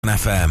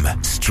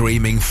FM,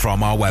 streaming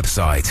from our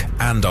website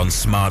and on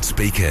smart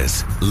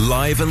speakers,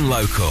 live and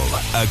local,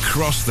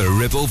 across the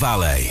Ribble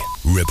Valley.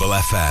 Ribble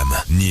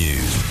FM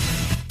News.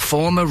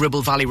 Former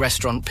Ribble Valley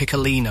restaurant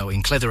Piccolino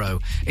in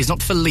Clitheroe is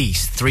not for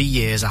lease 3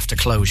 years after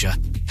closure.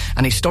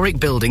 An historic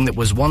building that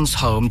was once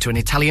home to an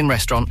Italian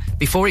restaurant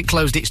before it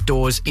closed its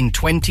doors in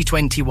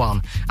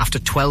 2021 after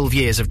 12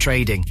 years of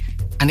trading.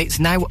 And it's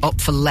now up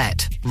for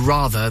let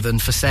rather than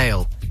for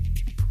sale.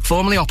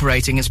 Formerly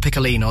operating as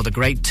Piccolino, the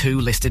Grade 2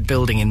 listed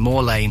building in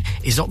Moor Lane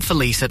is up for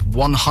lease at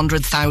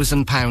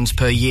 £100,000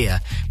 per year,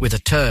 with a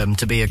term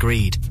to be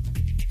agreed.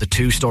 The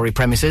two-storey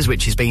premises,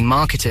 which is being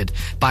marketed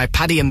by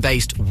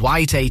Padiham-based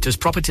White Acres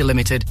Property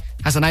Limited,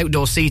 has an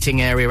outdoor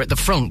seating area at the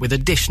front with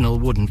additional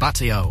wooden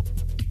patio.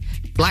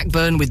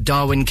 Blackburn with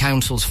Darwen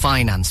Council's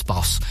finance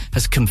boss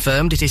has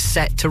confirmed it is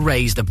set to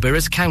raise the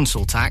borough's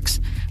council tax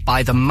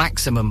by the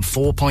maximum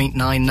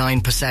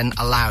 4.99%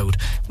 allowed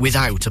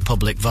without a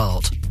public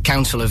vote.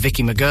 Councillor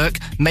Vicky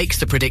McGurk makes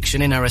the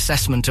prediction in her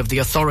assessment of the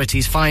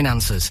authority's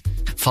finances,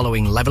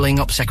 following Levelling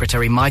Up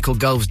Secretary Michael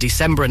Gove's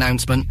December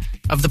announcement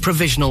of the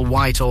provisional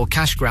Whitehall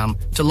cash grant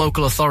to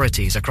local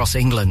authorities across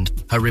England.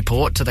 Her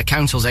report to the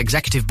Council's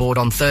Executive Board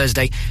on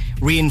Thursday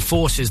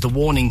reinforces the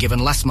warning given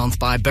last month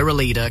by Borough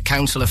leader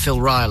Councillor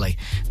Phil Riley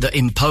that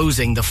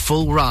imposing the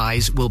full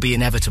rise will be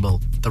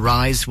inevitable. The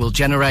rise will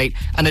generate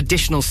an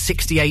additional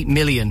 £68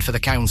 million for the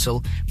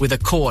council, with a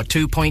core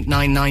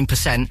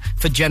 2.99%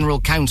 for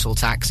general council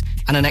tax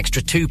and an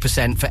extra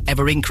 2% for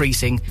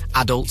ever-increasing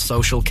adult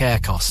social care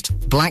cost.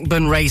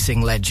 Blackburn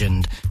racing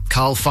legend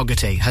Carl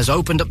Fogarty has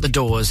opened up the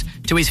doors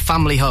to his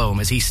family home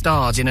as he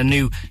stars in a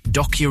new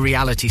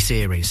docu-reality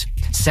series.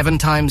 7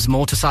 times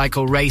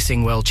motorcycle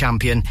racing world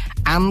champion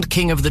and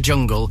king of the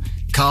jungle,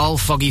 Carl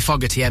Foggy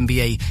Fogarty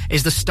MBE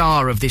is the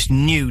star of this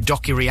new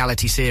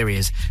docu-reality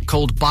series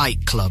called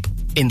Bike Club.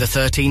 In the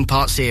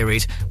 13-part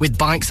series, with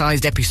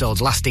bite-sized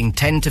episodes lasting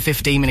 10 to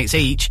 15 minutes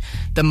each,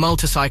 the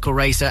motorcycle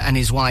racer and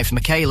his wife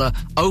Michaela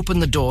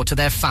open the door to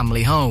their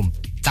family home.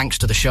 Thanks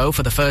to the show,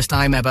 for the first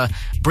time ever,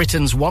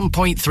 Britain's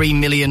 1.3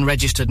 million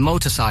registered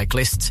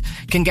motorcyclists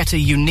can get a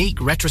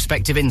unique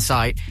retrospective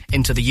insight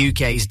into the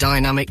UK's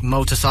dynamic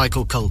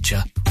motorcycle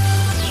culture.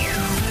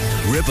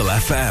 Ribble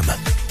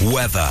FM.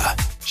 Weather.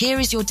 Here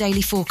is your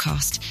daily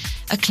forecast.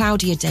 A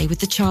cloudier day with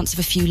the chance of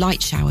a few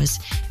light showers,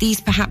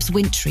 these perhaps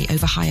wintry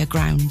over higher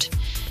ground.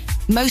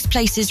 Most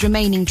places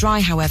remaining dry,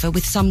 however,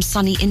 with some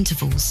sunny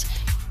intervals.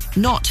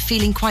 Not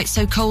feeling quite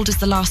so cold as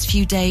the last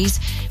few days,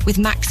 with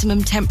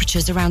maximum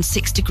temperatures around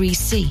 6 degrees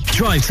C.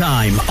 Drive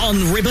Time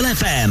on Ribble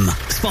FM.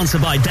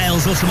 Sponsored by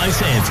Dales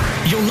Automotive,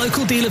 your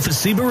local dealer for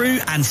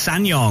Subaru and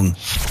SsangYong.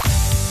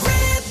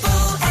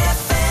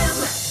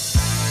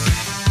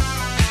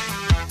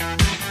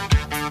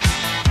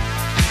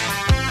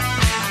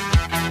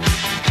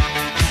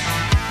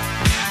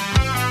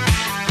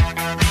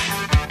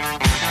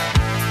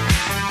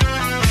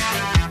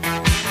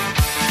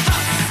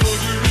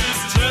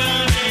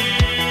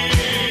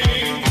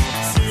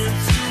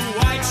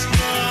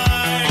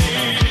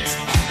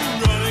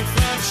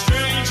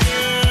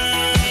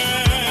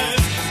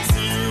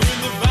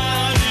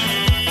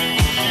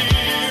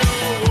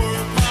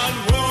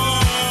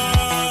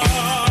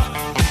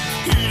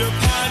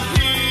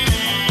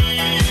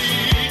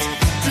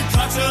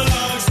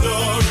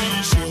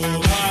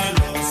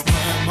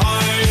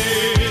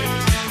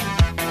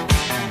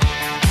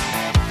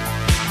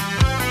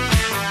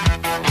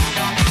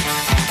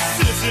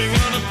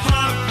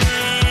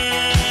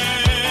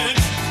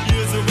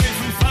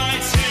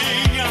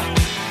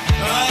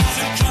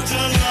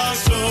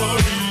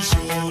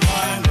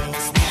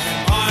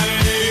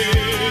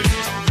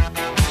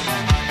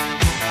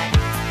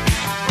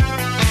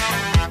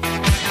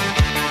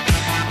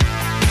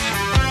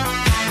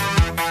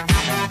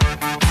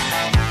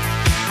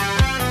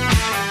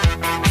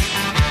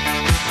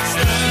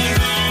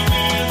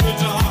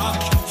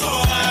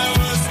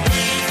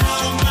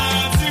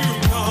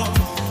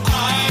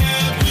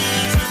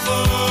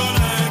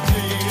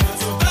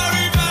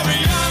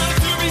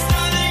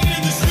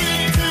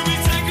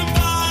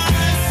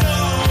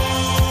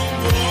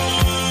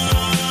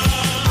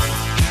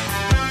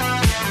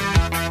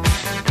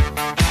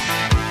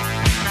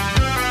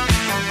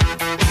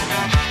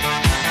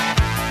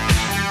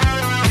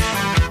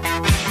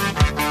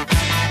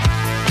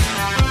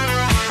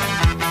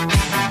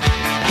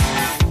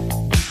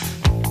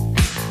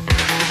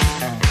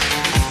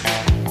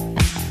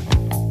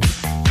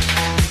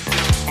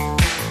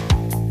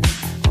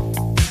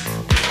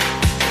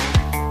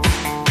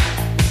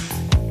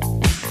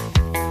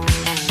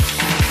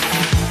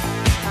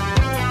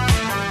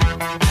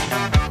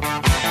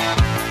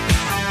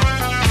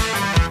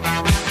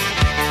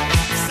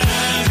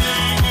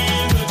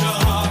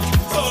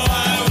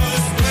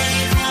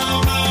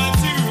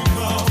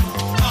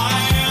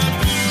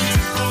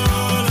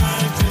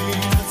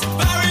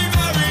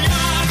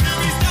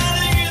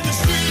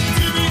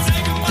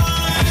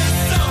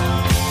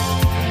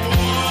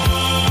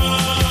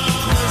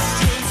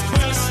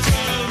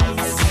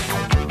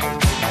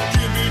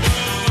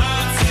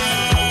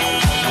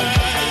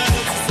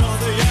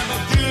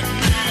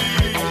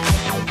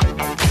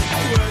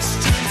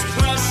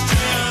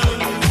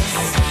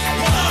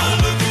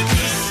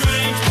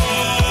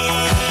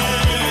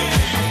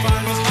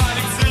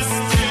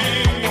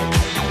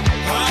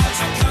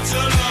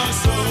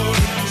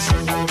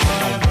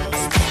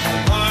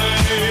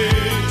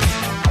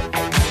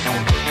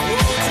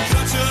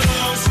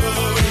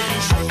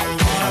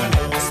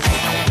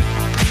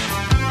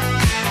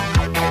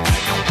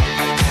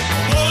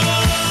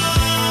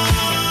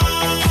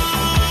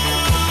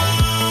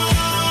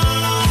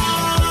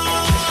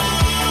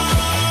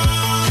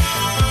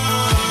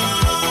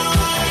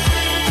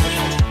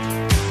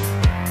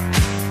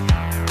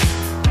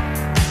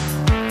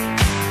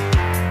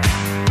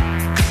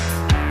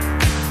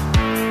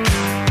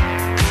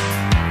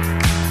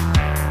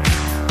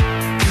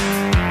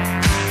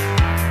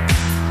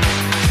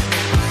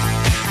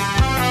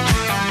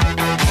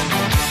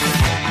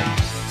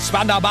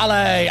 Spandau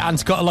Ballet, and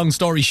to cut a long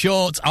story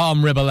short,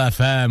 on Ribble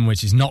FM,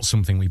 which is not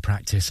something we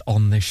practice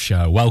on this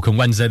show. Welcome,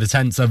 Wednesday the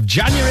 10th of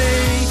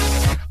January.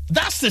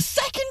 That's the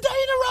second day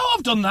in a row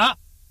I've done that.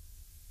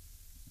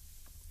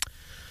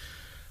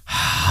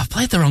 I've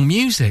played the wrong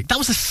music. That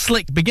was a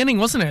slick beginning,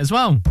 wasn't it, as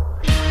well?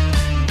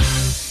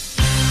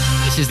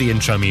 This is the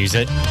intro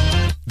music.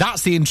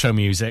 That's the intro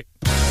music.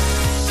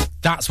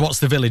 That's What's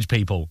the Village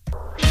People.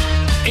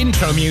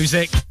 Intro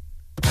music.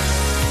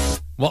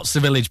 What's the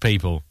Village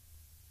People?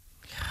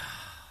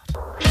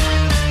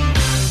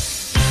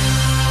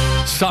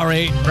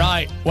 Sorry,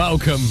 right,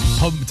 welcome.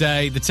 Hump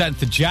Day, the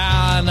 10th of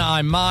Jan.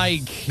 I'm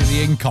Mike,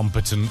 the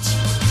incompetent.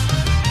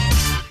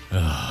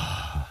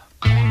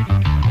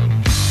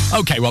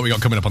 Okay, what we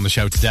got coming up on the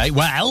show today?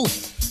 Well,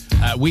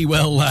 we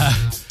will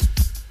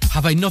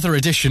have another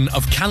edition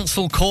of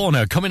Cancel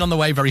Corner coming on the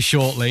way very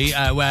shortly,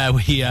 where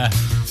we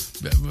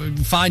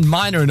find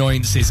minor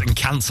annoyances and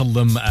cancel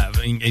them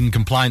in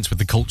compliance with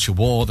the culture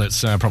war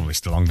that's probably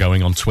still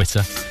ongoing on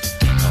Twitter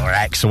or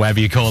X or whatever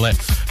you call it.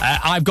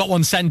 I've got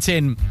one sent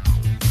in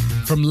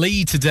from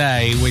Lee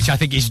today, which I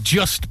think is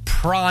just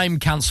prime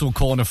Cancel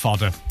Corner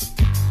fodder.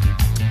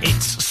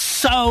 It's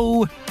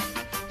so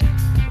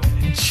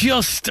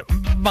just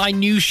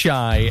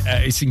minutiae.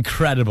 It's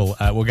incredible.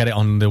 We'll get it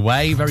on the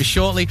way very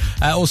shortly.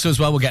 Also,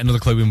 as well, we'll get another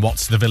clue in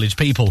What's the Village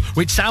People,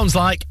 which sounds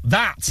like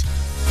that.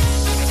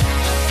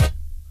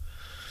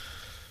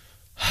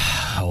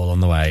 All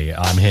on the way.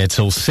 I'm here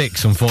till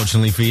 6,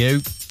 unfortunately for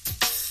you.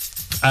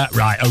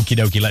 Right, okie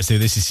dokie, let's do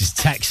this. This is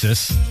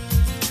Texas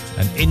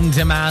and In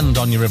Demand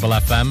on your Ribble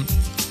FM.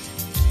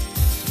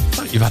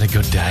 Hope you've had a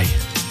good day.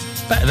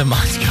 Better than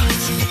mine,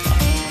 guys.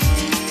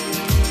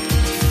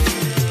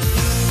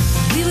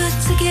 We were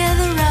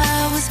together,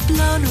 I was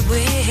blown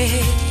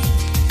away.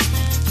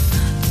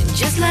 And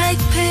just like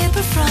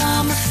paper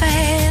from a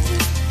fan.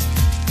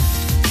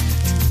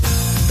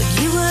 But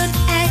you would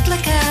act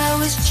like I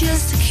was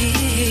just a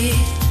kid.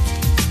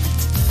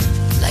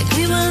 Like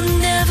we were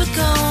never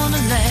gonna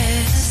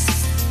last.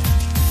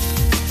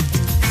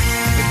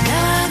 But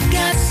now I've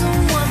got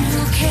someone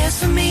who cares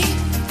for me.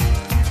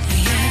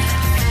 Yeah,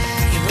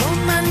 he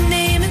wrote my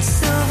name in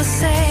silver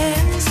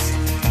sands.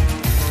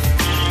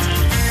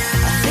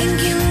 I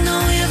think you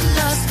know you've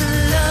lost the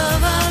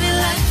love of your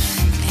life.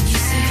 And you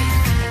say,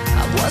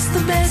 I was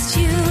the best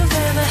you've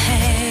ever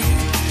had.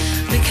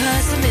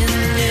 Because I'm in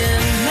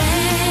demand.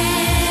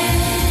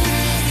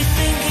 You're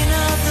thinking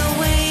of the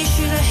way you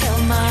should have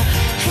held my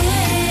hand.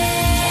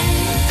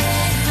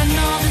 And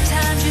all the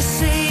times you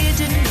say you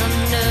didn't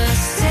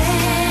understand.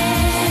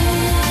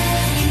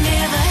 You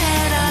never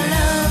had our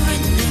love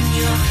written in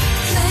your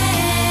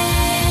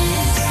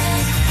plans.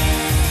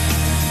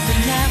 But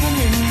now I'm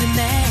in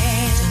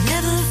demand. I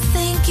never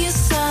think you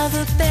saw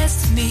the best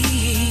of me.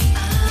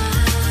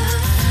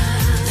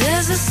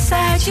 There's a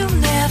side you'll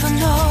never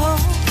know.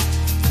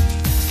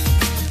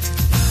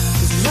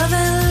 Love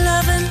and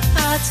loving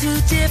are two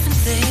different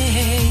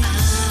things.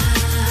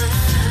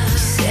 You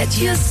set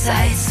your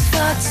sights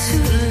far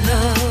too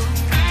low.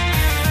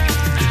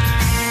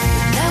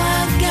 But now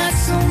I've got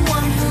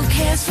someone who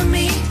cares for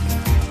me.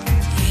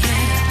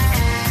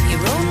 Yeah, you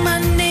wrote my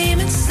name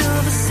in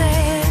silver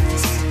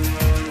sands.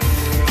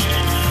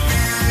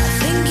 I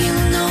think you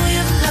know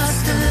you've lost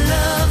the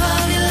love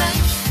of your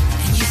life.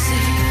 And you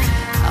say,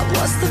 I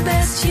was the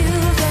best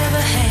you've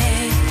ever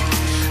had.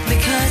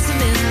 Because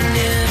I'm in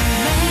demand.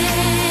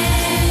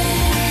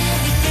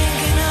 You're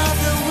thinking of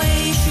the way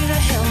you should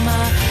have held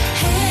my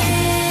hand.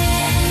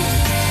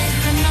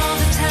 And all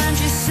the times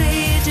you say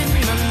you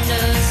didn't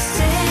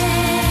understand.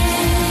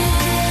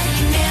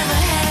 You never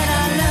had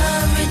our love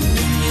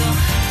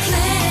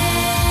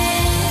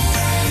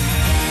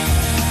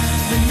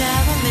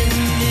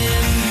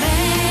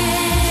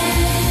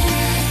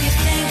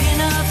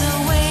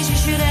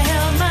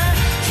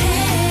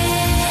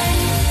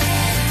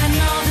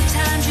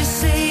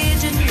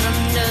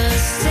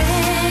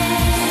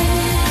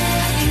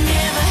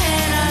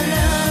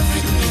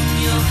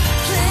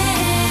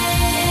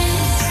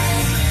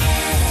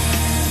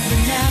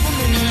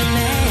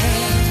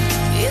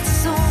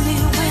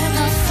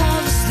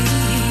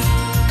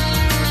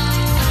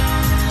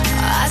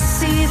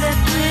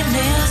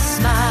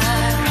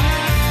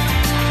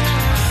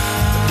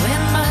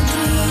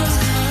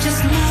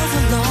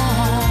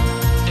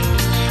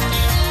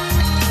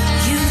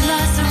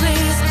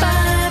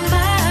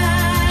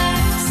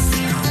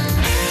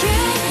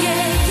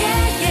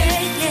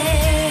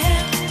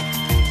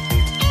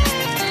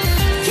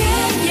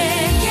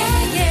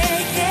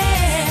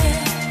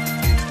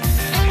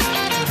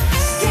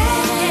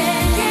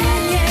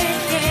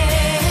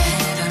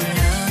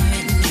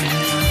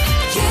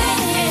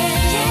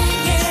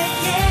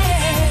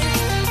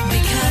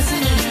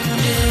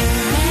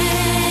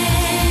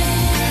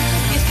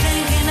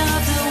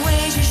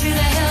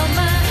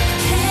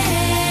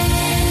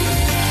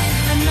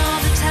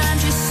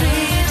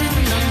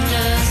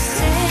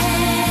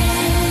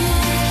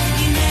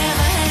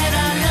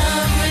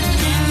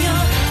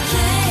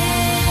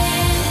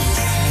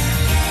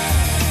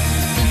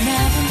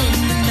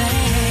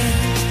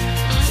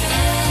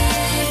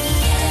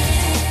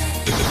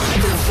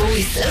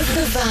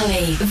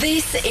Valley.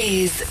 This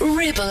is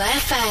Ribble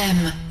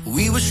FM.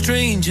 We were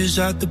strangers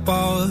at the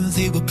bar,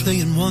 they were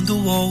playing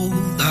Wonderwall.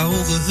 I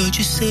overheard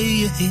you say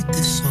you hate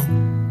this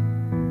song.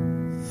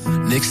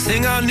 Next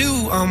thing I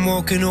knew, I'm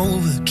walking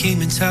over,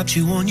 came and tapped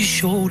you on your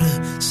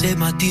shoulder, said,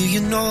 my dear,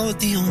 you're not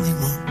the only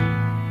one.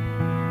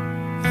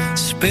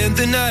 Spent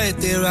the night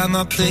there at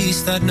my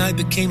place, that night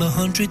became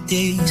 100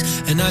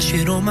 days, and I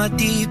shared all my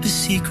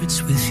deepest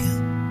secrets with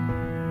you.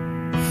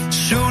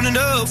 Soon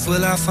enough,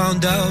 well, I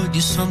found out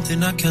you're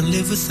something I can't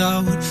live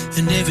without,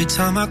 and every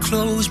time I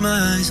close my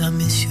eyes, I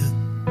miss you.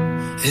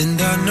 And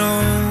I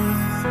know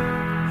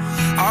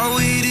I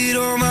waited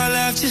all my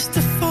life just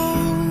to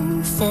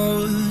fall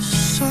for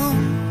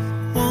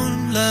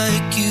someone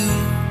like you.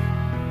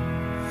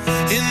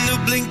 In the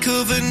blink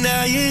of an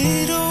eye,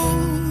 it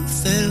all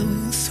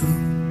fell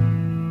through.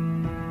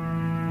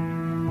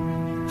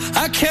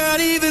 I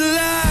can't even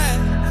lie,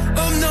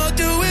 I'm not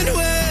doing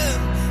well.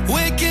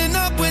 Waking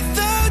up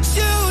without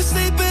you,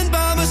 sleeping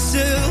by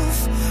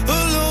myself,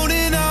 alone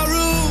in our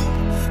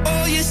room,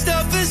 all your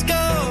stuff is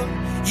gone.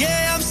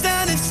 Yeah, I'm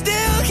standing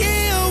still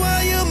here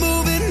while you're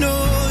moving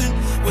on.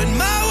 When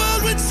my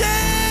world would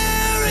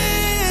tear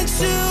in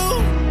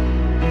two,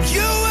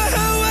 you were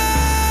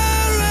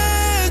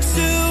wearing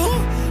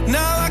too.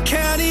 Now I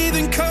can't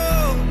even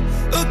call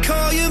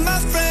you my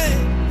friend.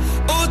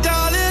 Oh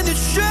darling, it's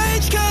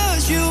strange,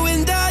 cause you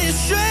and I are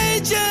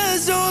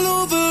strangers all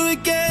over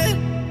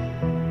again.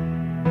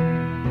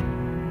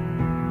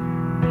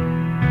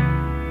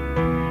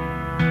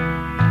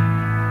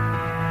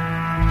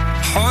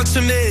 Hearts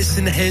are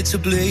missing, heads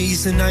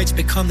ablaze, the nights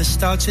become the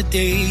start of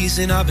days,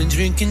 and I've been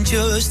drinking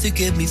just to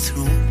get me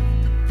through.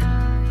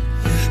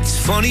 It's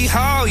funny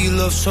how you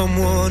love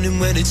someone, and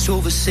when it's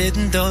over said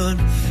and done,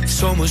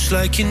 it's almost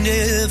like you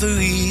never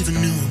even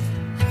knew.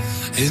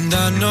 And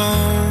I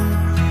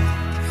know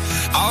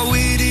I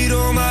waited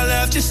all my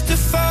life just to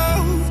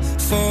fall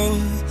for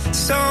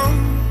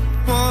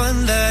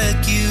someone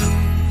like you.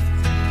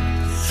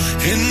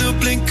 In the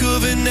blink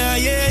of an eye,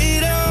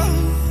 it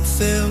all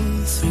fell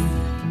through.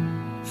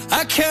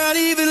 I can't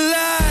even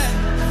lie,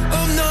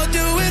 I'm not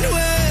doing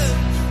well.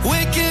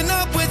 Waking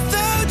up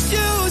without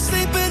you,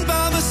 sleeping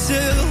by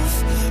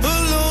myself,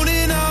 alone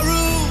in our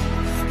room,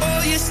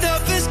 all your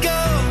stuff is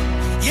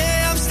gone.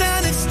 Yeah, I'm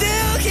standing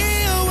still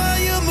here while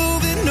you're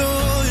moving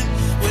on.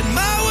 When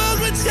my world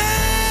would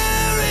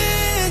tear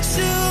in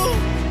two,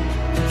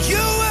 you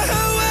were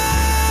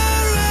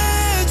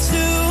wearing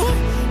too.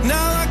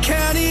 Now I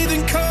can't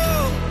even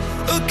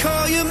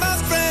call you my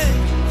friend.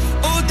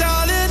 Oh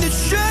darling, it's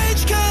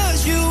strange,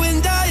 cause you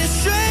and I are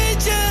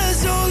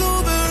strangers all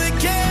over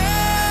again.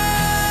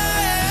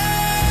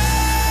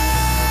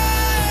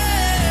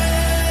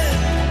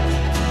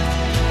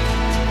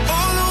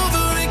 All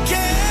over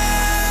again.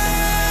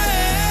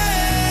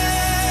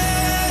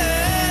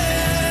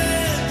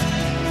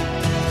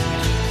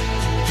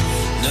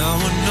 Now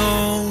I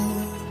know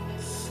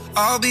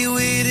I'll be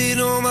waiting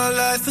all my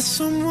life for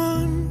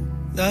someone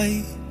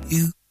like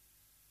you.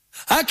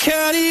 I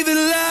can't even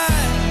lie,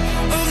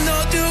 I'm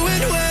not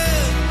doing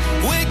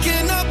well.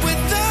 Waking up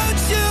without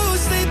you,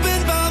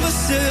 sleeping by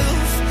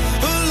myself,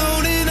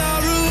 alone in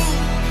our room,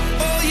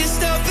 all your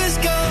stuff is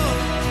gone.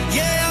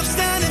 Yeah, I'm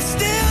standing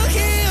still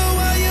here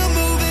while you're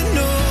moving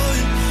on.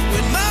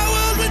 When my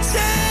world would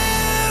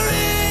tear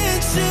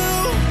in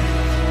two,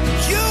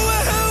 you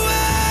were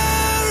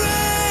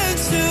wearing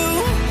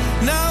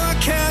too. Now I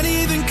can't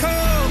even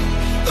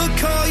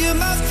call you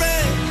my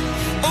friend.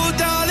 Oh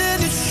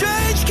darling, it's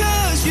strange,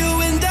 cause you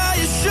and I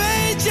are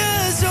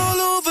strangers all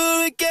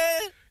over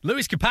again.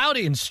 Lewis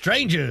Capaldi and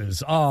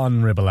Strangers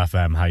on Ribble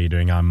FM. How you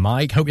doing? I'm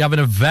Mike. Hope you're having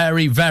a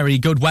very, very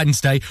good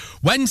Wednesday.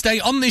 Wednesday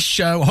on this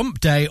show, Hump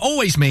Day,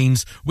 always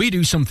means we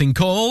do something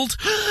called...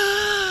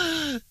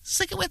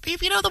 Sing it with me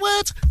if you know the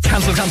words.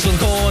 Cancel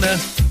Corner.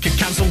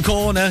 Cancel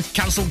Corner.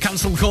 Cancel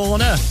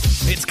Corner.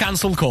 It's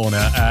Cancel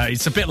Corner.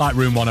 It's a bit like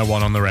Room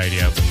 101 on the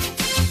radio.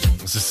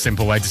 It's a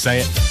simple way to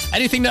say it.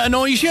 Anything that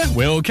annoys you,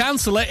 we'll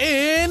cancel it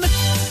in...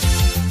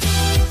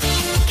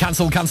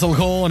 Cancel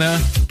Corner.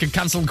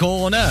 Cancel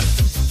Corner.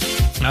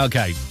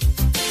 Okay.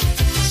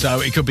 So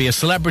it could be a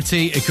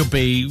celebrity, it could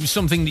be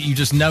something that you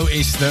just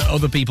notice that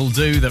other people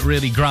do that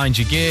really grinds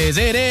your gears.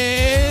 It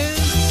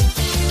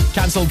is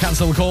Cancel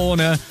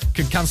Corner.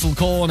 Cancel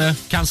Corner.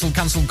 Cancel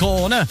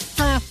Corner.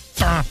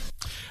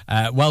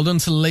 Well done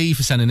to Lee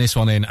for sending this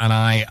one in,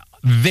 and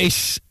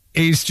this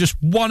is just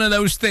one of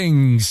those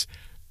things.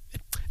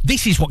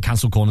 This is what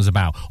Cancel Corner's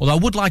about. Although I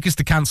would like us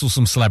to cancel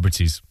some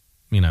celebrities.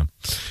 You know.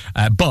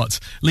 But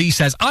Lee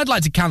says, I'd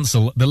like to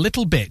cancel the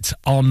little bit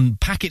on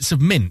packets of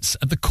mints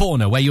at the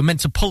corner where you're meant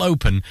to pull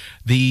open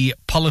the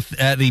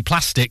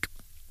plastic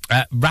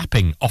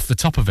wrapping off the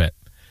top of it.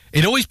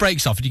 It always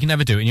breaks off and you can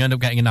never do it and you end up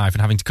getting a knife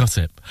and having to cut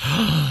it.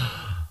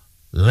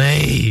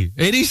 Lee,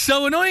 it is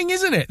so annoying,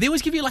 isn't it? They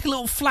always give you like a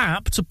little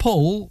flap to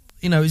pull.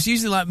 You know, it's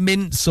usually like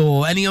mints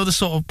or any other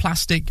sort of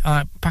plastic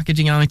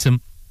packaging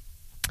item.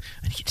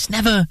 And you just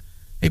never...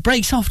 It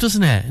breaks off,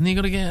 doesn't it? And you've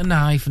got to get a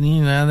knife and,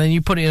 you know, then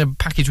you put it in a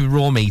package with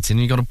raw meat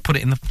and you've got to put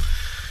it in the...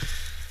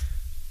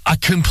 I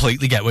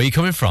completely get where you're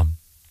coming from.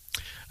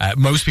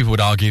 Most people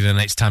would argue that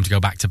it's time to go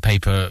back to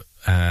paper,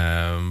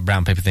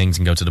 brown paper things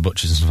and go to the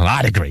butchers and stuff.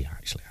 I'd agree,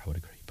 actually. I would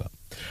agree. But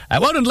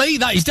well done, Lee.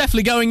 That is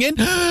definitely going in.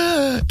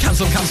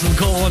 Cancel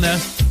corner.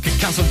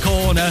 Cancel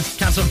corner.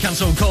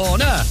 Cancel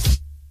corner.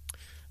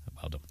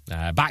 Well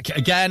done. Back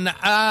again,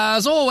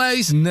 as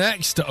always,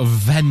 next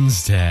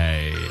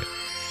Wednesday.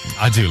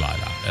 I do like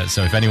that.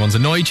 So if anyone's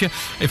annoyed you,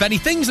 if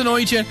anything's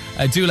annoyed you,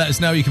 do let us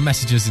know. You can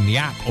message us in the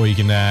app, or you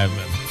can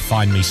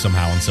find me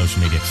somehow on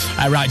social media.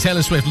 Right,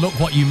 Taylor Swift, Look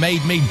What You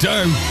Made Me Do.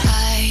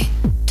 I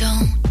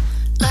don't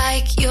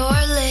like your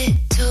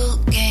little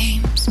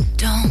games.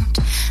 Don't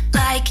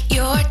like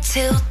your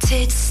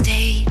tilted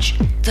stage.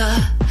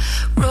 The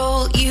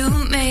role you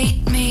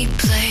made me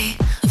play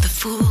of the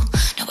fool.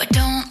 No, I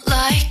don't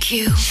like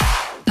you.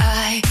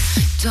 I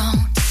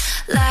don't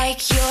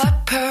like your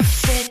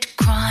perfect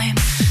crime.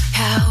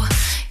 How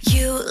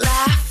you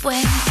laugh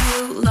when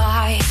you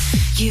lie.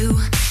 You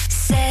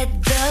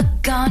said the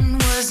gun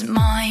was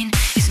mine.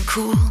 Isn't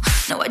cool.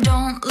 No, I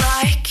don't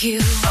like you.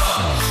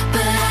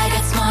 But I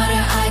got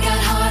smarter, I got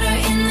harder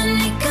in the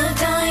nick of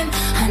time.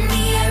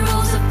 Honey, I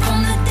rose up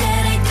from the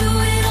dead, I do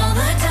it all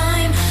the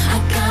time. I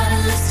got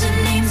a list of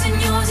names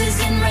and yours is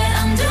in red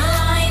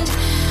underlined.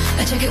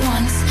 I check it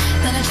once,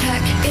 then I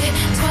check it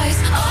twice.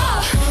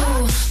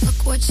 Oh,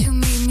 look what you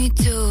made me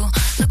do.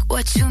 Look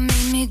what you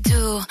made me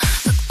do.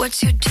 Look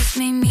what you just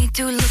made me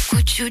do. Look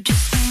what you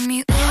just made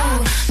me do.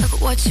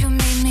 Look what you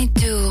made me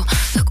do.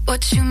 Look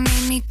what you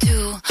made me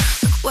do.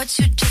 Look what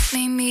you just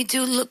made me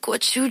do. Look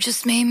what you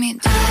just made me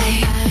do.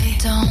 I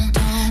don't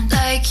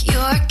like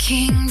your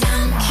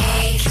kingdom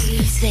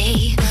keys.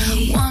 They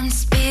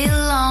once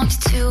belonged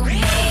to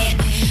me.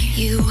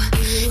 You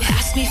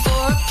asked me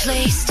for a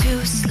place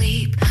to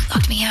sleep,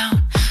 locked me out,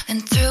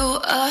 and threw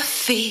a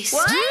feast.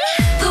 What?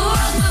 The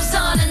world moves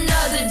on,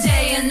 another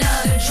day,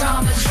 another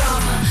drama.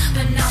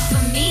 But not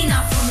for me,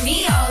 not for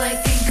me. All I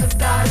think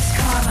about is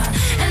karma.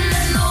 And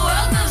then the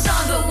world moves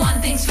on, but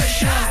one thing's for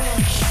sure.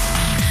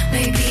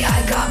 Maybe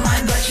I got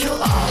mine, but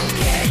you'll all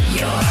get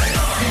yours.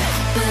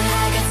 But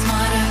I got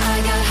smarter, I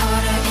got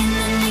harder in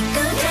the nick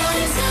of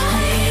time.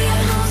 Honey, I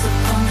rose up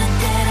from the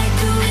dead, I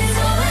do it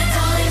all the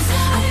time.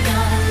 I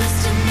got a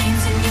list of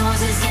names and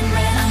yours is in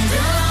red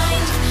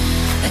underlined.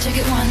 I check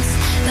it once,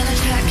 then I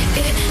check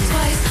it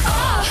twice.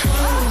 Oh,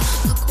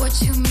 look what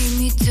you made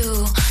me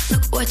do.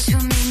 Look what you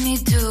made me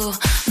do.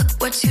 Look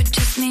what you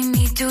just made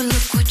me do.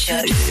 Look what you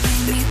just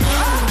made me do.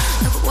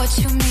 Look what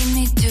you made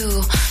me do.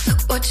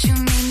 Look what you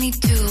made me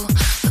do.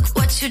 Look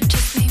what you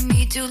just made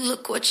me do.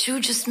 Look what you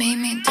just made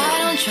me do. I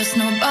don't trust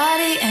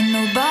nobody and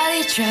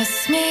nobody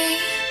trusts me.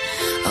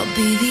 I'll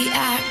be the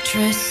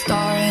actress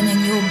starring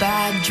in your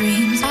bad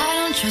dreams. I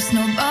don't trust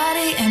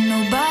nobody and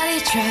nobody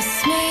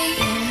trusts me.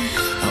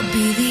 I'll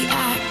be the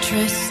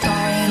actress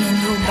starring in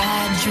your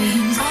bad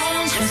dreams. I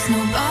don't trust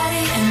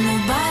nobody and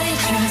nobody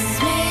trusts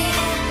me.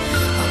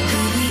 I'll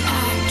be the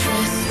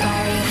actress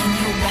starring in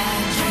your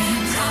bad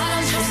dreams. I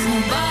don't trust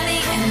nobody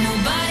and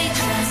nobody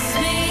trusts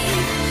me.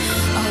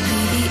 I'll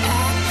be the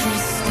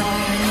actress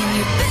starring in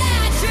your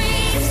bad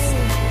dreams.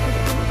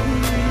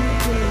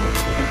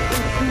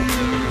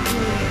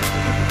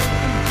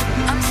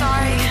 I'm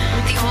sorry,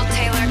 the old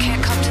Taylor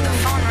can't come to the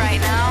phone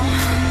right now.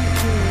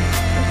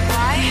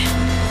 Why?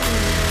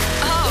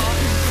 Oh,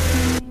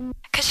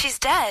 'cause she's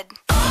dead.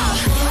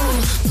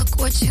 Look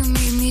what you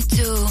made me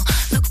do.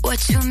 Look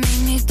what you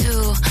made me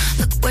do.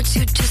 Look what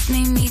you just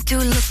made me do.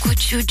 Look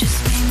what you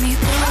just made me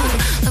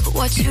do. Look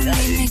what you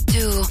made me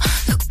do.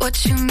 Look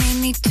what you made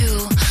me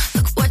do.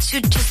 Look what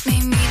you just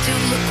made me do.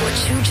 Look what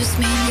you just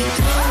made me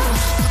do.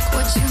 Look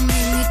what you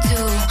made me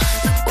do.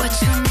 Look what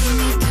you made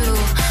me do.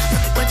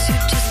 Look what you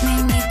just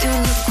made me do.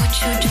 Look what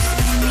you just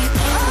made me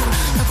do.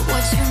 Look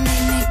what you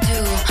made me do.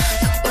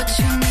 Look what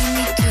you made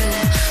me do.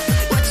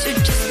 Look what you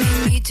just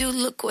made me do.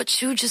 Look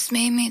what you just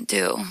made me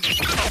do.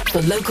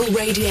 For local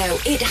radio,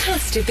 it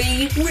has to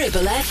be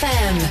Ribble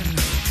FM.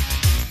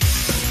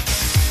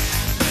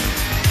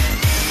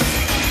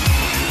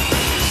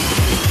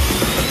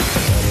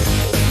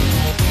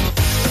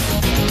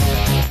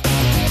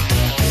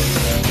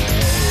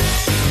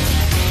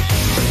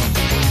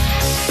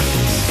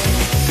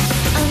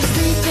 I'm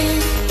sleeping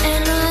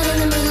and right in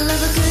the middle of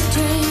a good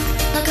dream.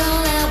 Like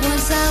all at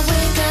once I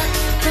wake up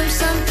from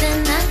something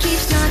that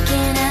keeps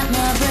knocking at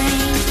my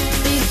brain.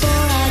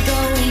 Before I go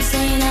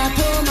insane, I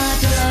pull my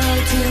pillow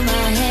to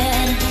my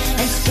head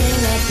and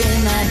spring up in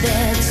my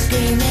bed,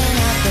 screaming.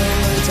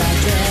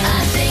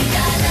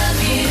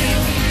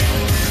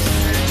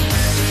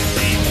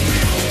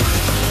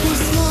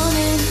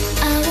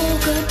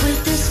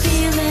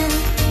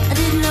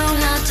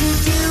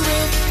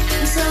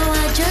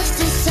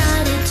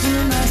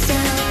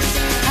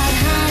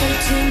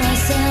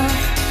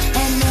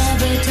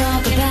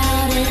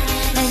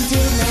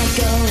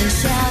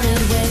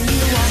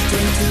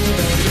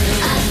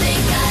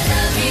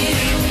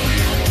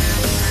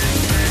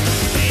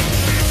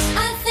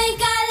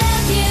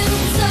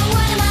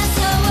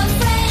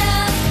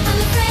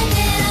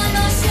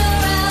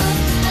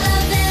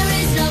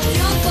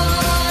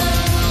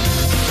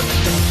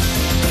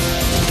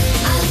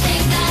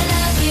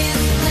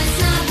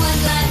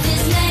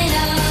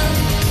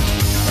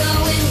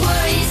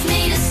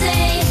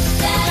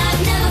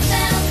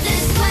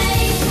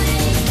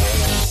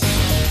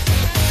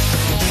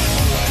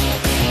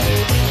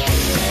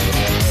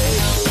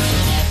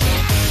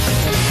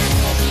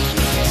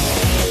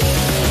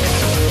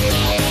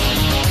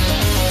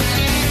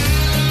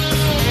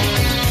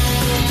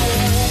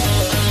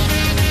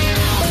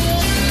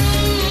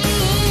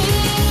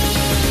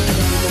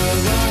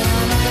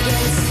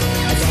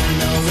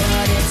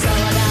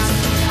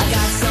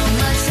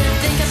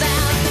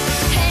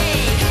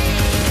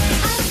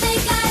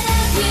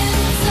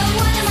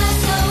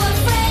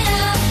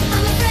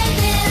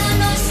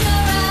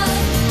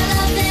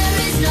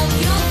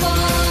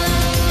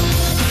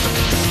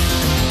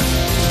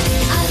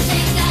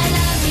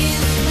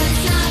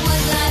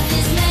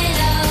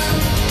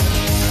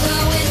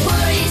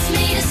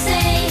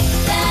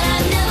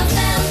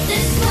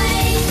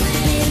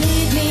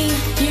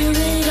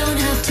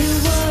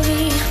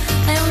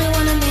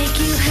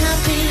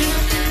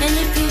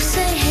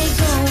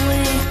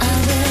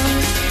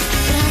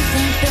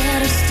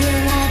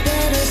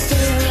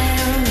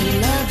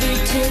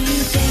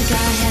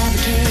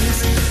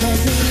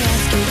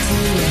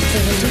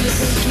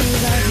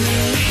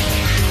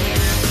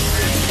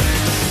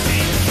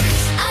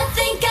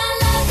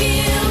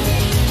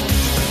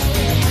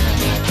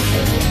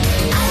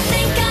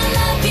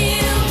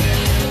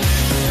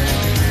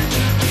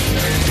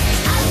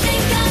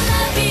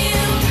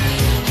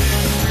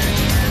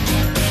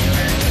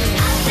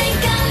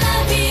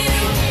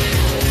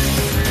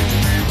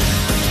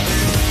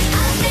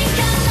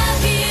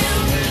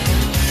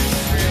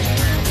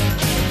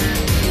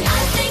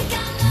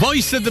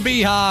 Voice of the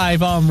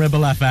Beehive on Ribble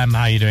FM.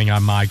 How you doing?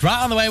 I'm Mike.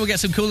 Right on the way, we'll get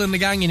some Cool in the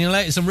Gang in your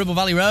latest on Ribble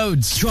Valley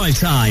Roads. Drive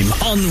Time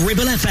on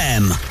Ribble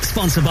FM.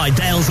 Sponsored by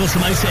Dales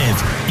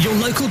Automotive, your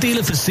local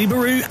dealer for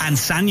Subaru and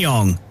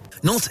SsangYong.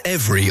 Not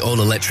every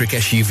all-electric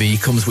SUV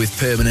comes with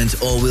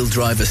permanent all-wheel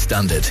drive as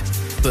standard.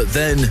 But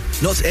then,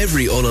 not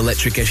every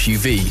all-electric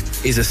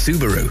SUV is a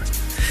Subaru.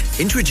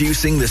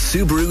 Introducing the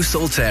Subaru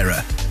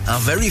Solterra, our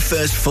very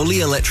first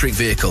fully electric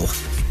vehicle.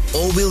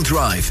 All-wheel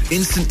drive,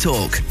 instant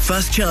torque,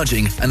 fast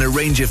charging and a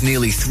range of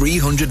nearly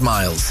 300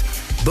 miles.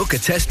 Book a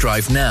test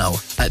drive now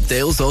at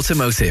Dales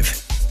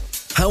Automotive.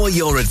 How are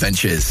your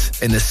adventures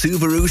in the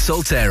Subaru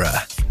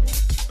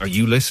Solterra? Are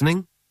you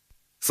listening?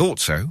 Thought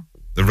so.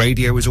 The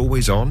radio is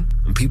always on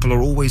and people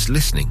are always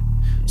listening.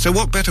 So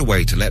what better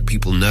way to let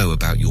people know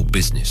about your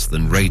business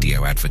than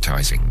radio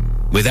advertising?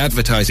 With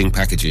advertising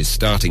packages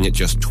starting at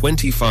just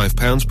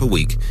 £25 per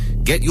week,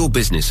 get your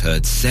business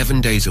heard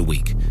 7 days a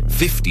week,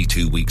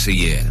 52 weeks a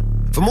year.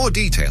 For more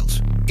details,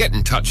 get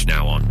in touch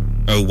now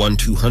on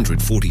 01200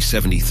 40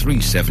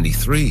 73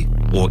 73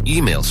 or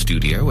email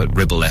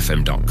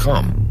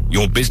studio@ribblefm.com.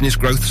 Your business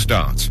growth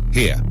starts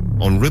here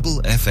on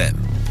Ribble FM.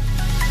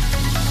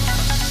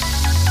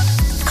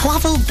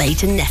 Clavel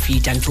Bait & Nephew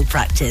Dental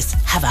Practice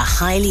have a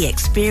highly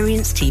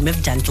experienced team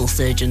of dental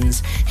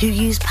surgeons who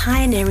use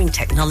pioneering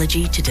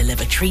technology to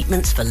deliver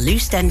treatments for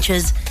loose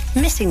dentures,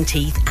 missing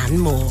teeth and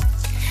more.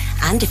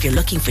 And if you're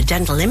looking for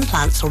dental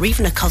implants or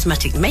even a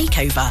cosmetic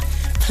makeover,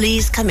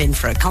 please come in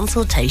for a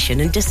consultation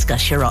and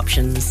discuss your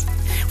options.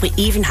 We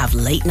even have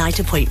late night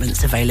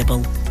appointments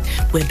available.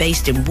 We're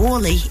based in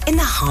Worley in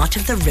the heart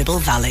of the Ribble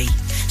Valley.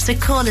 So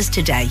call us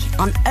today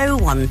on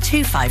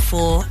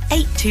 01254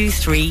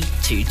 823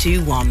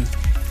 221.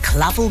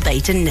 Clavel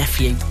Bait &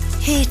 Nephew,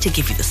 here to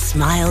give you the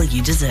smile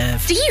you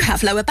deserve. Do you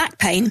have lower back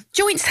pain,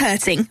 joints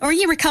hurting, or are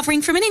you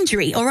recovering from an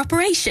injury or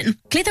operation?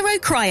 Clitheroe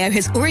Cryo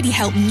has already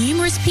helped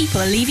numerous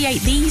people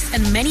alleviate these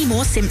and many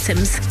more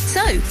symptoms.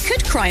 So,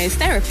 could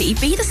cryotherapy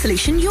be the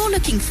solution you're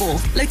looking for?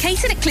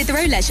 Located at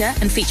Clitheroe Leisure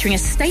and featuring a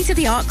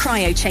state-of-the-art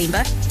cryo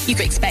chamber, you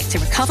could expect to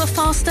recover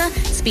faster,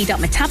 speed up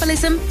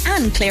metabolism,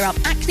 and clear up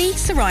acne,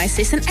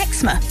 psoriasis, and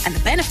eczema. And the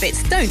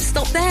benefits don't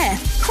stop there.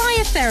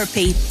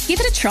 Cryotherapy. Give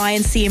it a try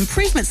and see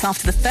improvements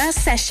after the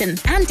first session,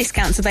 and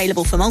discounts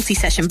available for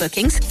multi-session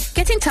bookings.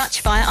 Get in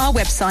touch via our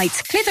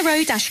website,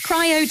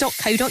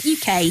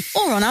 clitheroe-cryo.co.uk,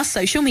 or on our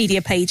social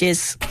media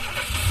pages.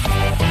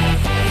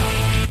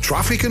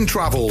 Traffic and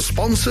Travel,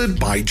 sponsored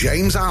by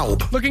James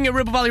Alb. Looking at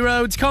Ribble Valley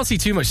Roads, can't see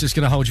too much that's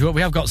going to hold you up.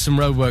 We have got some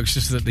roadworks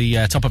just at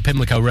the top of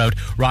Pimlico Road,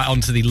 right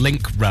onto the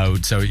Link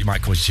Road, so it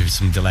might cause you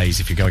some delays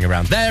if you're going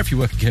around there, if you're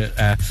working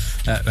at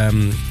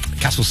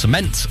Castle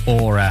Cement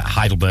or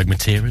Heidelberg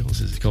Materials,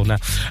 as it's called now.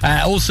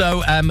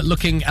 Also,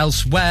 looking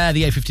elsewhere,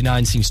 the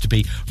A59 seems to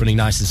be running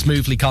nice and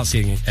smoothly. Can't see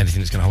anything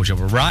that's going to hold you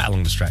up right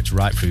along the stretch,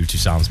 right through to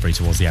Salisbury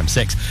towards the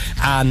M6.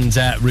 And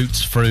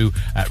routes through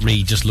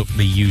Reed just look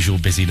the usual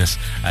busyness,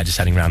 just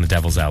heading around the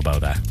Devil's Elbow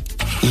there.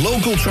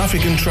 Local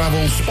Traffic and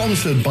Travel,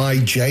 sponsored by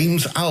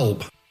James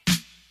Alb.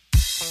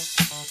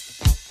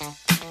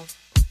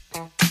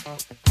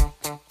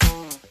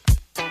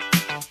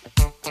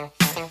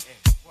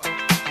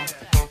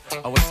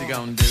 What you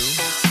gonna do?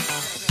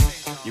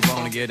 You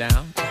wanna get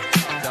down?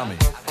 Tell me.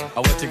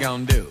 What you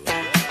gonna do?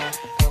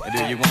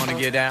 Do you wanna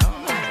get down?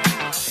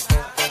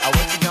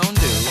 What you gonna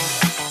do?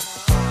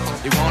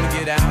 You wanna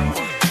get out?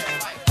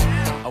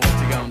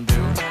 What you gonna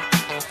do?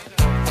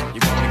 You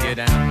wanna get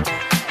down?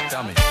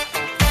 Tell me.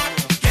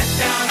 Get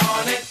down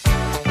on it.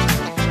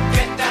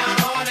 Get down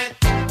on it.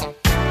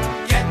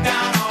 Get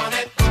down on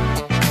it.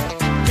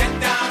 Get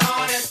down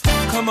on it.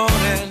 Come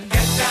on in.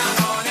 Get down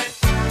on it.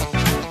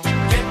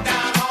 Get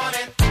down on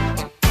it.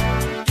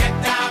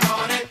 Get down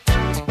on it.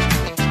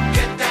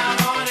 Get down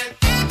on it.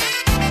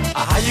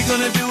 How you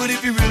gonna do it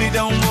if you really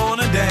don't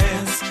wanna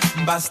dance?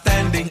 By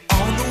standing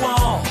on the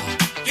wall.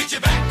 Get your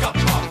back up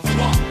off the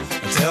wall.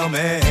 Tell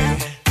me.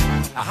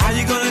 How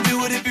you gonna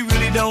do it if you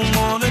really don't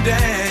wanna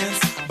dance?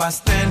 By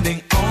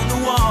standing on the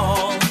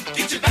wall.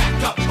 Get your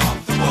back up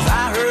off the wall. 'Cause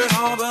I heard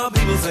all the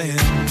people saying,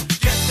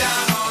 get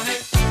down on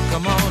it.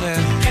 Come on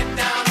and get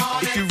down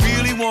on it. If you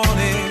really want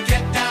it,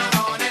 get down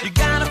on it. You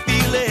gotta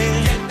feel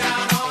it. Get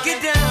down on it.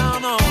 Get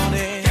down on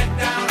it. Get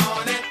down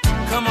on it.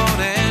 Come on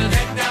and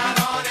get down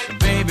on it.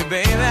 Baby,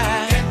 baby.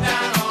 Get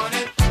down on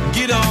it.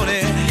 Get on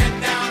it.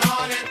 Get down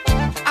on it.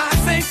 I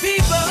say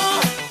people.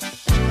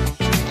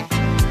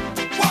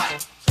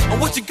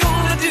 What you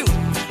gonna do?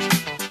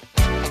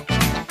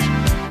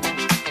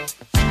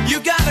 You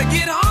gotta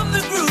get on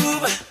the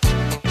groove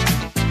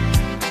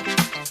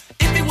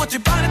if you want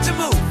your body to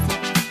move.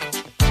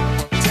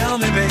 Tell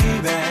me,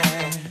 baby,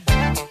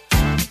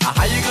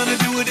 how you gonna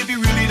do it if you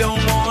really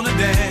don't wanna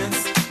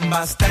dance?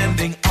 By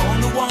standing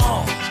on the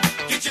wall.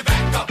 Get your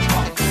back up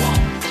off the wall.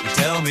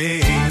 Tell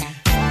me,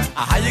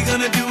 how you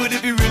gonna do it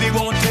if you really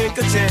won't take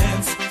a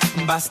chance?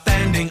 By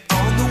standing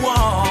on the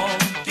wall.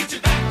 Get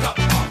your back up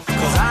off the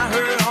wall. 'Cause I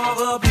heard all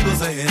the people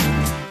saying,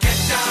 get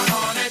down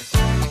on it.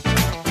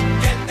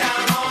 Get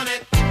down on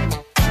it.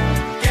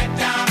 Get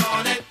down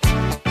on it.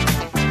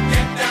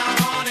 Get down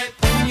on it.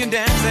 When you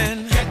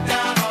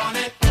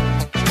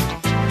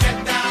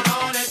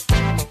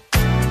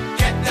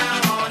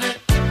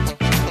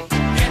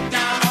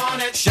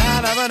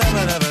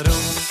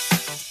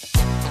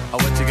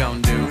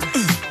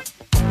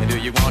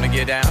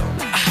get down?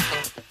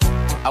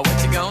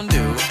 What you gonna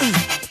do?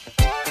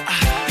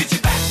 Get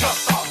your back up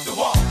off the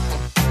wall.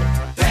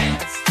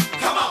 Dance,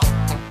 come on.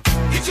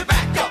 Get your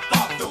back up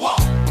off the wall.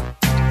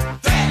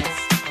 Dance,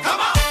 come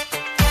on.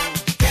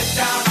 Get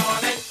down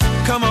on it.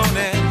 Come on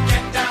then.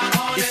 Get down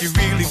on If it. you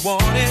really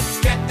want it,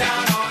 Get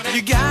down on it.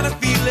 you gotta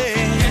feel it.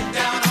 Get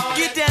down on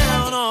Get it.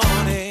 down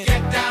on it.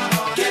 Get down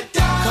on it. Get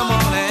down. Come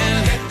on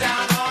then. Get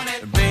down on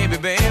it. Baby,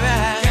 baby.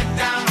 Get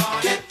down on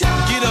it. Get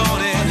down. Get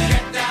on it.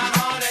 Get down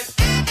on it.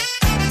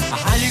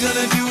 How you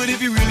gonna do it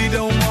if you really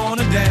don't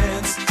wanna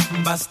dance?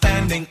 By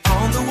standing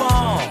on the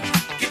wall.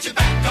 Get your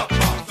back up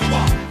off the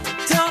wall.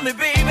 Tell me,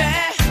 baby,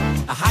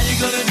 how you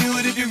gonna do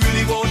it if you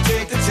really won't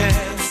take a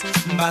chance?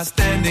 By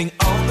standing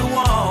on the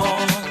wall.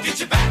 Get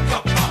your back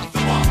up off the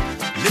wall.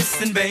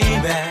 Listen,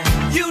 baby,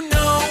 you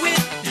know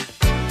it.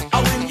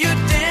 When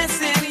you're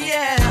dancing,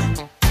 yeah,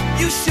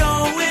 you show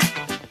it.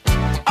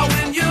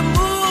 When you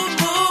move,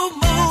 move,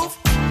 move,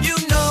 you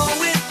know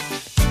it.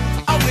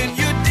 When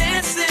you're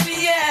dancing,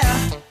 yeah,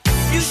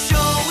 you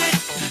show it.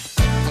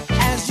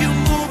 As you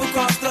move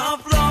across the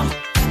floor,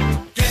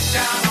 Get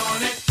down on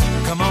it.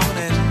 come on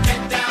and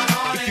Get down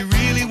on if it. you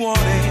really want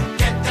it,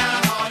 Get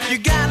down on it. you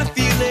gotta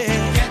feel it.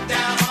 Get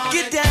down on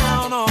Get it.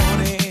 down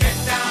on it. Get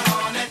down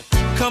on it.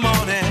 Come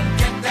on and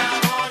Get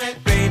down on it.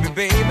 baby,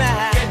 baby,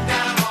 Get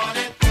down on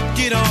it.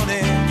 get on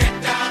it. Get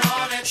down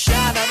on it.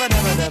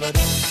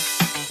 Sha-da-ba-da-ba-da-ba-da.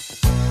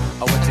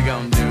 What you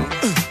gonna do?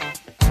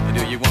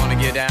 Do you wanna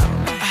get down?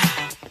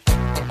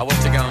 What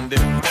you gonna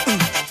do?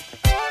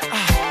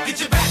 Get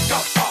your back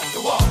up off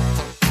the wall.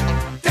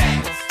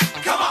 Dance,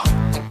 come on.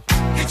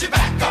 Get your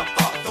back up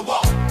off the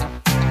wall.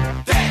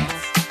 Dance,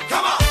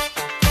 come on.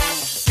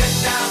 Get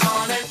down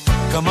on it.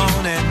 Come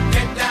on and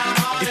Get down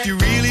on it. if you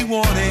really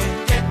want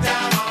it, Get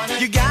down on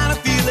it. you gotta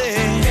feel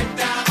it. Get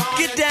down on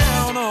Get it.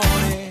 down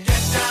on it.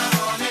 Get down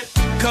on it.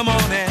 Come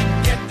on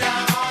and Get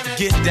down on it.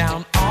 get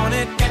down on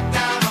it. Get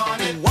down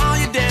on it. While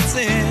you're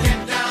dancing,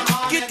 Get down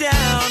on get it.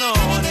 down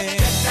on it.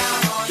 Get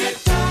down on it. Get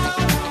down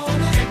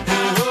on it. Get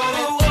down on it.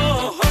 Oh,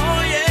 oh, oh,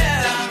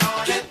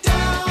 yeah. Get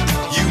down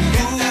on it. You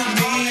move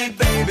me,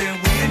 baby,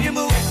 when you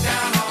move. Get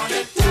down on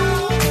it.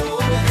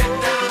 Get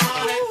down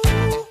on it.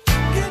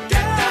 Get down on it. Get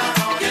down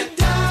on it. Get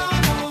down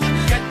on it.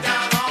 Get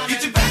down on it. Get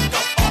your back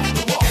up off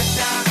the wall. Get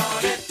down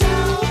on it.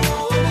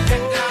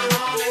 Get down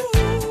on it.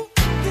 Get down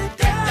on it.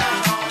 Get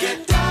down on it. Get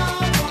down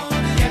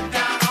on it. Get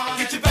down on it.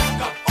 Get your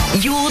back up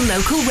off. Your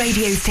local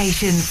radio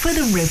station for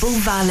the Ribble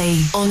Valley.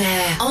 On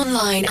air,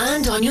 online,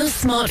 and on your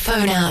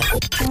smartphone app.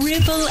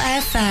 Ribble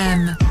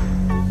FM.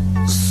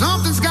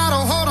 Something's got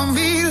a hold on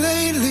me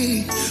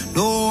lately.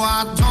 No,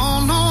 I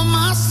don't know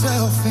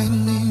myself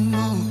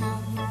anymore.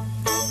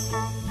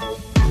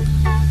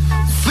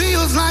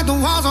 Feels like the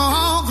walls are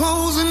all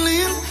closing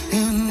in,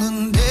 and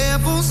the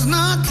devil's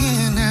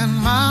knocking at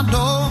my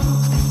door.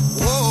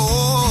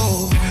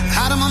 Whoa,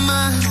 out of my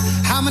mind.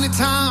 How many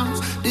times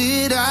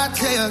did I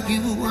tell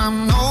you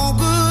I'm no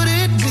good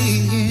at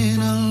being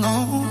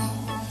alone?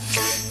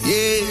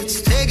 Yeah,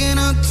 it's taking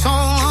a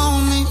toll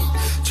on me.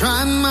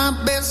 Trying my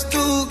best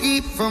to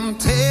keep from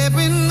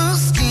tearing the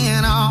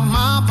skin off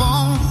my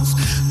bones.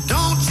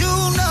 Don't you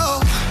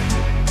know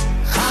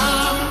I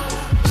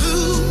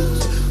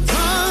lose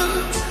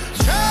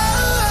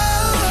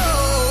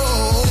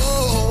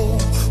control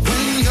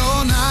when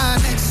you're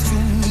not next to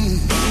me?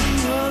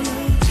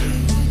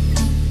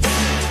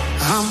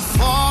 I'm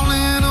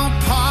falling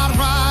apart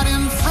right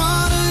in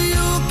front of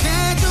you.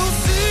 Can't you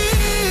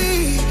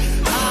see?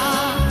 I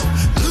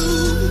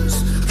lose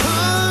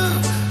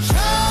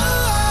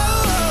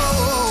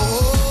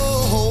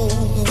control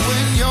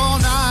when you're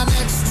not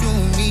next to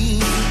me.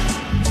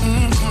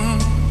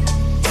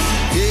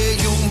 Yeah,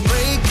 you're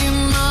breaking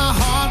my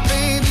heart,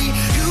 baby.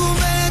 You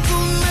make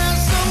a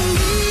mess of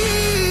me.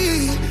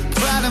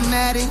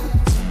 Problematic.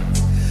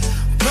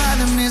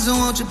 Problem is I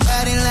want your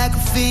body like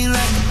a fiend,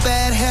 like a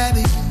bad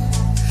habit.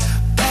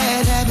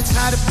 Bad habits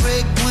hard to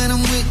break when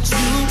I'm with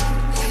you.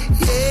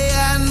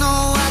 Yeah, I know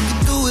I can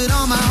do it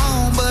on my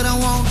own, but I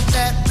want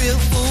that real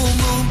full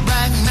moon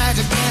black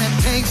magic, and it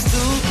takes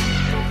two.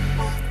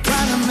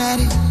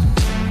 Problematic.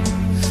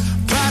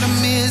 Problem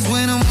is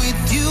when I'm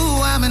with you,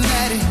 I'm an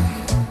addict,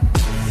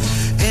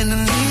 and I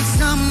need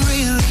some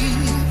relief.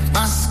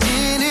 My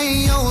skin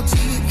ain't your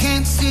teeth,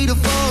 can't see the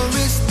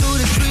forest through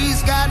the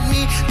trees. Got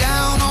me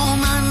down on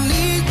my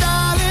knees,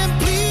 darling,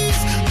 please.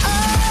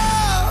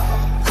 Oh,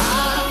 I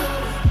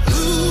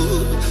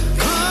lose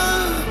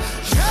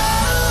control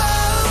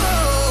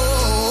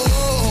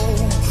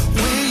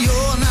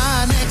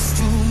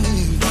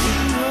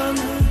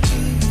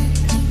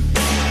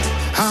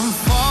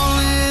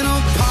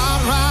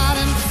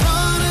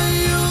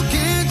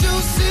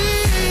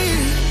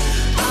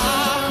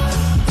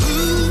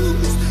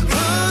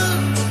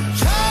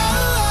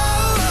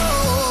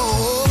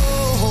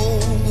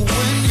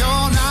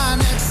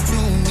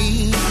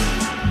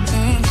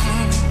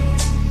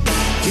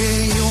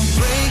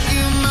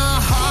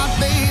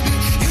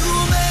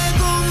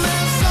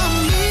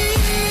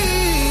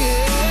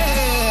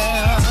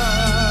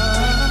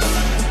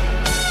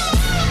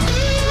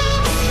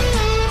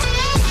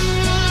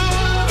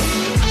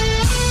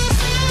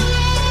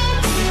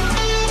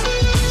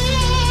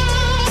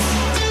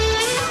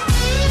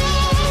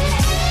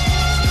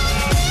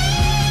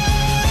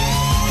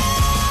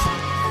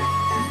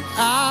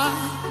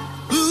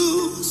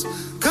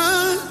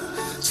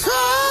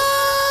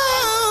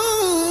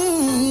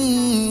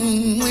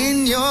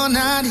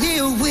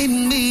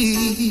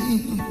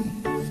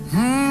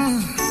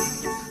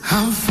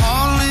I'm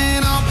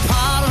falling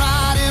apart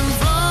right in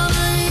front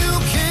of you.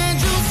 Can't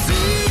you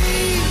see?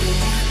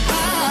 I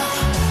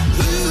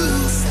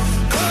lose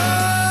control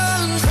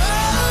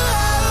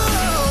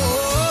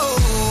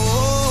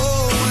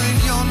when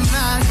you're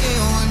not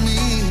here with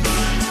me.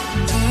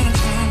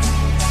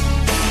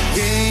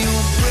 Yeah,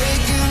 you're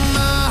breaking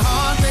my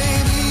heart,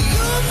 baby.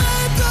 You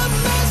make a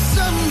mess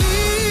of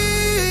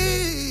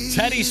me.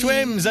 Teddy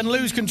Swims and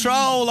Lose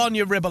Control on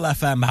your Ribble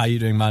FM. How you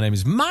doing? My name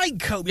is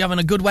Mike. Hope you're having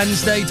a good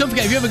Wednesday. Don't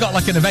forget, if you ever got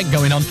like an event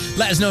going on,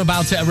 let us know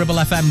about it at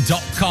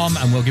ribblefm.com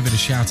and we'll give it a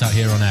shout out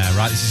here on air,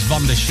 right? This is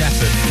Vonda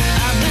Shepherd.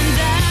 I've been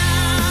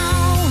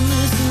down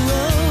this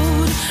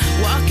road,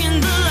 walking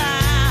the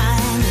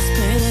line that's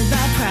painted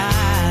by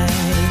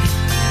pride.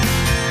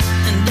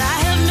 And I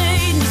have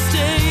made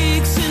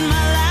mistakes in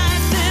my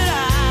life that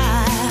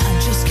I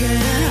just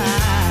can't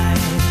hide.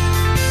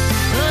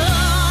 Oh,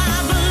 I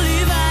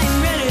believe I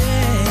am ready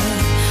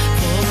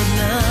for what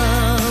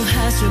love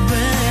has to bring.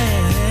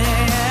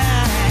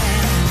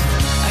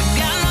 I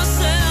got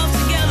myself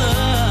together.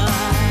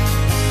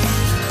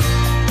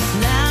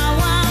 Now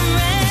I'm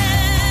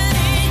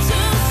ready to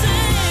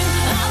sing.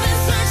 I've been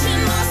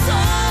searching my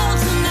soul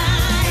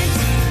tonight.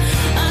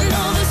 I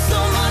know there's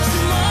so much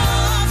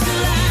more to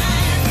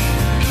life.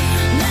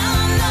 Now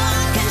I know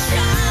I can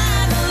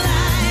shine a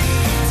light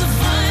to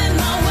find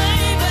my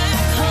way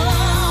back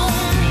home.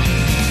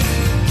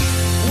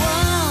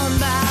 One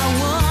by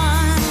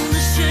one,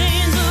 the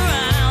chains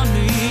around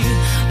me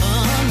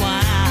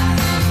unwind.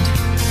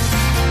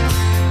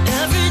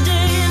 Every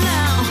day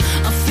now,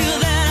 I feel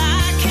that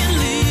I can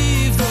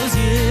leave those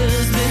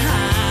years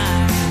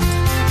behind.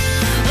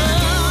 Oh,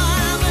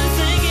 I've been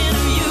thinking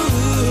of you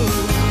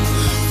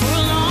for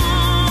a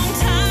long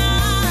time.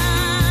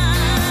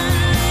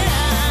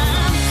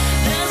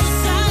 There's a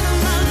side of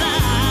my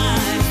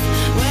life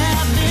where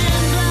I've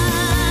been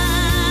blind.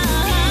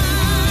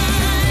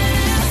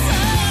 So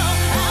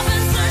I've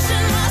been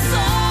searching my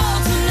soul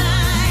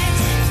tonight.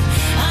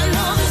 I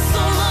know there's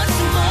so much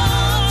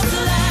more to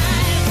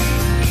life.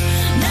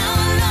 Now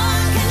I know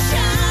I can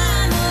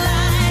shine a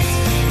light.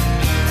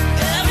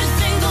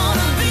 Everything's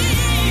gonna be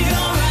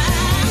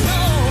alright.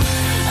 No,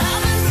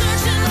 I've been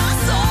searching my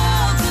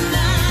soul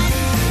tonight.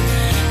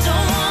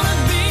 Don't wanna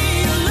be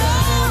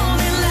alone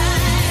in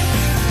life.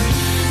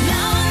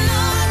 Now I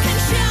know I can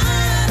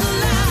shine a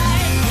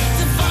light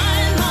to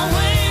find my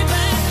way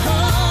back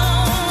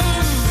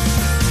home.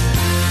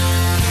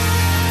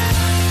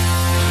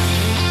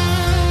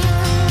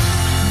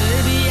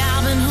 Baby,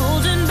 I've been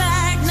holding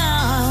back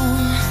now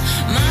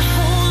my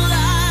whole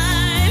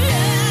life.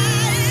 Yeah.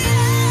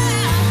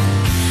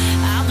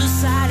 I've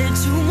decided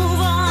to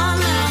move on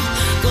now.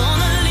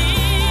 Gonna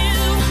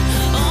leave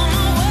all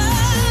my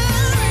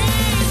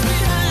worries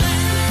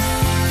behind.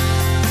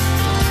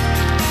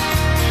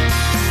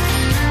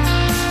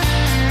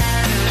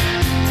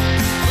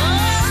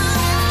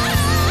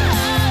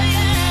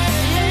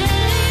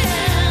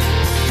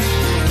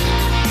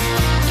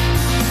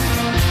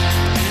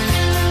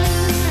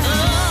 Oh,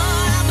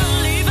 I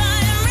believe I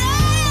am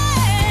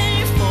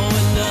ready for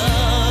what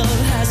love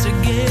has to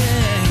give.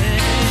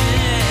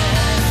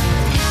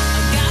 I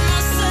got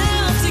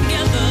myself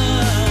together.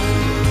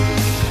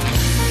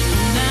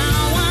 Now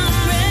I'm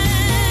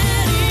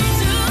ready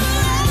to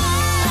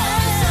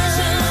ride.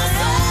 Searching my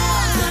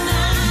soul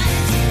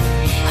tonight.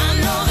 I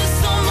know there's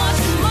so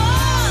much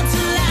more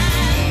to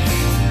life.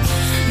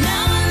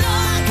 Now I know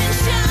I can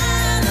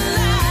shine a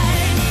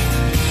light.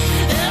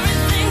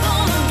 Everything's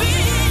gonna be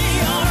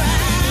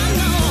alright. I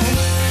know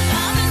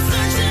I've been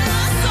searching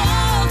my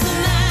soul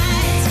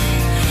tonight.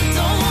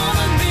 Don't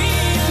wanna be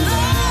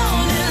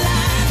alone in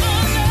life.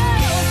 Oh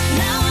no,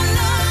 now I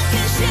know I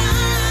can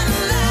shine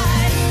a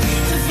light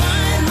to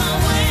find my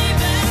way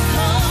back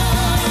home.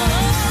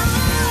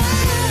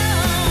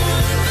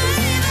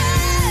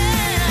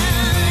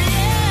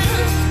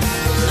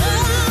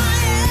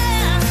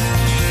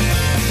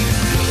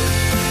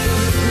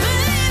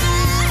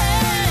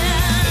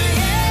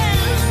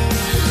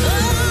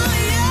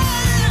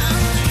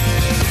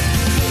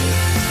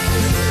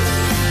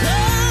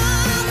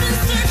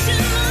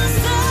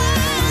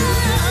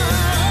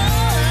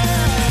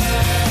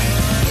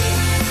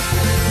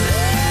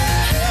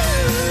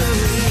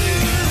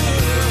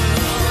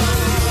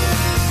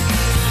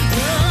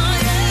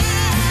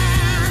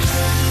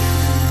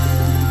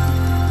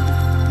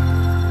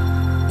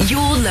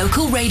 Your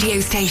local radio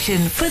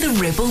station for the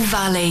Ribble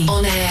Valley.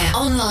 On air,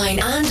 online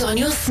and on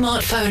your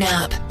smartphone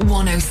app.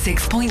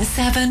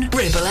 106.7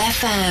 Ribble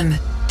FM.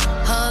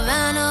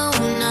 Havana,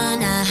 ooh, na,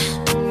 na.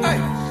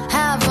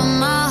 Half of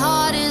my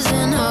heart is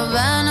in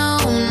Havana,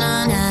 ooh,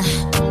 na, na.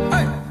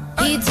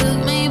 He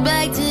took me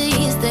back to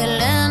East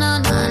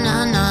Atlanta, na,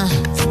 na, na.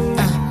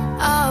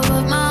 All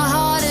of my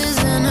heart is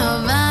in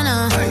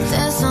Havana.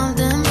 There's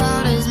something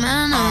about his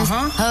manners.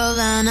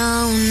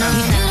 Havana, ooh, na, na.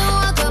 He didn't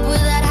walk up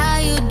with that, how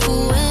you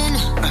doing?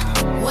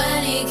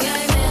 When he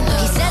came in,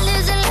 he said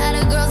there's a lot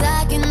of girls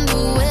I can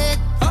do it,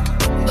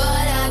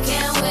 but I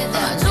can't with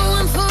that. I knew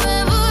him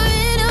forever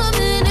in a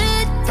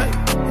minute.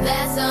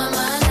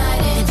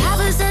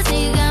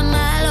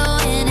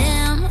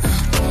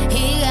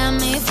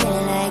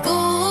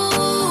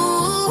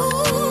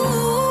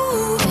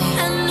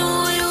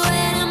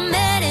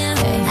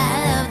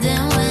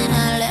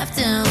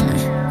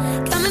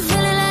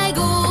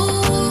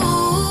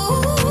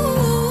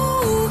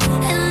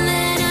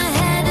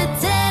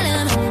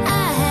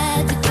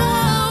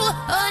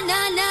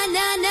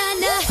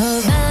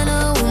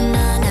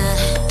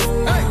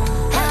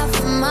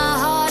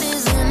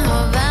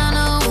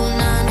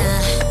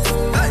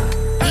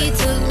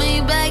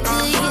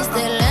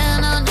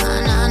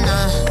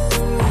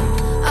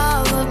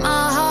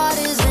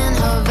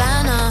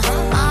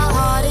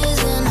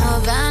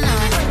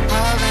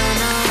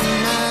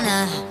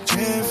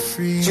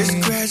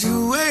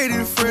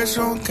 fresh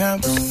on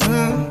campus.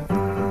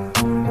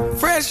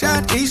 Fresh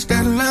out East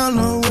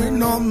Atlanta with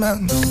no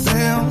mountains.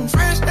 Damn,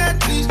 fresh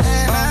out East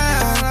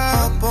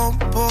Atlanta. Up on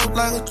the board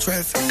like a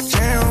traffic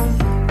jam.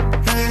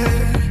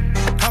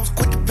 I was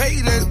quick to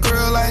pay that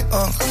girl like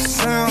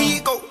Sam. Here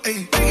you go,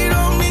 ayy, take it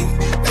on me.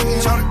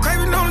 Shout the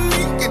craving on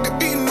me, get the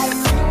beating on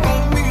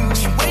me.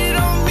 She waited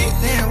on me,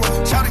 damn.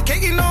 Shout the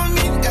caking on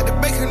me, got the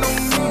bacon on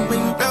me.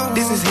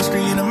 This is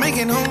history and I'm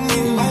making on me.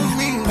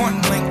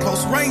 Point blank,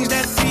 close range,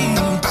 that feed.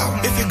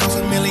 If it goes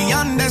a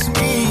million, that's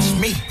me.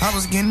 I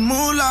was getting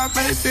moolah,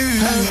 baby.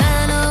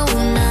 Havana,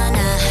 ooh, nah,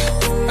 nah.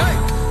 Hey.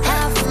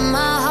 Half of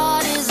my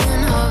heart is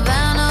in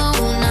Havana,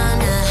 ooh, nah,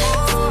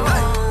 nah.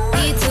 Hey.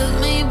 He took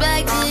me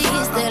back to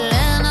East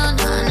Atlanta,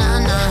 nah, nah,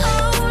 nah.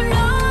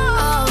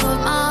 All of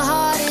my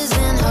heart is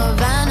in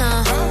Havana.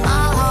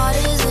 My heart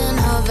is in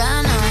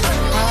Havana.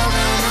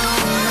 Havana,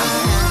 ooh,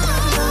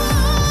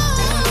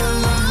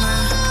 nah,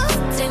 nah.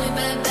 Take me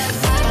back, back,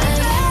 back.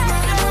 Take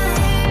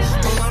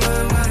me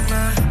back, back,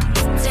 back.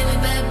 Take me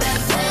back, back,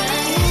 back.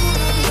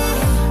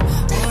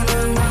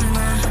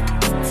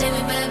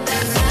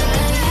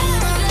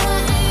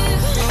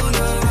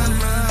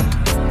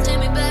 Take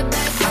me back,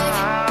 back,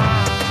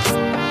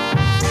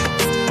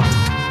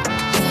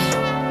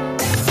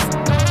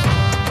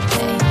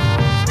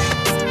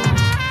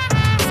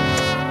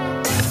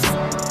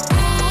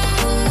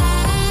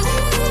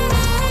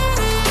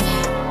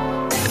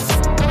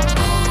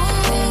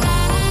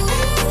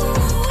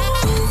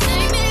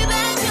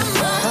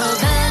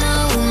 Havana,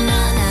 ooh,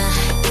 nah, nah.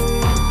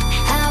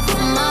 Half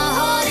of my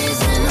heart is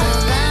in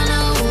Havana,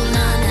 ooh,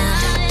 nah, nah.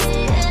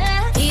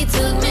 He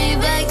took me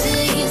back to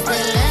East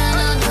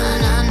Atlanta,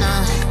 nah, nah,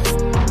 nah.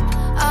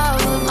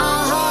 All of my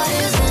heart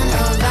is in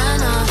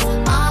Havana.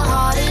 My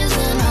heart is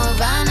in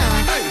Havana.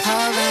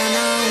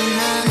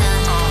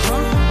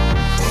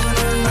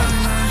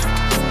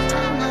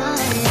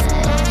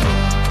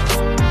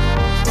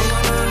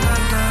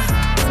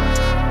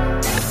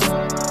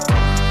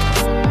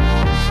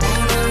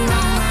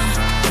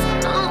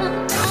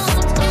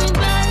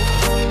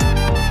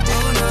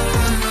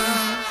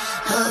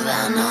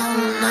 Havana,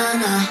 ooh, nah,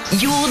 nah.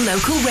 Your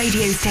local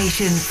radio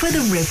station for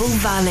the Ribble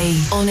Valley.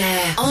 On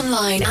air,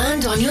 online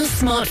and on your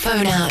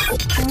smartphone app.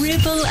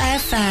 Ribble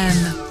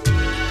FM.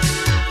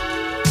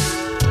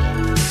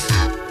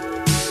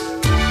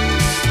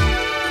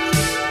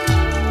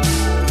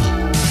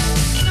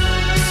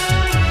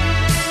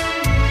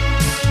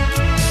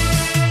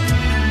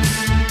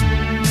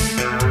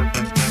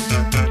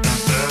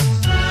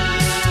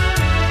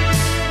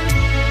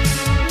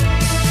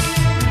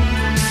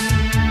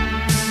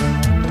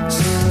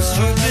 Since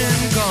you've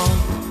been gone,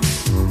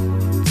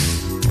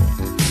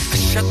 I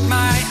shut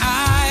my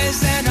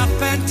eyes and I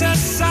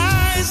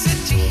fantasize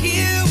that you're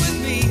here with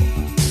me.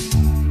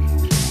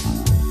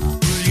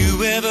 Will you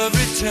ever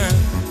return?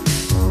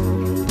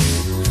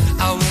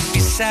 I won't be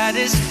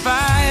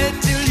satisfied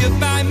till you're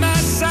by my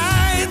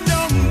side.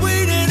 Don't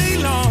wait any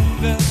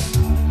longer.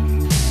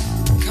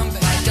 Come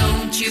back. Why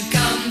don't you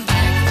come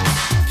back?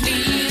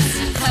 Please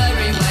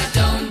hurry. Why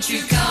don't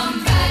you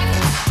come back?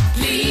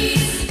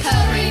 Please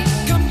hurry.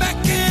 Come back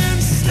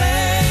and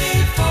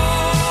stay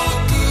for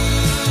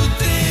good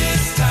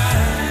this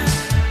time.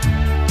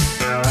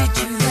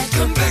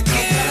 Come back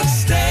and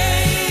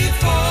stay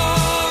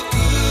for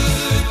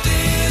good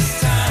this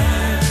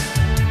time.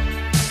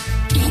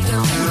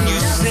 When you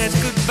said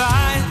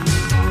goodbye,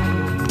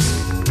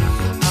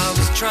 I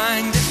was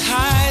trying to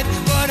hide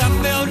what I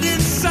felt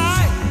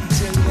inside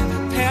till you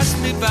passed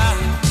me by.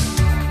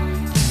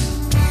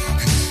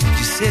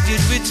 You said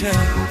you'd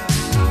return.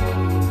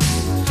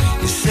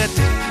 You said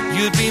that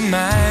you'd be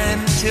mine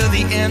till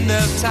the end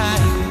of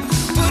time.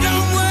 But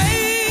I'm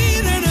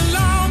waiting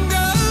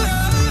longer.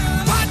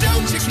 Why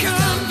don't you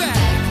come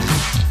back?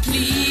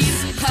 Please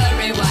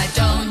hurry. Why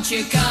don't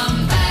you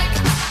come back?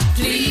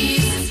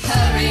 Please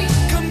hurry.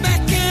 Come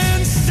back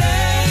and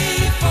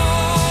stay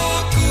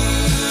for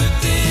good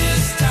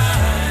this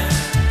time.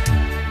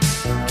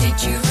 Did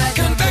you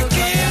Come back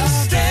and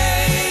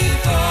stay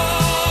for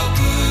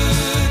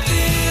good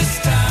this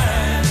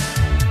time.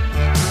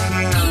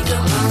 You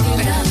don't want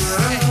me to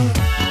stay.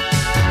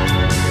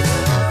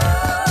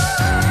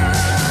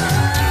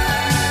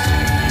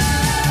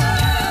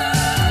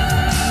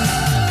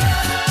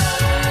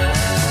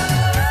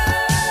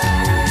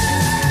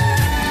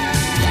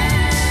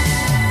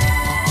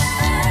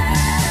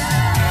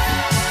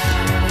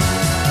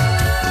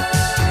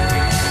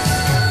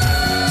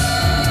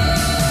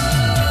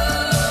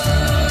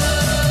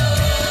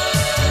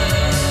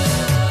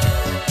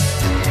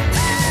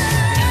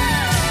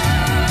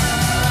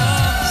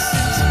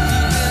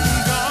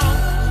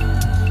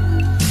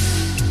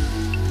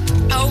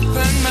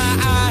 Open my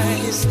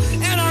eyes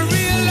and I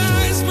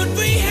realized what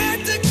we had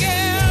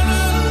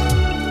together.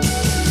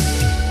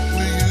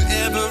 Will you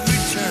ever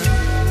return?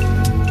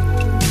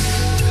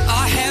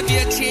 Or have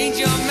you changed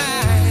your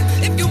mind?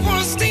 If you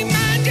want to stay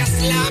mine,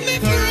 just love me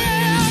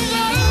forever.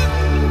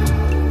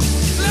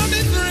 Love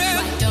me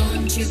forever. Why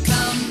don't you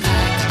come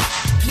back?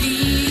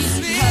 Please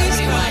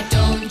hurry. Why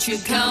don't you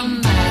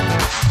come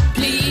back?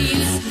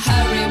 Please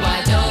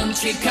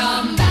you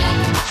come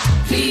back?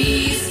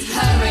 Please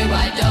hurry,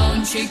 why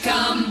don't you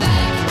come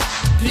back?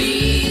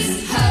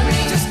 Please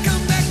hurry. Just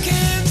come back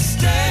and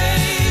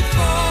stay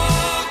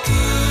for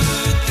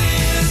good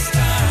this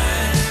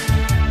time.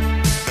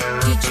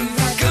 Did you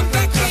Come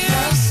back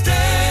and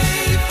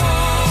stay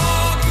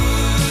for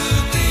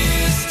good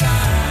this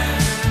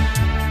time.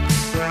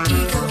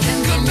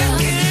 Come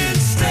back and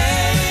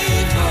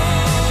stay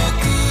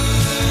for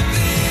good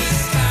this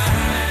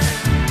time.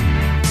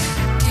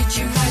 Did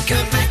you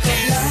Come back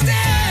and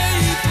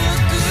stay for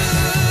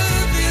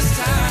good this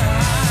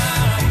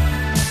time.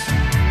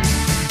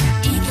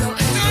 Ego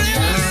and love.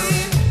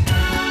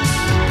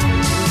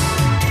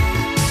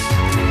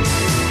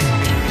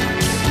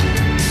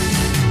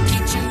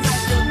 Did you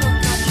write the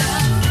book of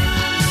love?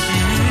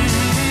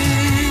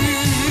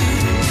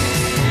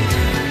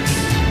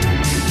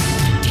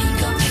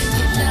 Ego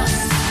and love.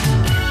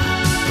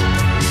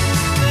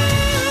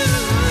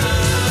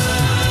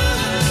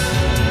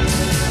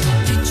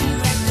 Did you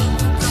write the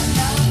book of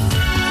love?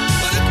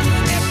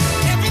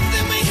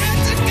 Everything we had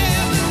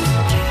together.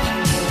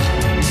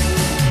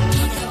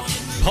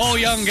 Paul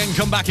Young and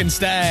Come Back and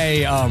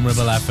Stay on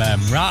Ribble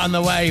FM. Right on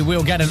the way,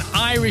 we'll get an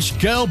Irish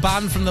girl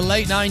band from the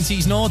late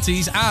 90s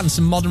noughties and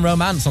some modern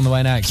romance on the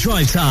way next.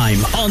 Drive Time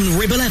on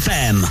Ribble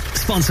FM.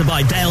 Sponsored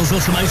by Dales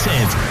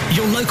Automotive,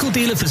 your local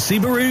dealer for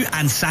Subaru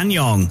and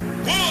SsangYong.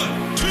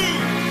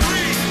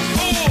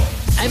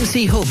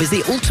 MC Hub is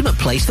the ultimate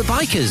place for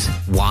bikers.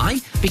 Why?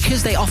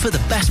 Because they offer the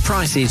best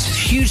prices,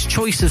 huge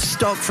choice of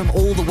stock from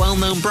all the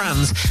well-known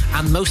brands,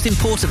 and most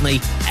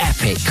importantly,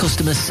 epic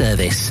customer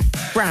service.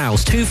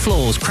 Browse 2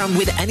 floors crammed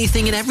with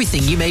anything and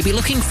everything you may be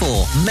looking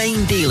for.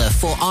 Main dealer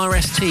for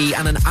RST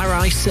and an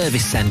RI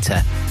service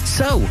centre.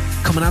 So,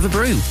 come and have a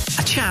brew,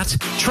 a chat,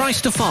 try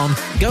stuff on,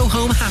 go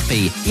home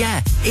happy.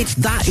 Yeah, it's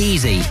that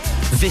easy.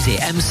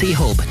 Visit MC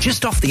Hub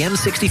just off the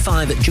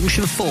M65 at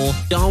Junction 4,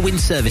 Darwin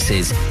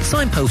Services.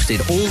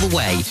 Signposted all the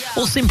way,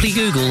 or simply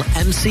Google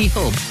MC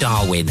Hub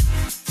Darwin.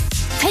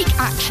 Take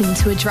action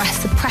to address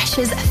the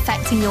pressures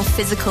affecting your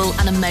physical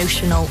and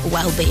emotional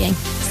well-being.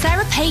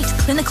 Sarah Pate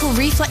Clinical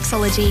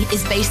Reflexology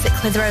is based at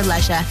Clitheroe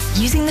Leisure.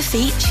 Using the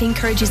feet, she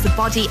encourages the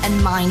body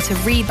and mind to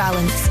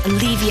rebalance,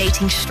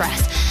 alleviating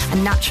stress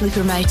and naturally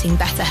promoting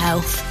better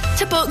health.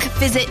 To book,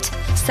 visit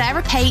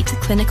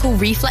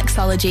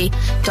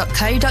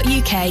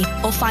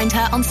sarahpateclinicalreflexology.co.uk or find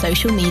her on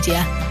social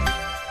media.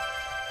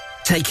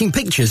 Taking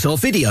pictures or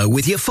video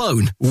with your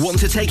phone? Want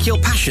to take your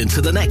passion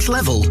to the next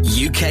level?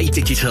 UK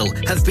Digital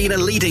have been a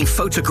leading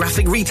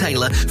photographic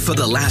retailer for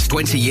the last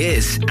 20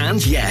 years.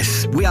 And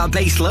yes, we are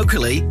based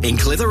locally in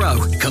Clitheroe.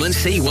 Come and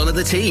see one of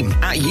the team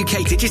at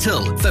UK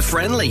Digital for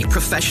friendly,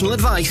 professional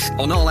advice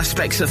on all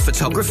aspects of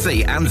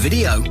photography and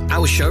video.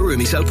 Our showroom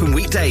is open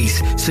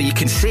weekdays, so you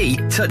can see,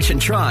 touch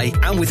and try.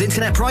 And with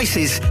internet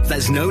prices,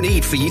 there's no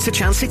need for you to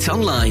chance it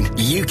online.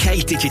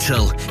 UK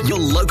Digital, your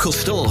local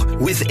store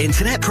with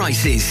internet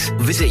prices.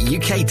 Visit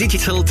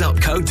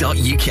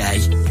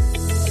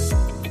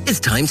ukdigital.co.uk. It's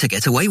time to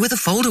get away with a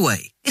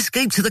foldaway.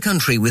 Escape to the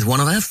country with one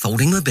of our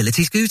folding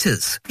mobility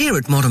scooters. Here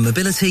at Modern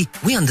Mobility,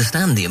 we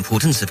understand the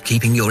importance of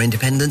keeping your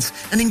independence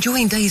and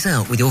enjoying days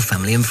out with your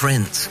family and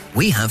friends.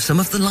 We have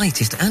some of the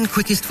lightest and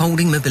quickest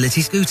folding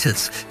mobility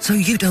scooters, so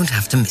you don't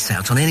have to miss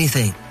out on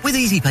anything. With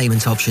easy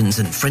payment options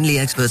and friendly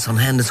experts on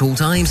hand at all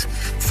times,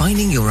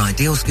 finding your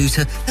ideal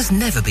scooter has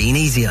never been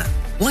easier.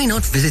 Why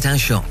not visit our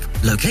shop,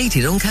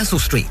 located on Castle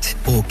Street,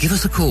 or give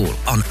us a call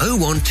on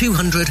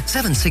 01200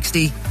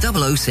 760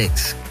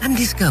 006 and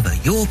discover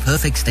your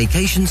perfect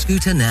staycation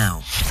scooter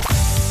now.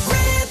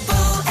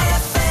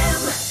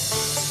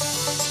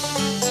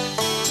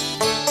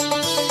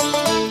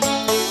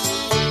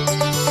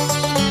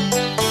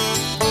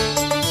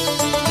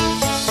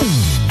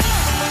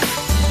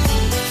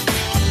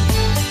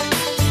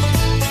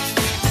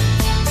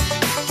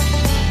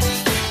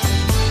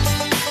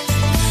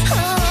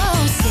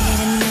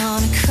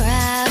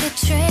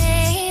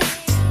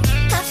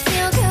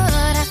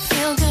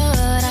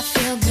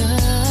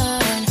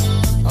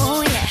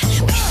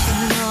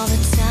 Wishing all the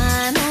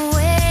time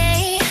away.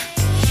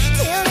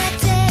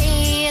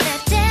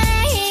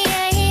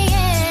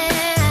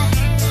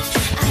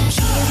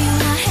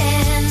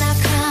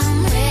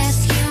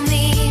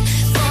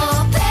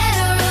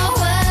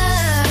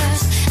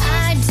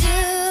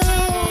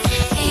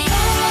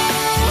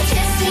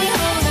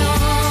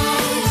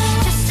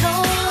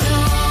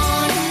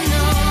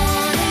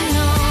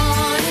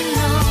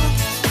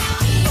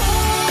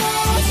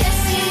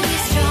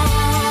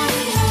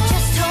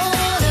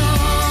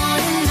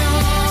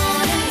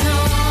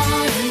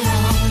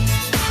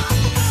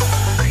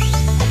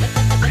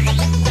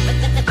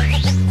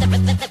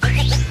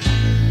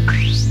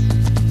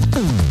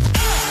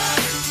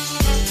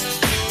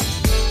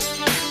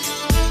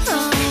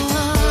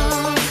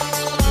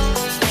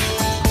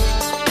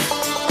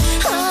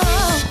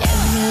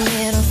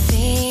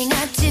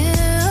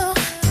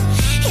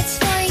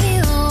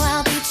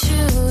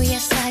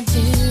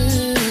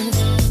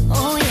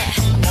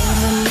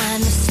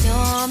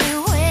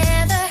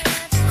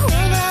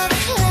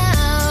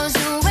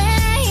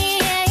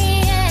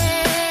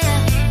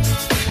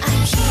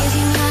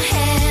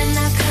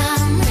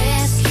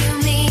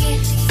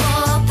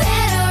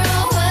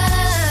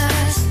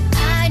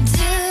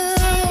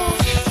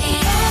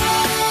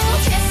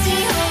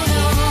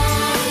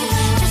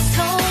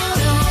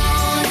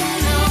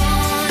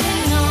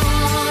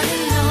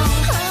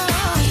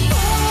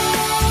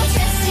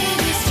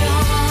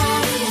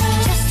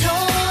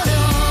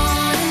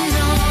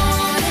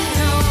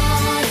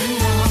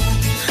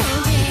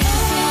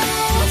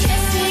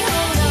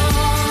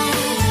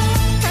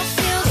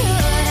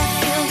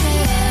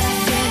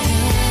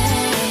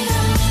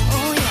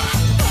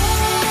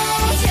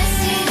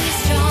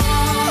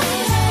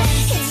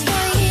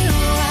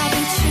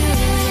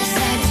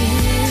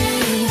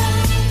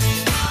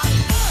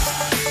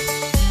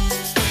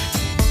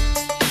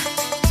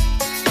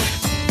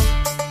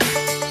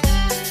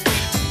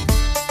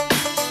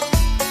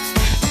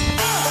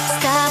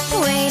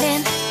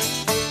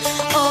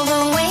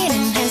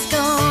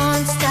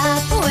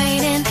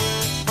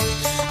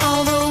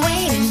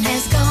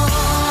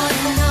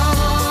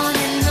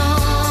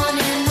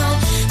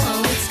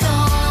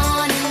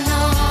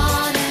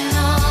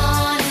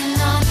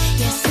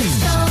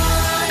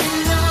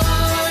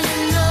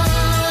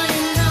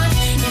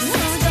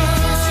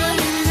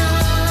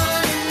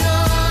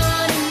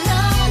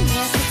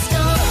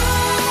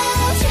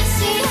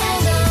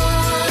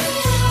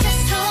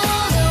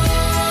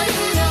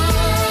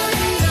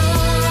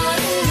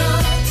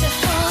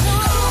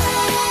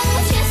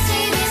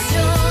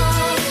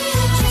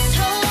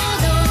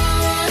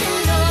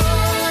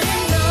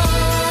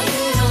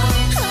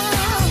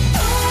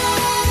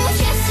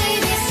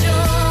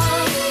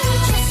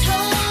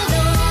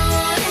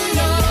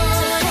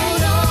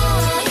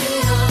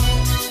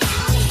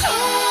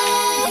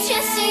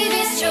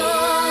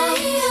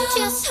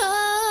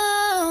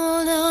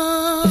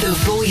 The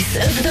voice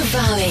of the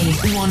valley.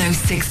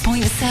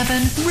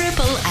 106.7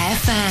 Ribble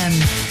FM.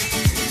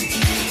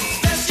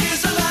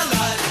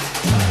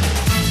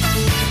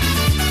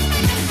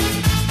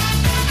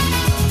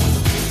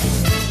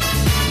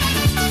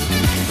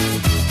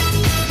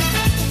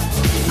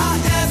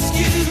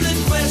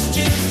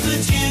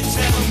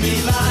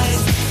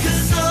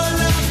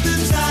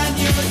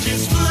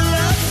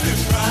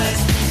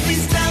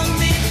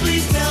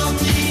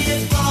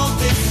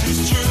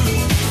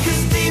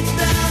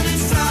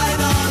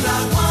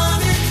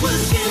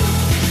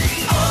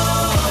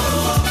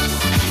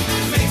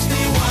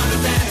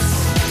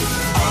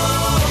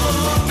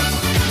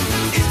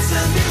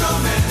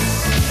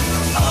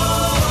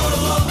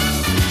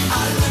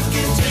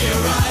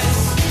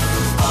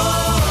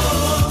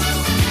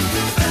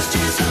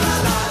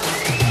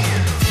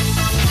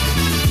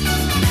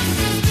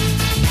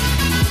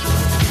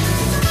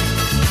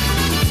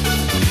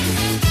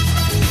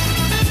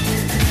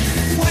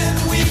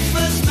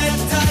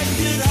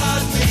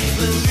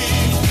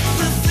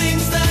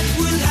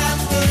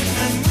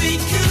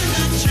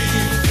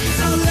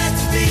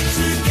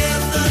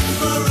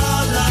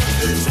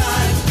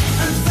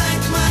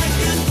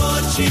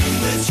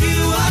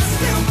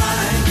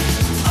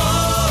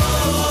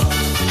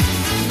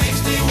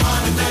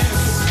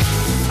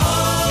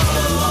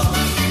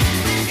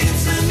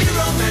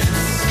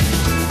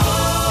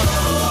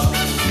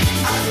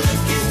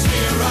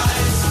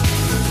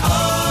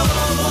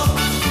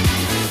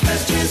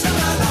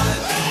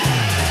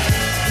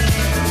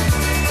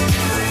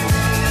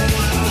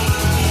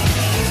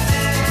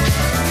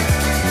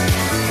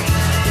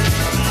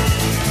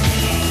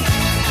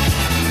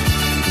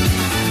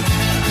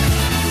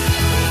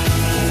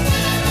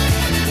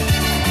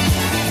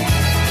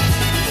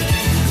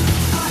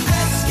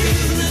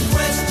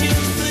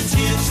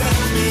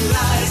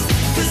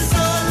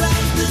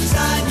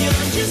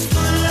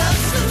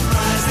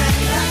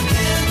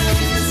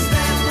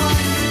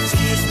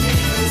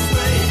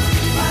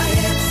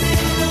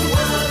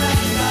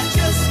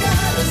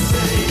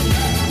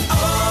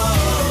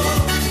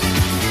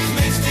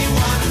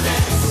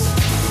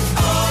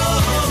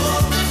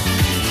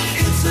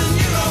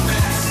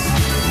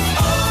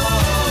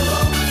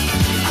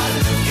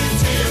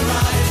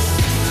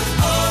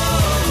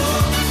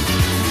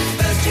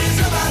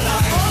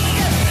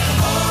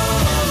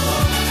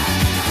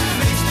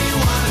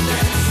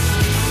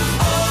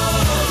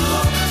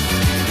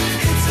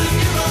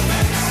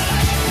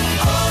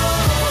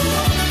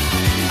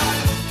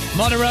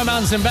 Modern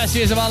Romance and Best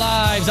Years of Our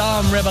Lives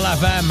on Ribble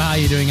FM. How are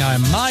you doing?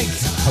 I'm Mike.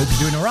 Hope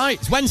you're doing all right.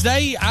 It's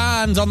Wednesday,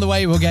 and on the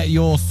way we'll get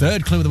your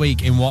third clue of the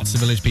week in What's the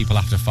Village People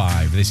After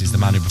 5. This is the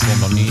man who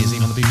performed on New Year's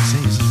Eve on the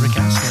BBC. This is Rick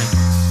Astley.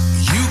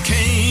 You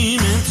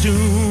came into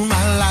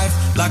my life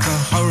like a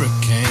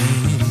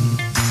hurricane,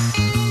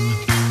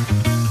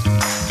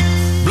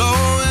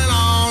 blowing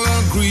all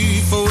the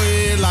grief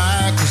away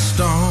like a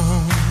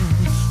storm.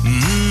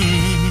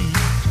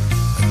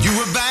 You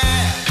were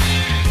bad,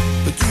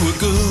 but you were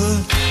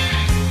good.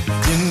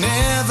 You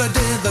never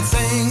did the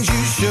things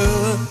you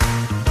should.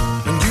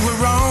 And you were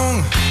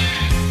wrong,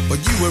 but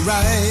you were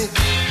right.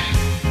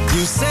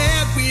 You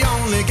said we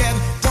only get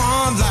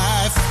one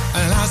life,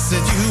 and I said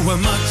you were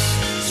much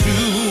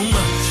too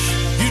much.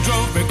 You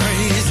drove me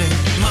crazy,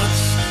 much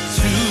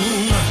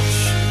too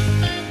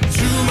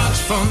much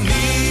for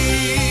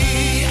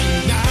me.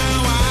 And now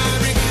I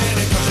regret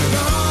it, 'cause you're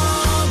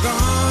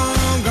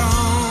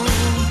gone,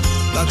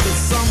 like the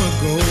summer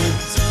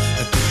goes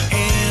at the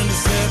end of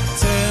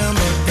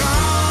September.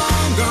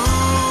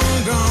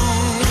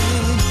 Gone,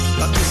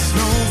 like the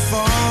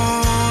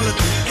snowfall at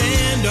the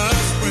end of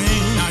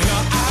spring. Now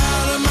you're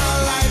out of my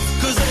life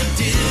 'cause I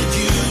did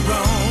you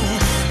wrong.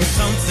 It's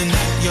something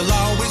that you'll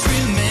always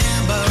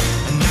remember.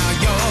 And now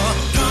you're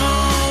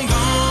gone,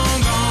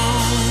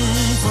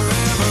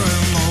 forever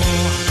and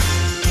more.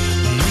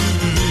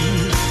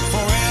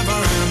 Forever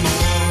and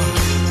more.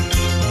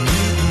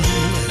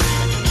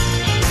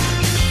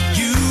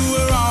 You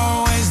were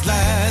always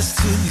last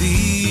to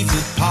leave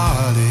the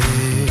party.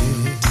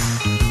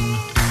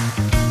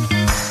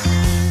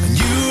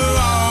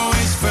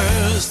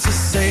 To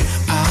say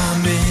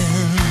I'm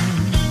in.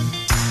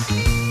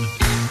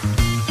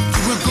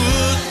 You were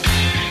good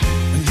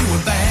and you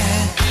were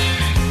bad.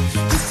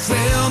 You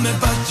thrilled me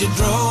but you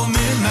drove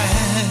me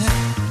mad.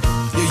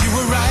 Yeah, you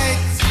were right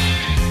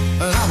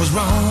and I was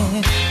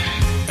wrong.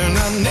 And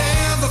I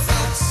never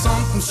felt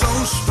something so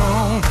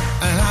strong.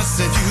 And I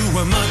said you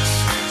were much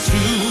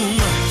too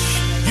much.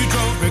 You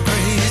drove me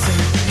crazy,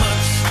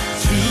 much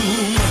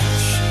too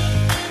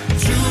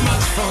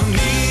much for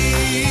me.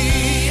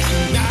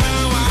 And now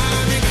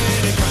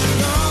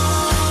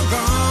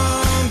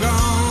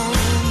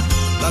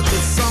like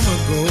the summer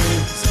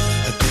goes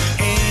at the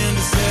end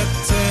of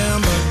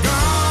September.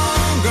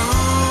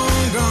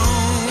 Gone,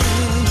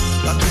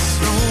 like the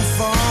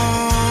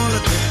snowfall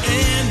at the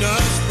end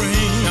of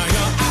spring. Now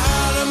you're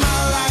out of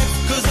my life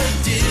 'cause I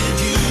did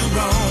you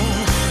wrong.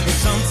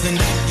 It's something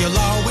that you'll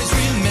always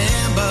remember.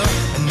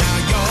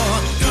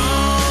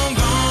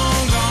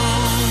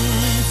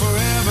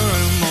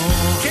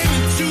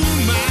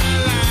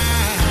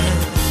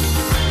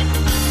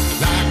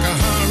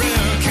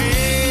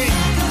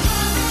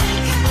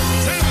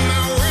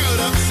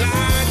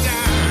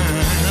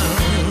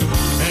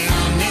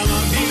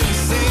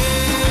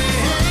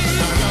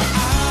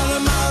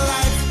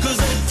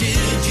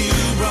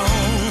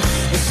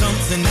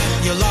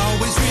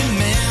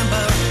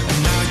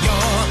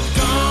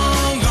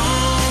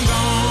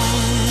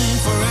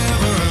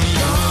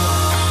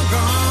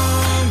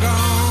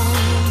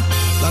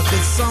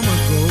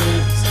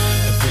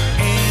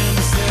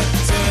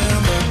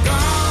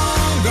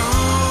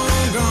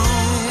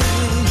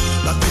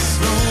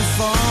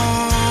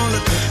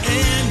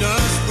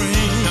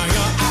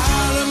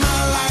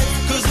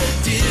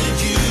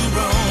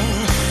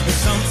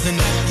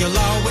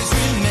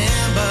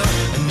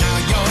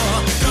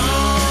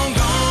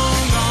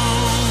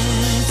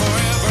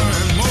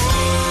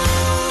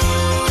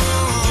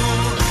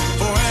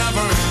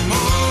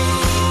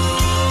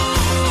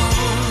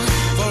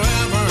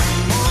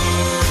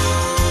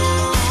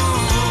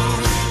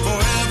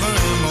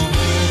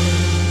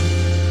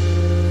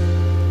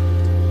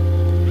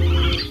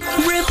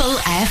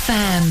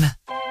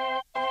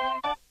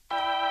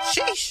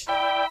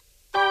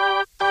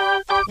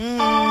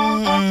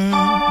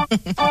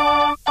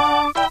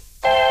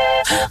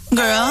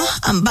 Girl,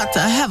 I'm about to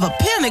have a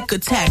panic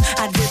attack.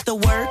 I did the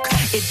work,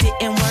 it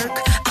didn't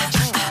work.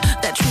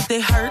 That truth,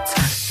 it hurts.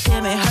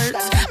 Damn, it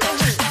hurts.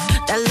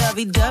 That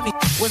lovey-dovey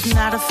was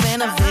not a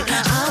fan of it.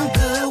 I'm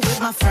good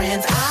with my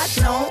friends. I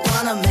don't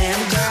want a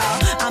man, girl.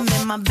 I'm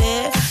in my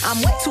bed.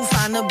 I'm way too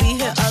fine to be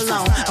here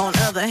alone. On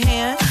other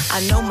hand,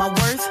 I know my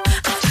worth.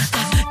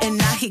 And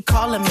now he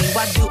calling me.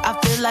 Why do I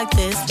feel like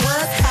this?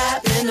 What's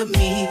happened to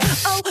me?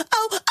 Oh,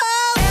 oh,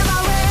 oh. Am I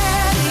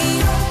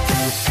ready?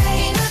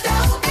 Ain't no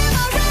doubt. Am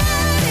I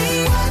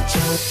ready? What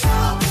you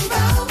talking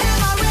about?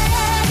 Am I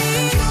ready?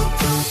 You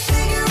can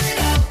figure it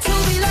out. To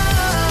be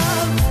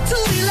loved, to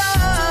be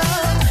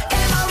loved.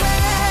 Am I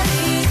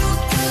ready? You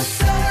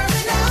deserve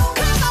it now.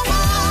 'Cause I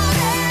want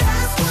it.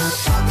 That's what I'm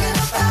talking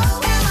about.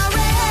 Am I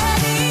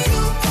ready?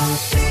 You can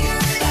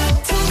figure it out.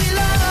 To be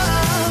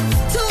loved,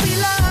 to be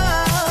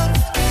loved.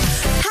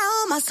 How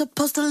am I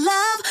supposed to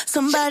love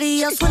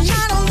somebody else when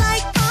I don't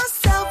like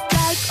myself?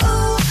 Like,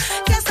 ooh,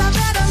 guess I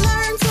better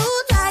learn to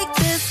like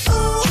this.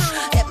 Ooh,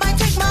 it might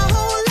take my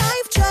whole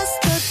life just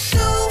to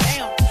do.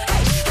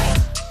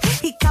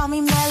 He called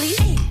me Melly,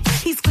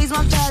 he squeezed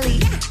my belly.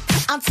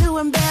 I'm too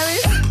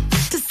embarrassed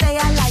to say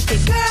I like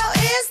it. Girl,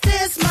 is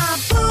this my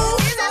boo?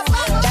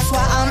 That's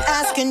why I'm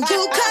asking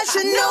you, 'cause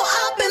you know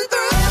I've been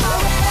through. Am I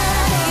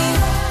ready?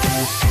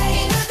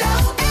 Ain't no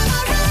doubt. Am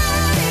I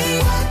ready?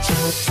 What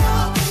you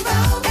talking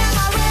about? Am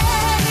I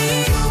ready?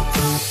 You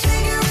can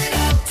figure it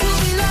out. To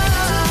be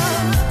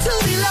loved, to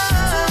be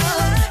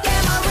loved.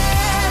 Am I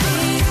ready?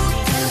 You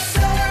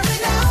deserve it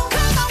now.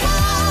 'Cause I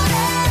want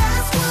it.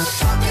 That's what I'm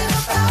talking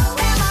about.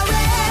 Am I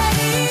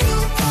ready? You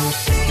can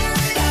figure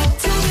it out.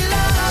 To be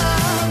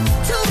loved,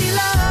 to be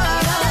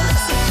loved.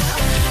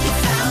 You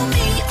found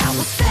me, I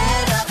was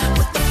fed up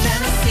with the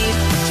fantasy.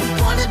 What you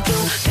wanna do?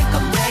 Think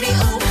I'm ready?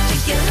 Ooh,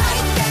 think you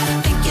like that?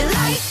 Think you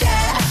like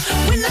that?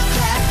 When I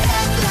clap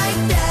back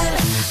like that,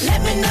 let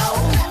me know.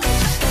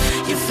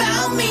 You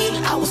found me,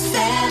 I was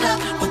fed up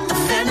with the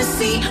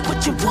fantasy.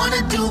 What you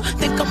wanna do?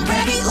 Think I'm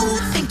ready? Ooh,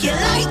 think you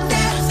like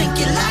that? Think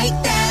you like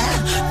that?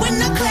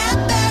 When I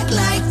clap back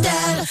like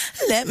that,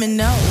 let me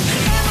know.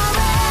 Am I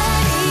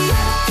ready?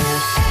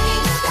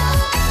 Ain't no doubt.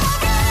 Am I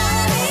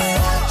ready?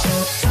 What you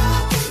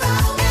talking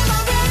about? Am I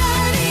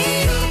ready?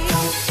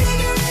 Don't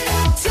figure it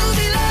out. To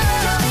be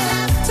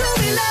loved, to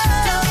be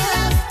loved.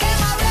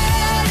 Am I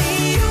ready?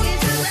 You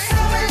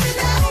deserve it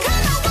now.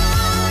 'Cause I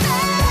want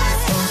it.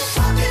 That's what I'm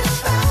talking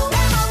about.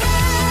 Am I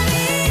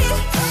ready?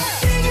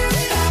 Figure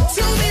it out.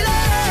 To be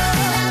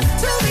loved,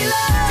 to be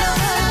loved.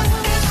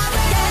 Am I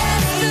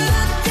ready?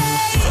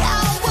 Yesterday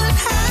I would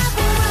have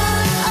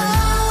run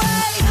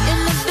away,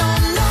 and I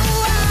don't know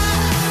why.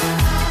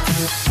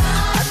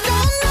 I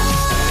don't know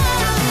why.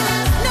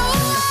 No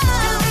why.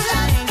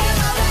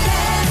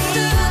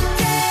 Yesterday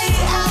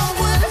I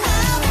would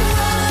have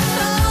run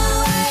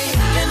away,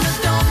 and I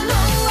don't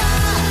know why.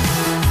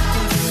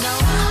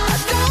 I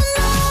don't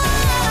know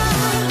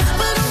why,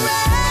 but I'm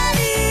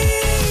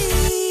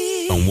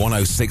ready. On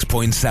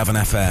 106.7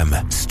 FM,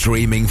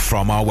 streaming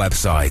from our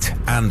website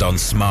and on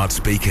smart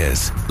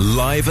speakers,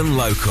 live and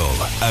local,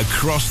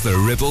 across the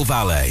Ribble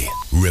Valley.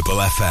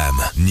 Ribble FM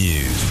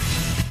News.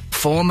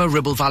 Former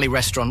Ribble Valley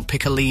restaurant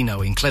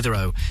Piccolino in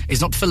Clitheroe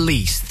is not for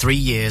lease 3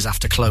 years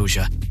after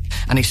closure.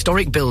 An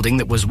historic building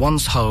that was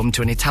once home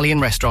to an Italian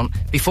restaurant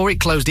before it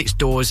closed its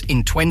doors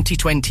in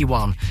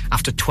 2021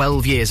 after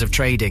 12 years of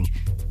trading.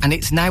 And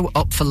it's now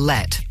up for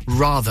let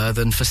rather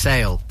than for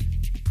sale.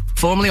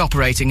 Formerly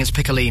operating as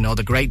Piccolino,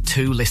 the Grade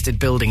 2 listed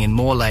building in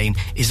Moor Lane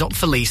is up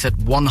for lease at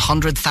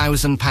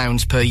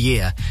 £100,000 per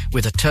year,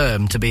 with a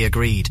term to be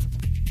agreed.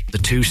 The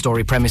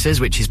two-storey premises,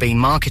 which is being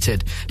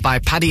marketed by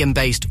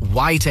Padiham-based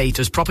White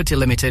Acres Property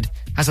Limited,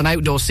 has an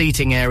outdoor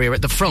seating area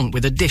at the front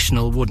with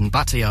additional wooden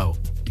patio.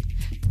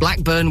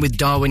 Blackburn with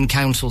Darwen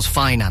Council's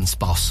finance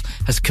boss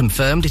has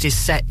confirmed it is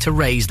set to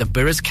raise the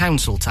borough's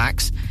council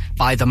tax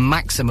by the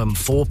maximum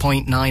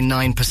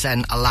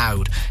 4.99%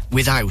 allowed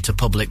without a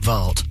public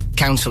vote.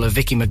 Councillor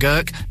Vicky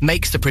McGurk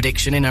makes the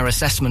prediction in her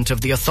assessment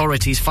of the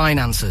authority's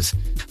finances,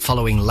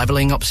 following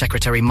Levelling Up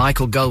Secretary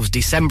Michael Gove's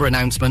December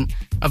announcement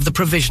of the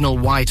provisional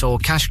Whitehall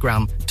cash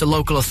grant to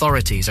local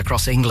authorities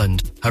across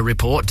England. Her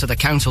report to the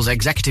Council's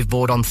Executive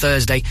Board on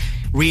Thursday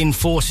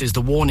reinforces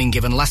the warning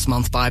given last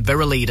month by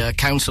Borough leader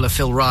Councillor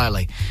Phil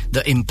Riley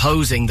that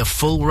imposing the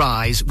full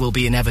rise will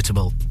be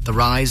inevitable. The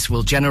rise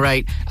will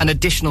generate an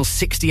additional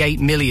 £68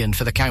 million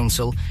for the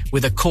Council,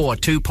 with a core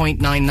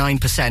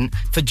 2.99%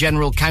 for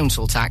general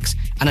council tax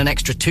and an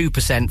extra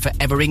 2% for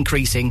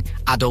ever-increasing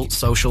adult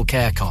social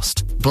care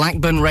cost.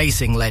 Blackburn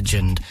racing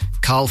legend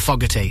Carl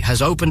Fogarty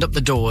has opened up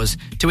the doors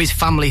to his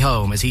family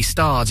home as he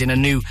stars in a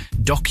new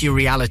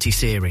docu-reality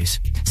series.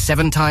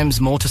 7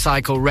 times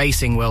motorcycle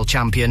racing world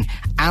champion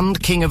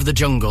and king of the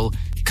jungle,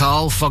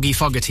 Carl Foggy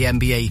Fogarty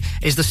MBE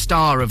is the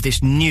star of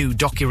this new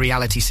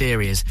docu-reality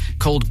series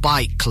called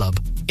Bike Club.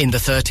 In the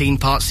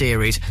 13-part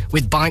series,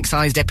 with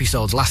bite-sized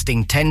episodes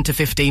lasting 10 to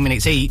 15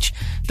 minutes each,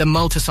 the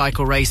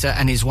motorcycle racer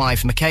and his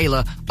wife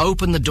Michaela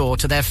open the door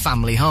to their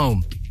family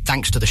home.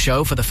 Thanks to the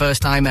show, for the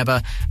first time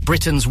ever,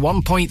 Britain's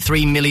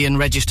 1.3 million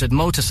registered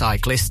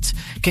motorcyclists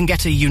can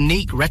get a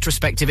unique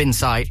retrospective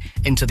insight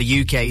into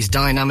the UK's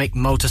dynamic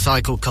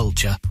motorcycle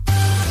culture.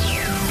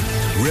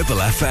 Ribble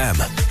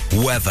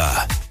FM.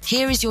 Weather.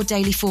 Here is your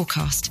daily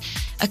forecast.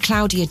 A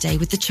cloudier day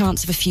with the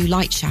chance of a few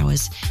light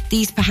showers,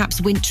 these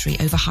perhaps wintry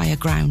over higher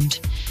ground.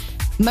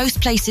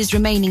 Most places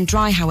remaining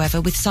dry,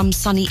 however, with some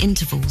sunny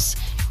intervals.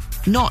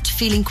 Not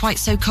feeling quite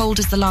so cold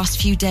as the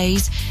last few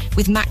days,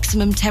 with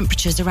maximum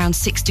temperatures around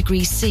 6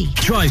 degrees C.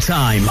 Drive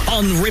Time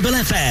on Ribble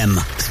FM.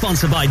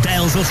 Sponsored by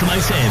Dales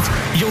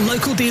Automotive, your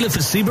local dealer for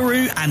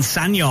Subaru and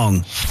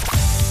SsangYong.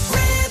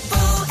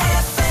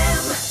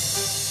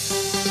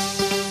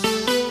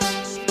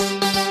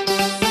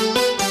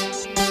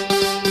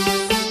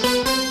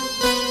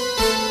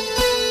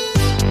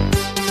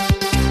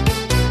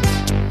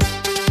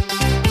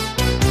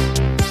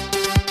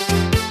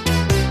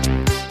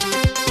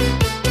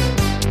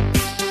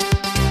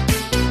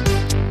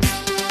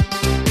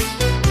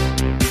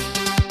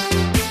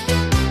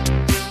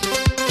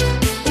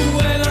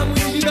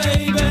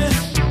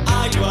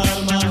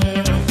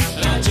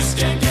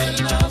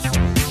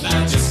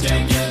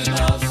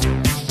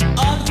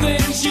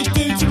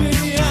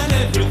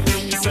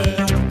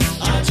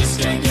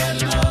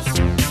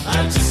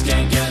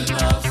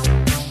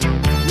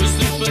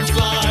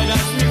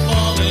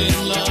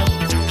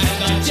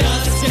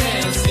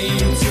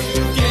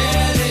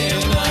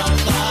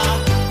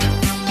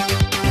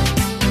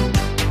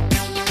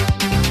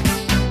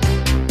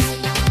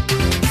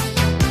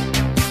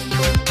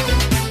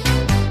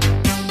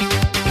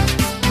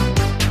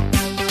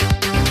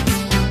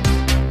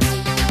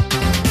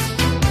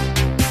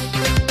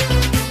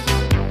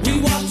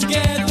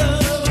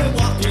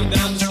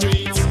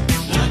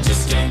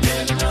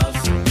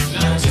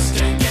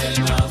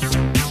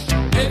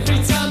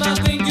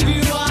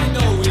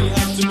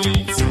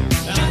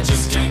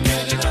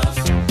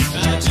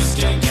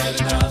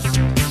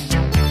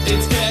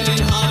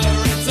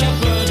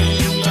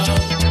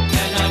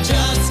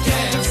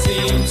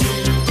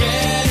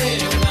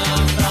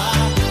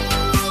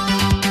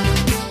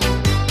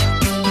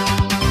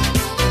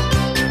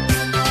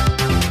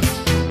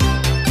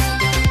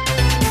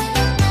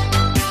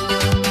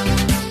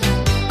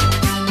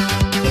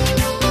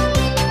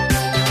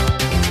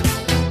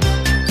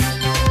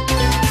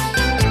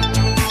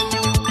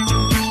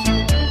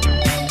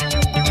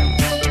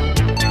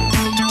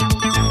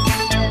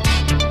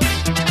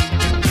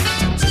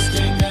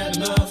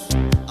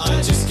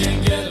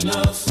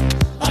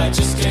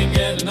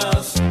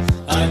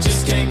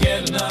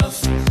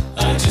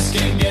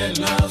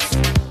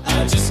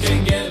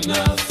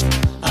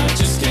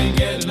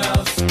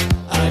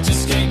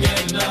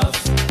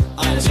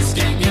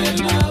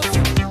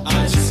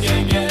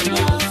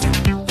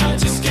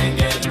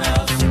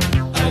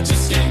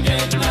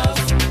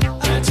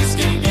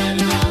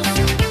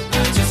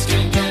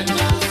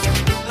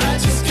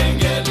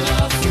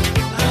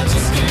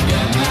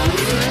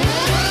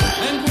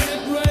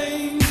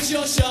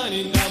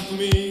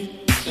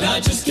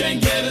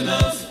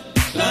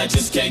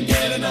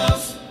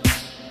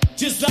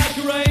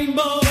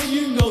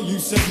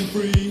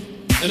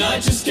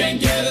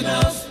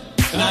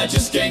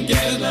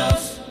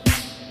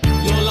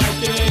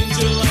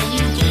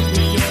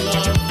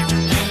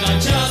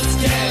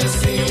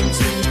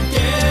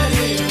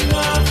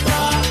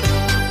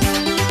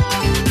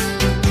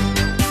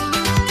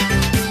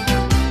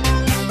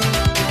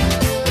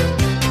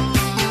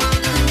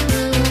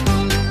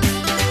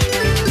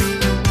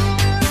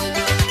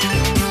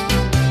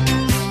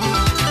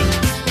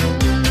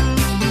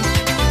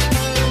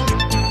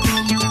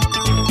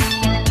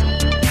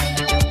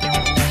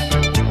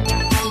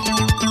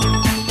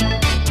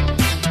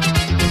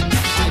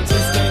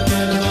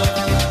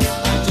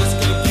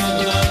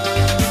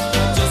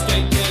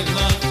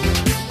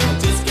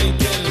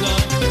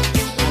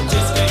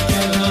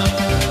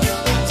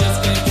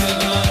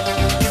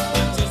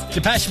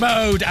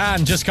 Mode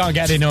and Just Can't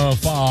Get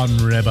Enough on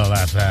Ribble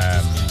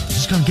FM.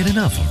 Just can't get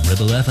enough on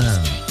Ribble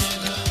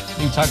FM.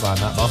 New tagline,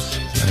 that, boss.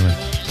 Anyway.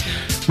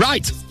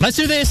 Right, let's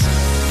do this.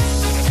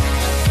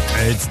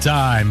 It's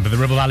time for the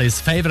Ribble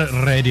Valley's favourite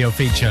radio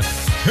feature.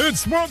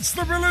 It's What's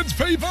the Village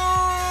People?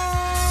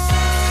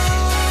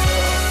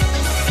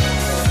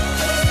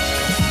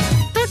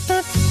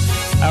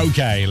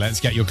 Okay, let's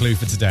get your clue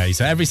for today.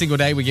 So every single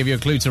day we give you a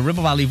clue to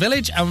Ribble Valley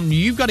Village and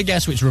you've got to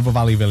guess which Ribble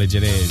Valley Village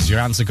it is.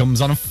 Your answer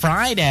comes on a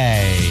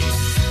Friday.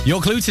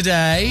 Your clue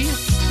today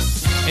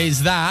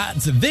is that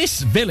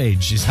this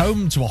village is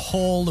home to a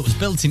hall that was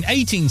built in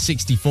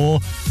 1864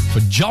 for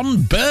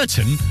John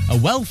Burton, a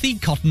wealthy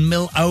cotton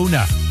mill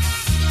owner,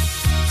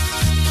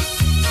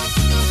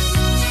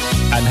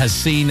 and has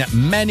seen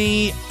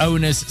many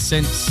owners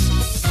since.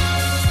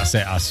 That's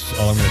it, that's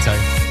all I'm going to tell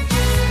you.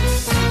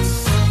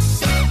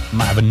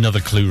 Might have another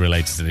clue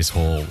related to this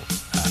hall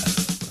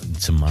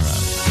tomorrow.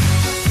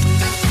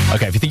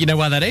 Okay, if you think you know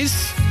where that is,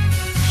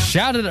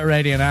 shout it at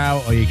radio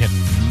now, or you can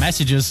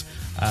message us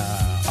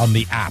on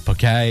the app,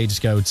 okay?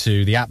 Just go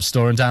to the App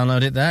Store and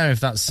download it there if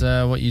that's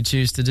what you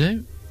choose to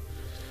do.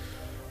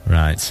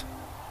 Right.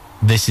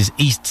 This is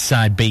East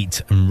Side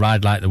Beat and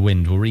Ride Like the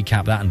Wind. We'll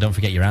recap that, and don't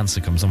forget your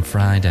answer comes on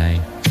Friday.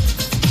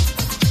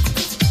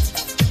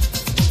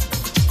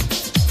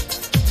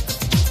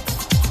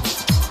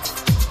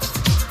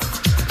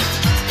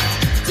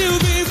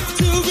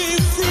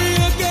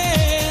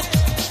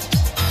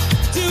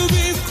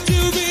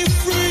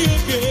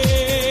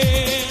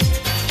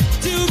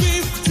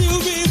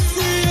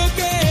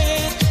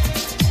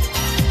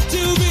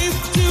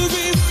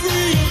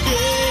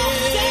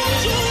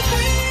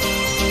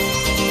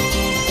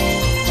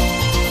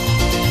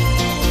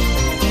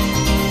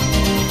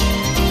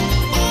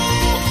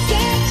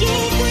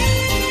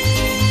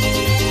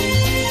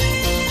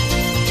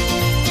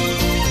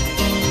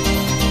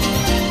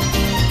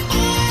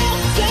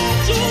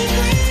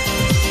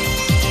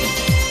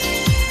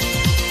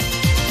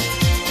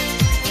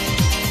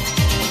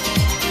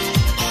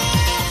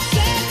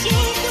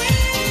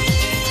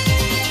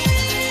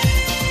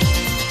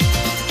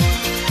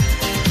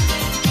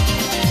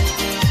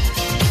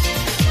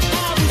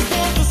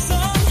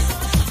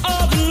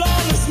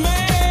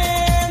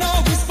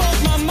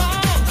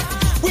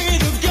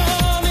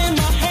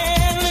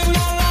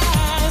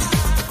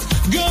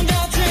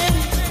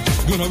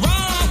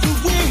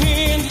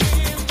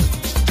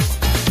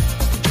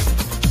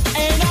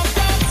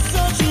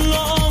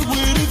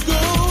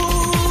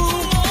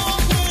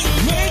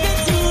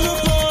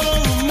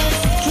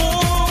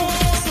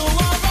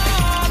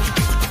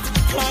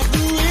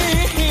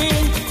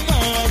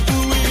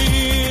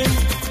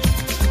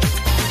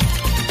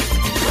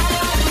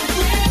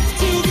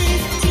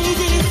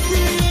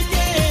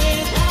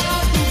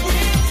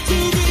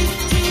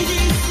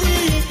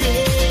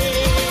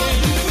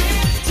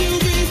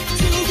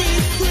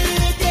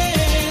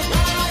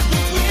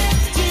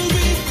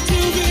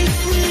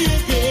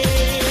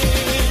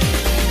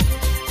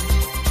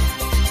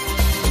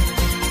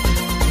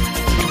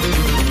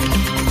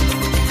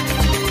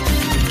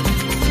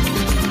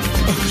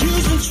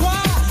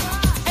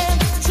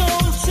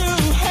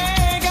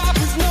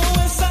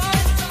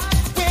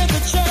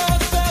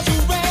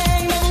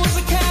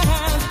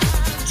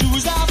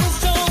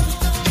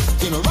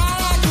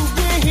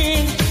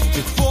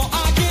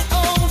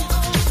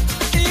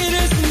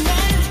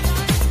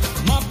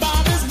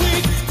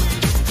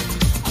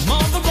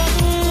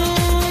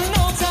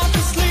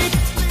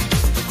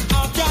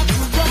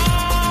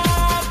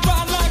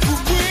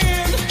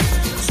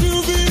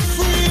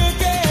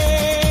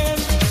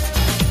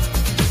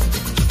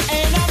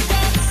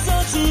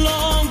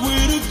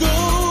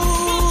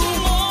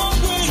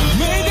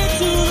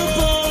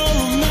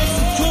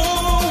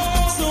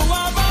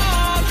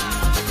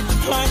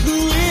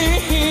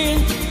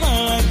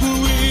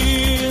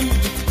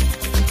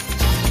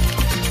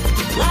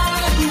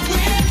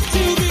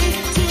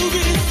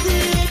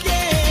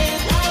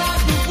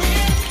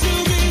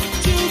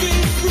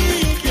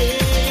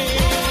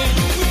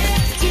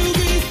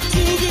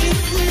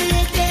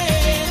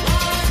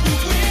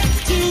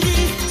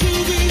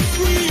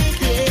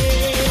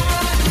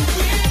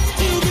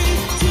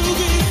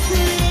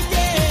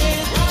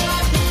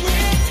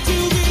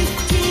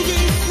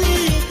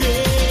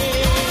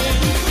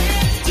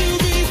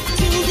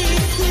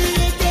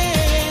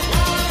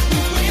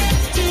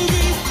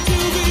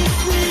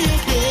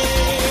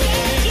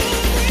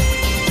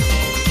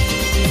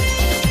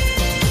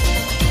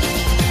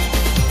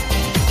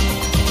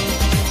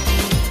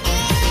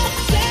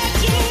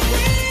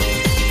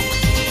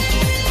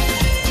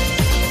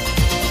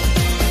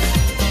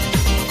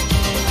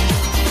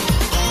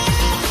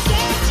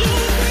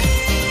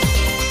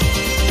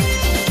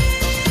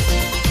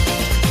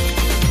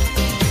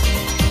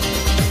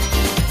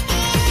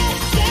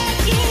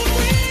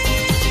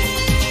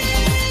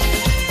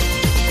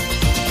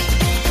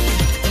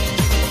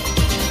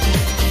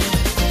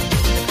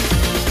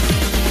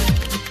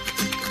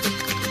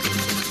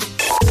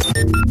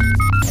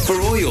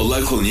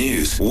 Local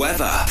news,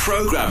 weather,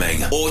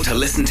 programming, or to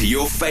listen to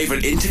your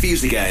favourite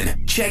interviews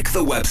again, check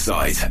the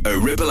website at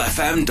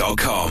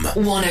ribblefm.com.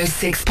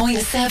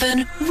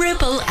 106.7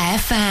 Ribble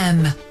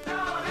FM.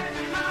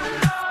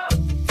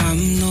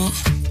 I'm not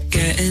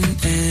getting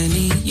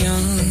any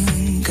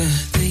younger.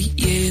 The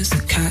years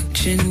are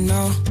catching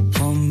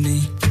up on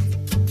me.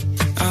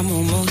 I'm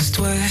almost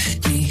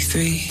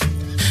 23.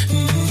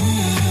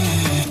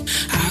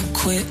 I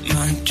quit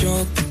my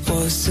job, it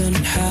wasn't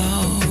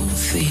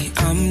healthy.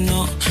 I'm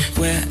not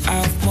where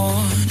I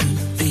wanna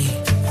be,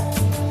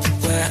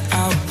 where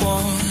I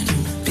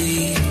wanna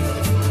be.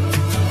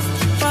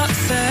 But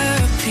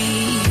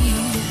therapy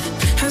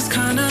has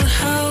kinda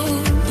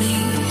helped me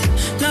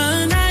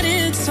learn that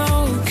it's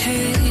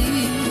okay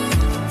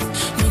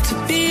not to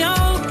be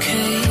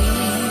okay.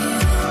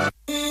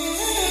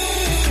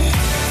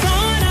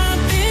 Thought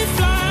I'd be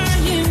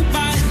flying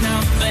by now,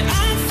 but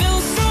I feel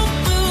so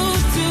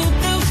glued to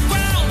the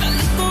ground. I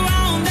look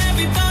around,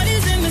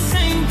 everybody's in the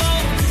same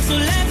boat. So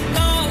let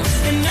go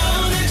and know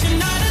that you're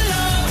not alone.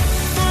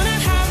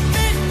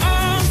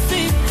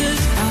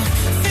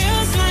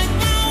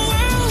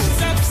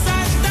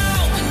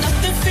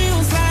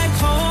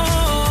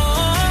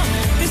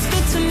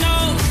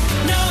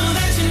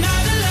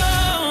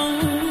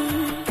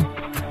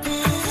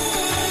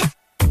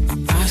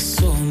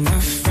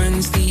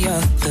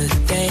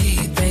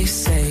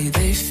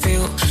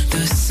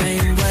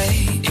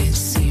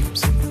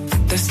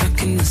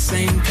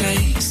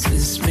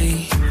 faces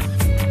me.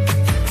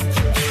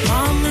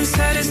 Mama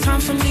said it's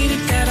time for me to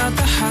get out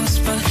the house,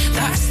 but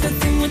that's the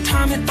thing with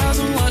time, it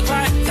doesn't work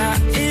like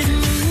that. It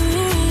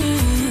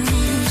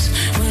moves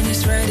when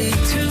it's ready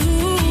to.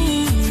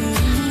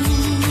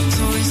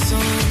 So it's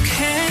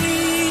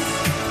okay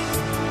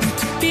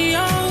to be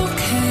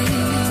okay.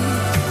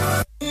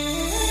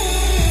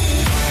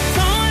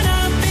 Wanna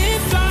be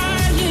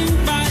flying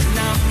right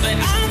now, but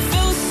I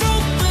feel so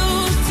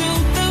glued to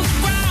the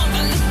ground.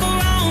 I look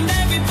around,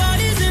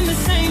 everybody's in the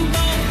same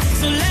boat.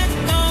 So let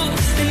go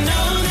and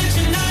know that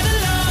you're not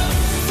alone.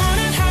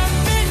 Wanna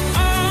have it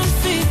all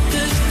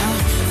figured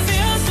out.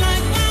 Feels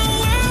like my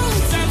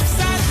world's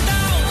upside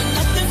down and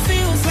nothing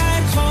feels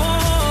like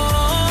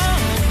home.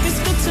 It's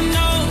good to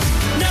know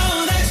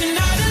that you're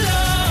not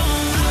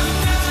alone.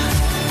 I'm not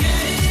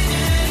getting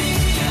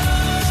any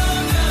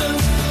younger.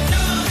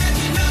 Know that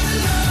you're not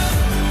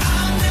alone.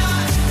 I'm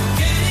not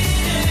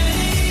getting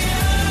any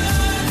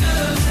younger.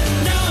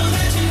 Know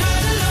that you're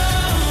not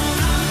alone.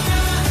 I'm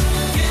not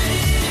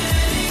getting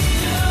any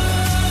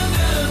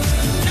younger.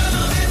 Know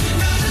that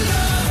you're not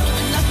alone.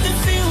 And nothing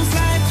feels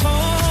like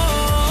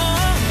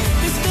home.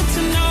 It's good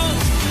to know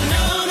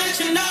that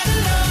you're not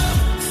alone.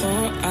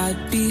 Thought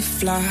I'd be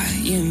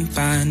flying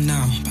by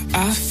now, but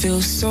I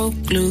feel so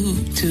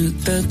glued to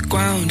the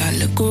ground. I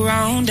look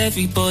around,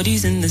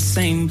 everybody's in the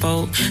same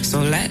boat.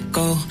 So let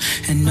go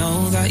and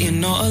know that you're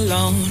not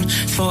alone.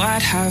 Thought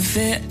I'd have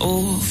it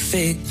all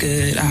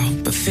figured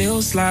out, but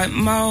feels like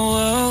my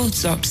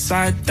world's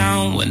upside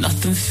down when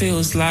nothing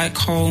feels like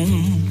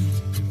home.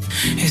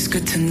 It's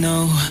good to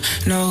know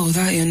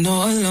that you're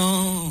not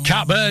alone.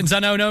 Cat Burns, I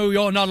know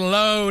you're not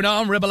alone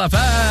on Ribble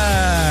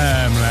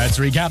FM. Let's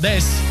recap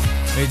this.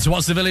 It's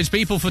What's the Village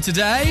People for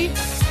today.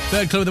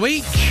 Third clue of the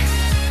week.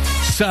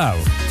 So,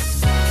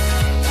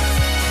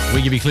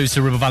 we give you clues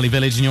to Ribble Valley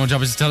Village, and your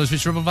job is to tell us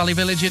which Ribble Valley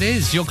Village it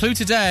is. Your clue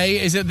today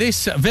is that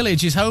this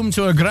village is home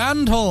to a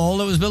grand hall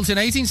that was built in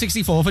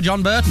 1864 for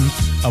John Burton,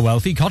 a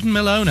wealthy cotton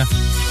mill owner.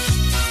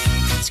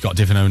 It's got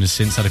different owners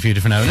since, had a few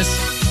different owners.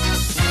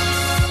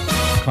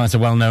 Quite a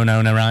well-known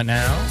owner right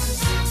now.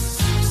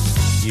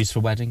 Used for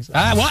weddings.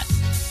 What?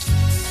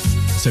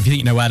 So if you think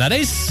you know where that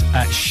is,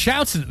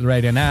 shout it at the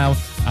radio now,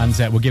 and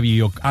we'll give you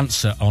your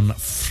answer on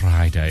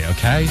Friday,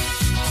 okay?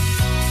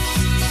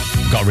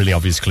 Got a really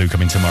obvious clue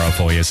coming tomorrow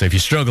for you, so if you're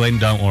struggling,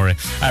 don't worry.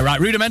 Right,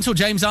 Rudimental,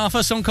 James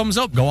Arthur, song comes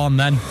up. Go on,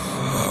 then.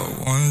 I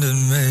wondered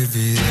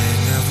maybe they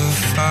never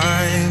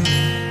find me.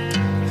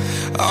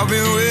 I've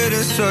been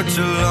waiting such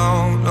a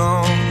long,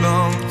 long,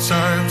 long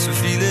time to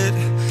feel it,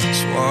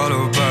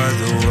 swallowed by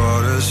the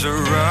waters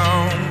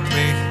around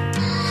me.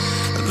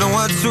 I know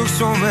I took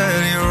so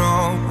many wrong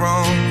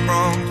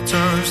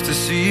turns to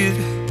see it.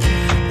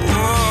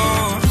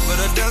 Whoa, but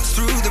I danced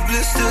through the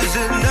blisters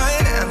at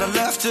night, and I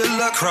laughed till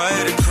I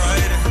cried and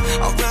cried.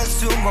 I ran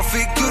till my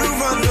feet couldn't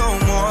run no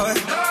more,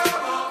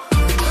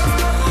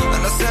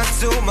 and I sat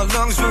till my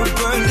lungs were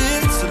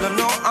burning, till I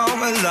know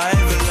I'm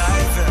alive.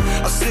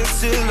 I sit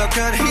till I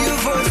can't hear your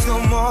voice no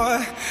more.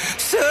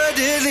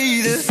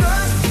 Suddenly the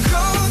sun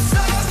goes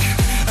up,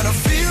 and I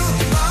feel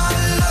my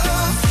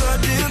love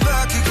flooding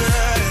back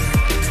again.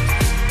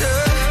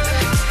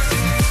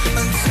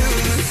 Until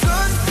the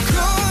sun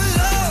goes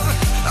up,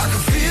 I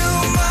can feel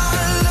my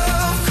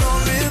love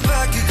coming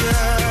back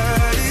again.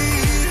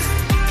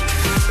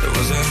 It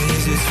wasn't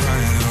easy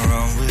trying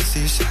around with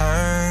these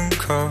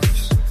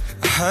handcuffs.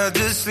 I had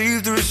to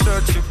sleep through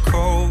such a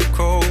cold,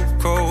 cold,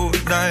 cold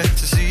night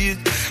to see it.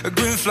 A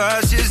green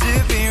flash is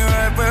zipping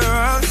right where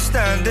I'm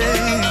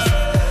standing.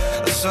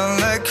 The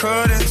sunlight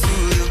cut into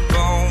the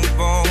bone,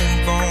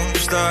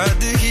 start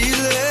the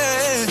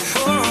healing.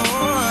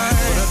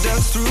 But I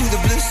danced through the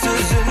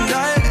blisters at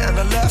night, and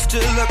I laughed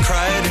till I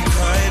cried and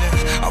cried.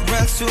 I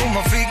ran till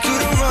my feet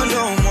couldn't run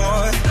no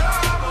more,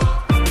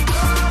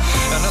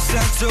 and I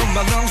sat till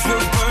my lungs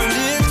were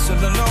burning,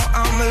 till I know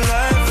I'm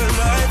alive.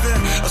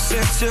 I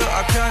sit till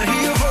I can't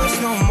hear your voice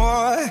no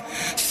more.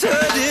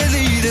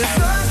 Suddenly the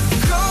sun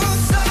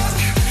goes up,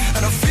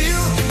 and I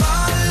feel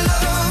my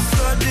love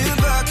flooding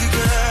back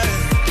again.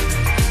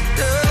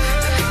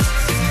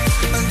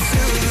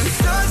 Until the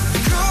sun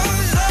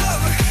goes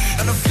up,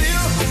 and I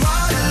feel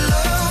my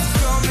love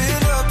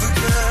coming up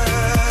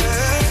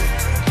again.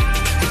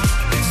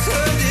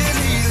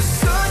 Suddenly the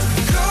sun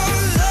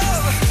goes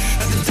up,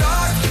 and the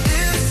dark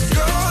is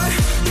gone.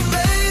 We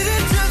made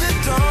it to the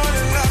dawn,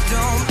 and I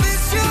don't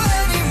miss you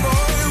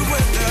anymore.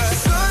 When the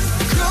sun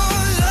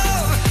goes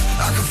up,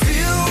 I can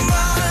feel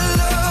my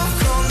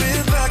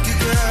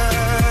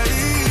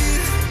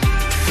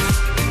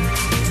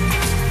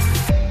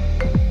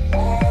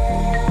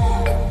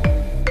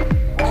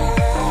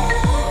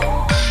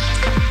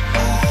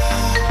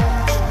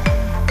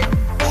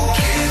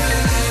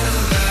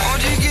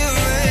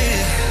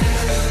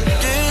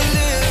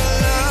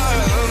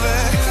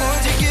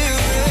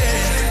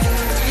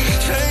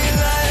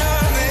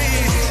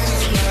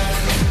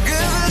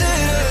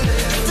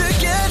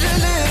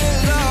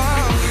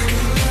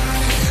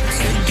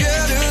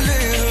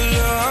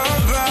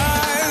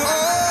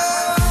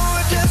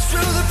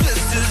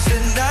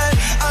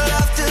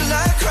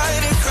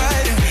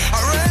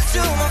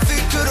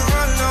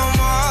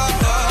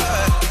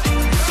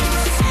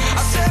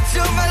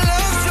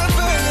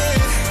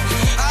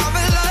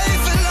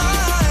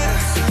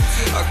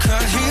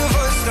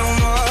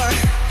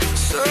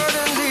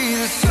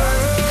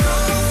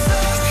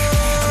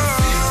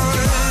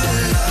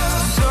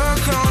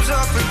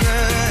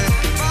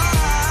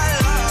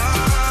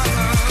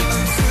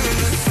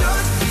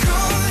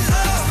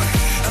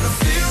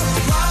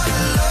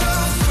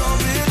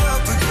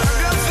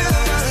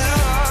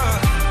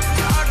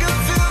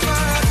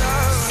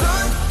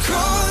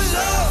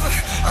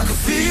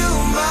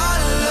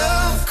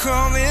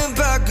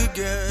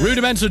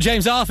Rudimental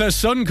James Arthur,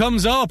 Sun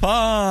Comes Up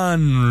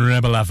on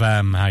Ribble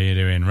FM. How you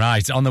doing?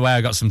 Right, on the way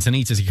I got some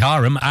Tanita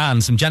Sikaram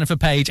and some Jennifer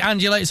Page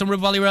and your latest on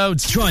Ribble Valley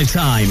Roads. Drive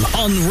Time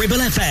on Ribble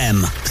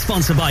FM.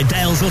 Sponsored by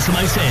Dales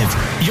Automotive,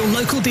 your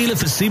local dealer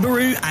for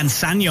Subaru and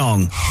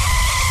SsangYong.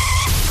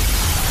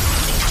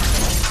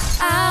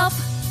 Help,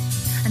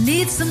 I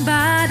need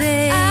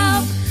somebody.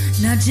 Help,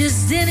 not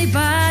just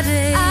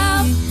anybody.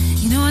 Help,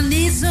 you know I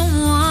need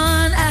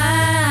someone. Help.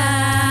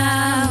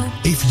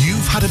 If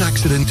you've had an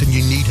accident and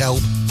you need help,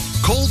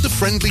 call the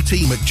friendly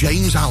team at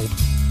James Alp.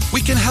 We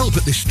can help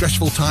at this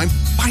stressful time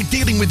by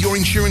dealing with your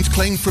insurance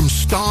claim from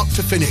start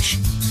to finish.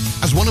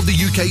 As one of the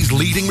UK's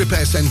leading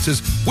repair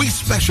centres, we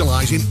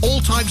specialise in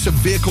all types of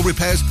vehicle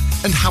repairs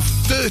and have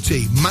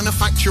 30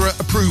 manufacturer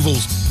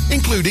approvals,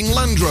 including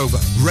Land Rover,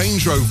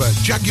 Range Rover,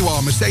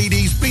 Jaguar,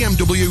 Mercedes,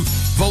 BMW,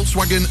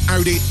 Volkswagen,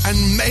 Audi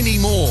and many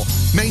more,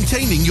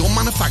 maintaining your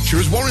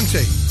manufacturer's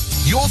warranty.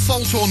 Your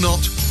fault or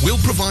not, we'll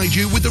provide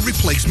you with a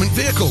replacement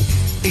vehicle.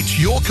 It's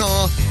your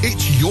car,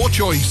 it's your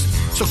choice.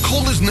 So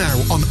call us now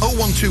on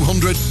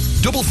 01200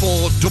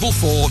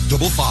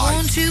 444455.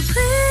 Won't you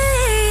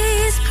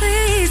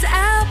please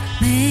help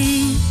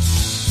me?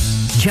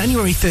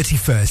 January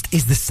 31st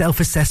is the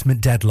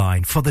self-assessment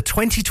deadline for the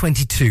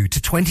 2022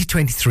 to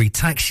 2023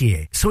 tax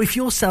year. So if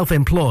you're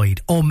self-employed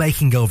or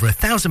making over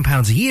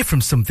 £1,000 a year from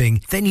something,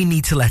 then you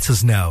need to let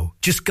us know.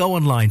 Just go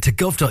online to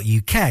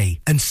gov.uk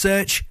and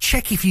search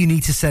Check if you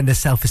need to send a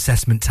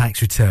self-assessment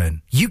tax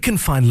return. You can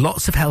find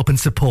lots of help and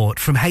support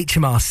from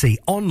HMRC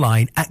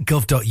online at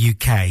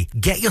gov.uk.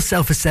 Get your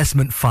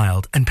self-assessment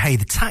filed and pay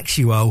the tax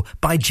you owe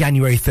by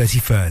January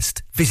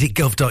 31st. Visit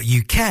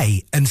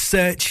gov.uk and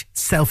search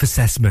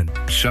self-assessment.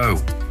 So,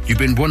 you've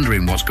been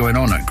wondering what's going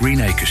on at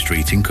Greenacre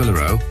Street in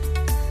Clitheroe?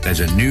 There's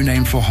a new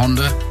name for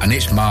Honda and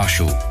it's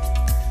Marshall.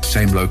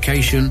 Same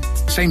location,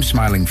 same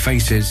smiling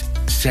faces,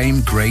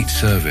 same great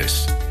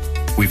service.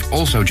 We've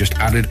also just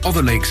added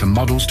other lakes and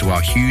models to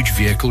our huge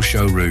vehicle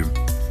showroom.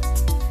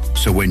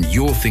 So when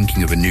you're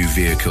thinking of a new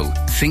vehicle,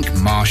 think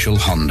Marshall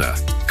Honda.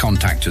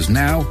 Contact us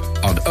now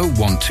on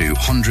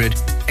 01200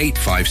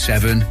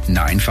 857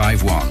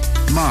 951.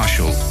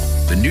 Marshall,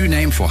 the new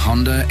name for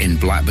Honda in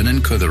Blackburn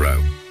and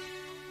Clitheroe.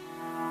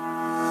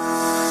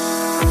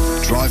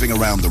 Driving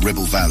around the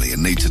Ribble Valley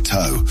and need to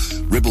tow?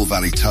 Ribble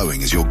Valley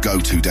Towing is your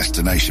go-to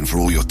destination for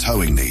all your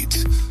towing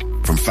needs.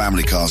 From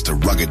family cars to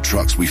rugged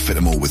trucks, we fit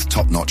them all with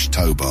top-notch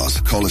tow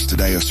bars. Call us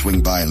today or swing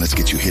by and let's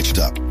get you hitched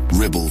up.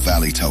 Ribble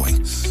Valley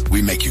Towing.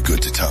 We make you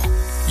good to tow.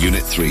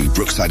 Unit 3,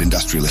 Brookside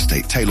Industrial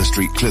Estate, Taylor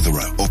Street,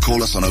 Clitheroe. Or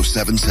call us on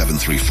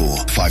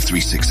 07734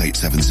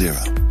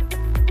 536870.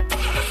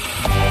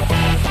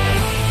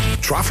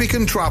 Traffic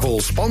and Travel,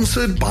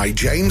 sponsored by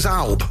James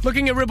Alb.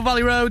 Looking at Ribble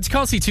Valley Roads,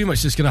 can't see too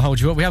much that's going to hold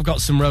you up. We have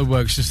got some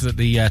roadworks just at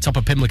the top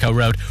of Pimlico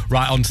Road,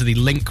 right onto the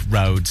Link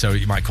Road, so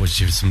it might cause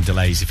you some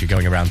delays if you're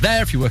going around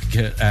there, if you're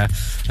working at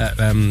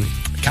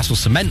Castle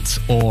Cement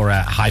or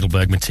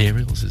Heidelberg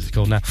Materials, as it's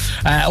called now.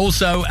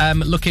 Also,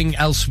 looking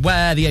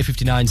elsewhere, the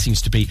A59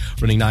 seems to be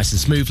running nice and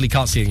smoothly.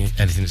 Can't see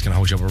anything that's going to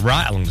hold you up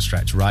right along the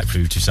stretch, right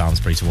through to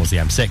Salisbury towards the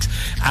M6.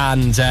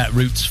 And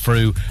routes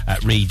through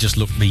Reed just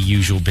look the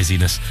usual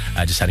busyness,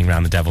 just heading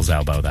around the Devil's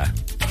Elbow there.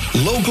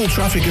 Local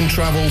Traffic and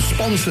Travel,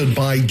 sponsored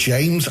by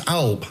James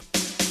Alb.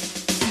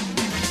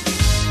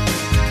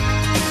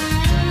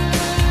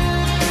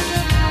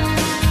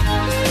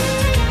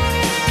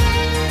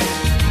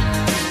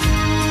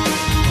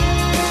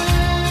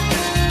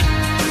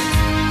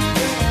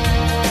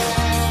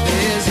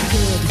 There's a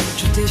good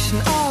tradition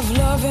of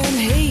love and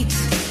hate.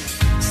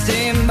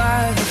 Staying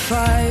by the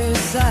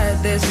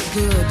fireside. There's a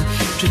good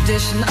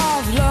tradition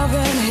of love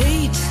and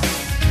hate.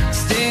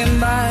 Staying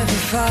by the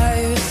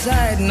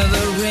fireside. Now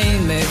the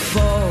rain may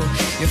fall,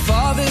 your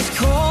father's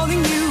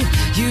calling you.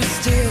 You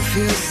still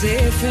feel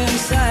safe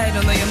inside.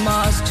 Although your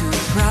mom's too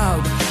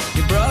proud,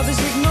 your brother's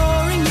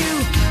ignoring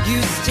you.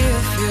 You still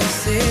feel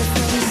safe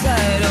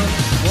inside. Oh,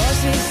 was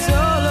it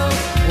solo?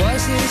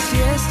 Was it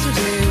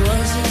yesterday?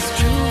 Was it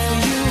true for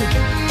you?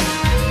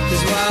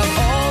 'Cause while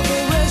all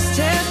the rest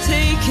have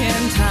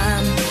taken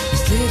time,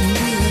 this didn't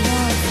do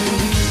enough for you.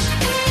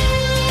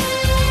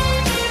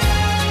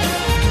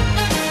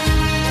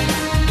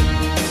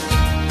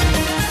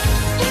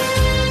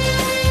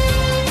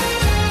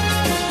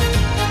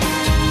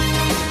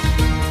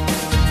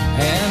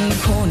 And the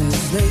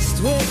corners laced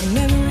with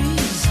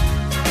memories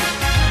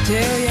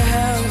tell you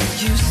how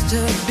it used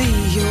to be.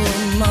 Your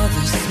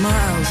mother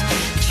smiles,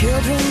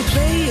 children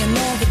play, and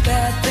all the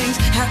bad things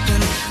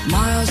happen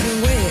miles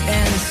away.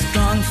 And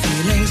strong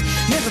feelings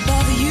never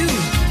bother you.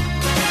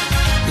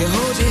 You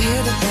hold your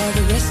head up while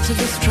the rest of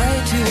us try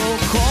to. Oh,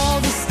 call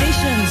the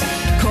stations,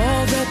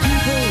 call the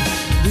people,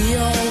 we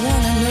all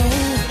wanna know.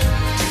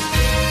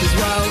 'Cause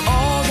while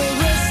all the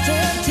rest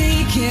have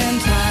taken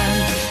time,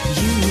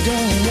 you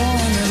don't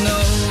wanna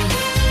know.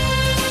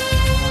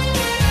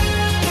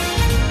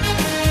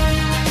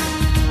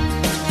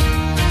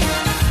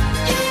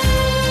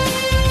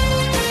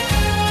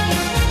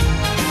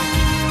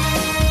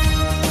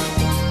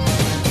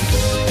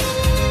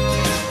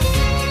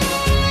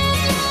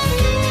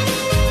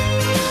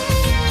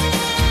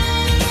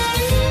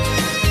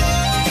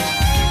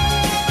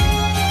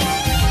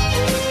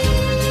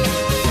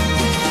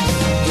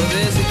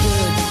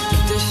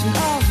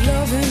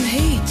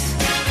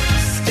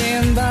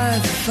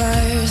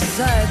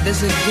 inside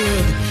there's a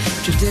good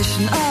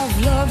tradition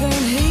of love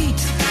and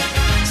hate.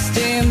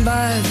 Staying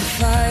by the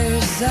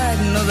fireside,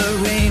 know the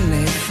rain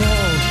may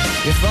fall.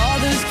 Your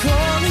father's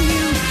calling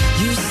you,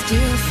 you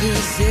still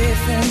feel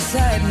safe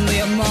inside. No,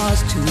 your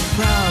mom's too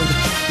proud,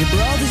 your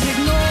brother's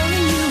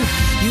ignoring you,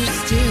 you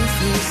still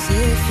feel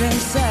safe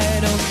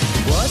inside. Oh,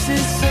 was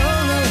this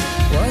sorrow?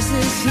 Was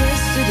this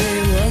yesterday?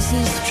 Was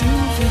this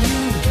true for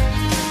you?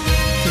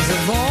 'Cause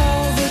of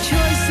all the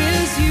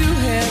choices you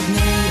have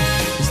made,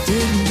 this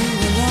didn't do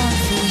a lot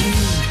for you.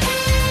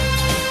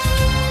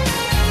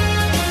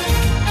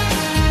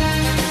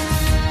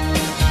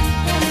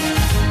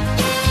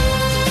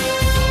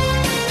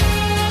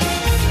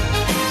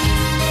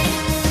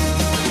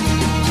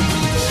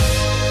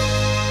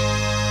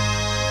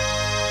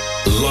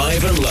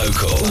 Live and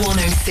local.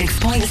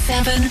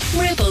 106.7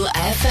 Ribble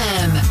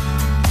FM.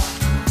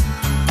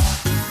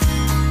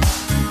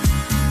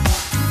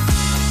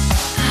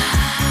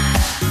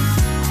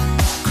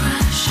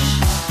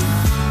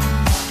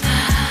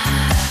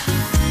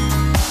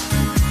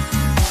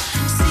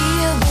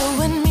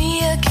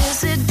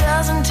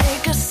 Doesn't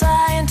take a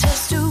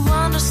scientist to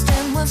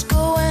understand what's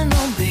going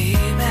on, baby.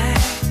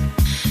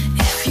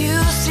 If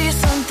you see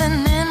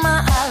something in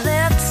my eye,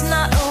 let's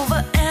not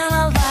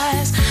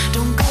overanalyze.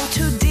 Don't go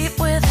too deep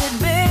with it,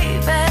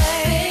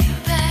 baby.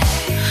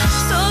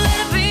 So let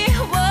it be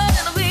what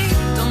it'll be.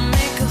 Don't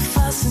make a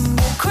fuss and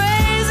get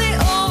crazy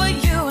over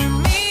you and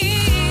me.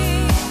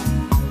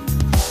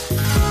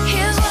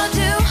 Here's what I'll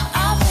do,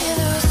 I'll play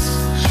loose.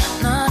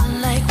 Not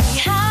like we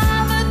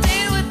have a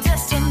deal with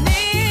destiny.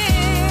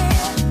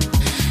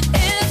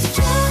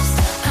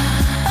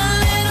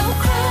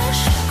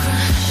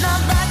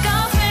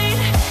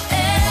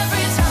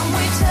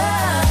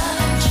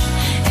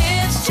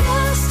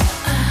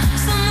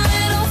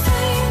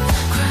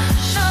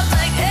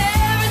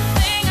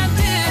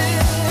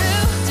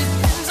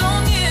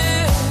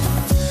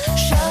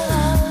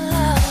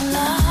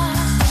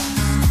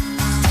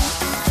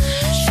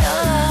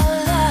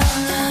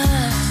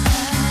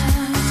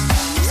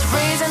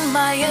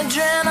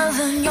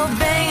 Adrenaline, you're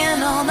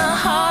banging on the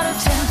heart of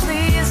 10.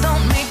 Please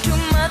don't make too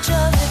much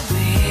of it,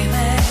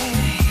 baby.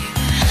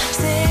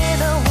 Say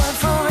the word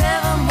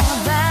forevermore.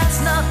 That's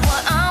not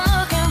what I'm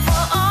looking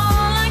for.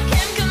 All I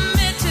can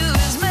commit to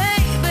is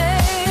maybe.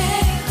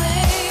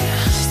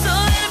 So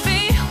let it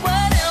be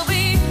what it'll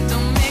be.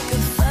 Don't make a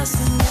fuss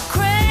and get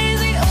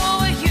crazy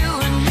over you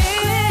and me.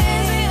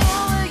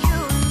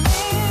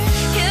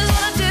 Here's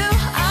what I do,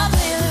 I'll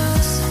play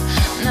loose.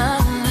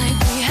 Not like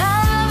we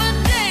have a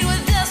date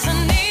with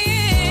destiny.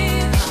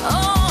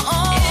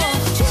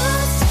 It's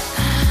just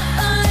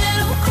a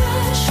little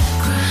crush,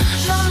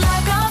 not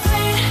like our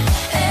fate.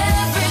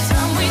 Every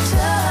time we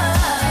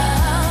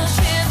touch,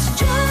 it's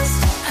just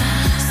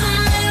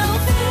some little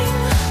thing,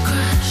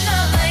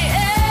 not like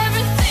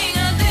everything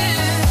I do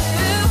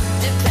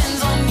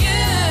depends on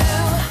you.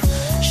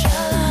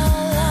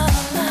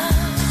 Sha-la-la-la,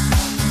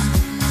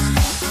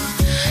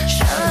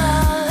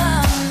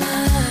 sha-la-la-la.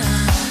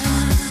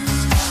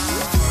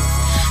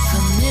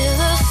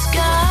 Vanilla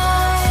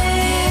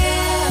skies,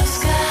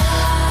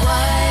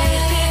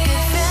 white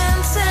picket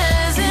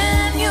fences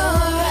in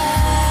your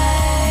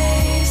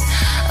eyes,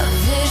 a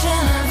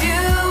vision of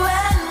you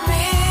and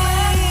me.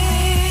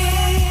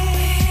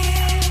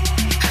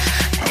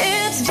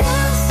 It's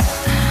just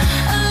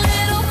a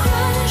little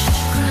crush,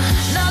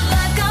 not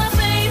like our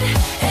fate.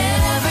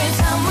 Every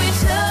time we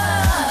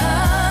touch,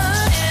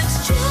 it's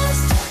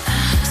just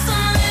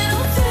some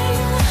little thing,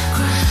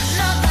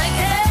 not like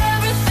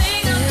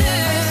everything I do.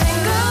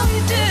 Girl, we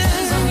do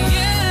on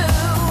you.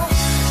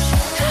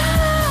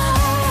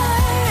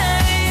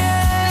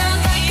 Not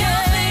like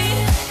our fate.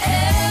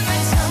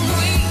 Every time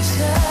we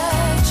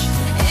touch,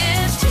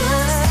 it's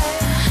just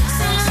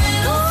some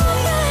little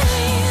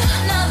thing,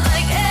 not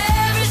like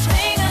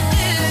everything I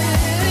do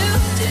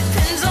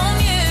depends on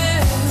you.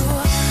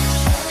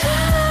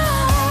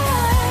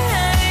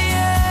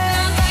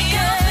 Not like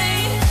our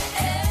fate.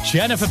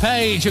 Jennifer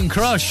Page and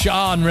Crush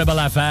on Ribble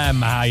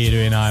FM. How you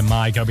doing? I'm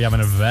Mike. Hope you're having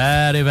a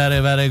very,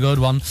 very, very good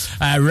one.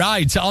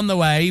 Right, on the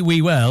way,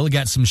 we will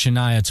get some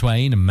Shania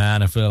Twain and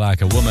Man, I Feel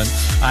Like a Woman.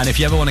 And if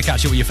you ever want to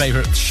catch up with your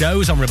favourite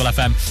shows on Ribble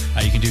FM,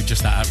 you can do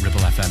just that at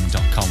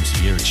ribblefm.com. So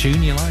if you're a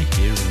tune you like,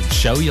 you're a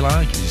show you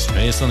like, you just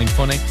hear something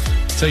funny,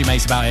 tell your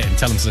mates about it and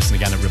tell them to listen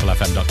again at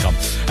ribblefm.com.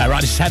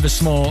 Right, this is Heather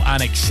Small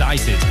and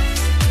Excited.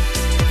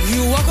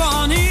 You walk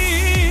on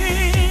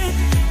in,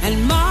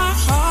 and my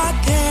heart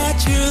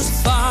catches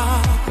fire.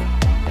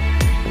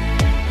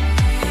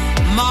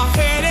 My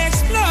head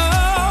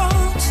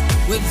explodes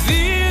with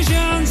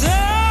visions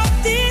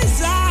of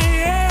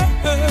desire.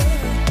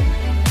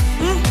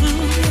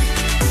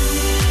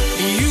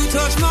 You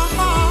touch my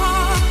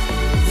heart,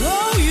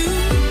 oh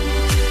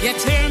you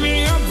tear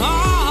me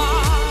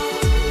apart.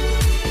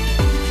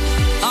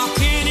 I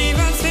can't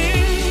even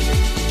think.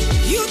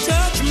 You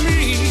touch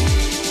me,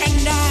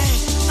 and I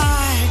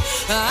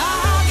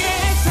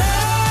get so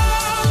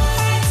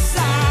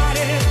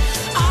excited.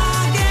 I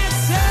get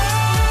so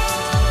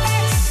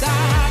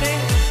excited.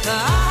 I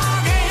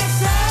get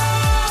so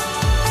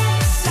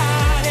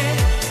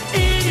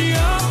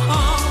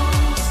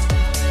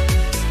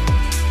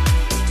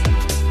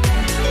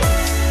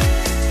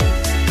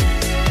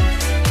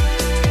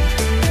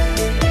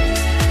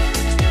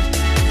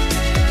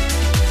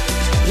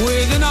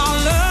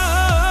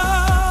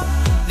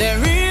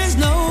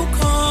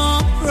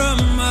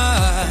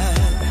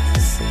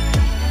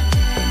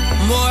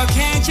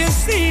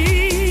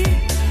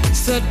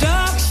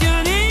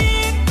seduction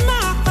in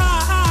my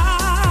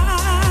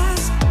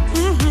eyes.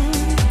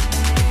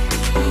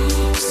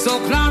 So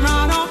climb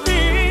right on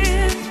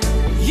in,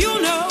 you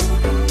know,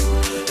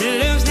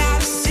 love's not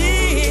a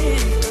sin.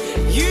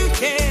 You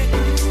can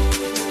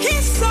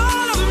kiss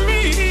all of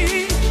me,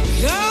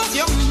 'cause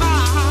you're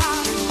my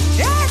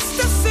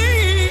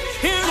ecstasy,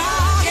 and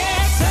I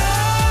get so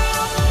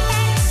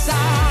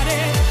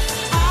excited.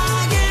 I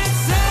get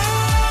so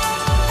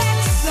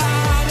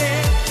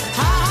excited.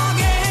 I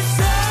get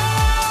so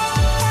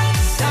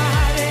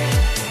excited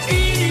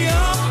in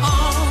your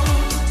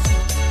arms.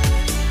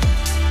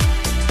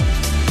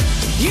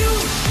 You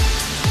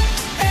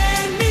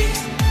and me,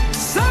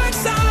 so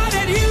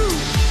excited. You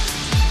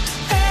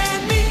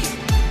and me,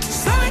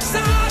 so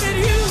excited.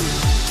 You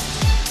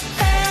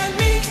and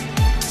me,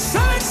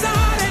 so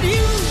excited.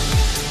 You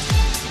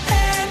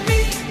and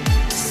me,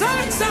 so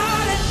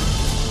excited.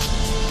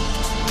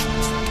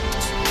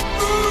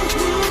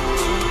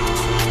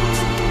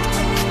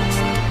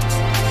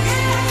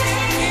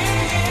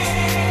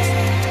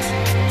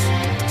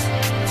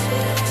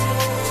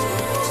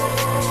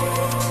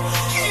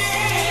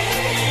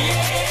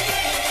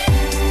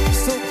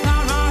 So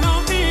climb right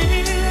on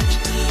in,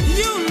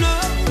 you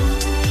know,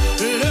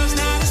 love's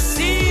not a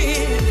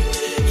sin.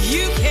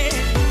 You can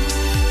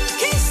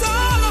kiss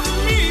all of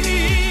me,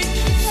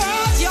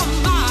 'cause you're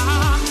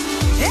my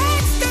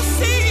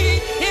ecstasy,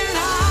 and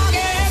I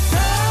get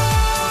so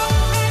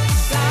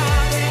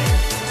excited.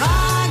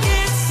 I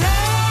get so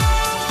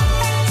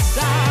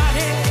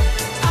excited.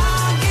 I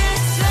get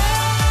so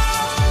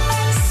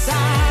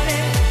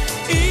excited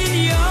in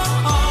your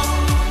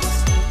arms,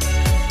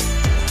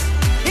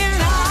 and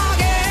I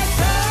get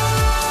so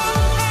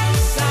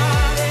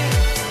excited.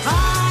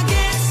 I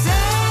get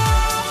so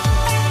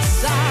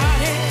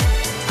excited.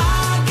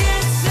 I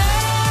get so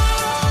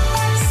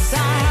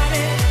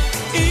excited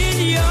in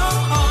your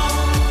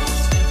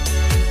arms.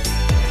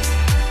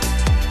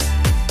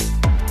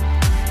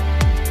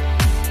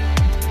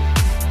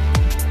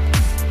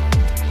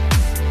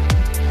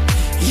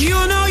 You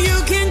know you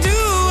can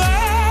do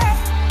it.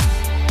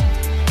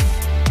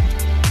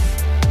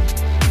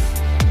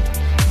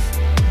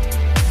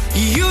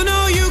 You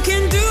know you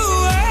can do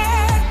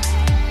it.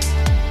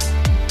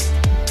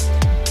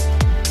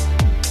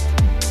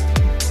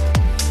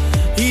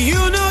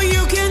 You know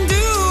you can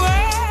do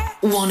it.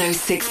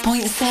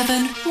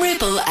 106.7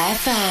 Ribble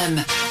FM.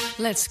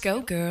 Let's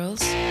go,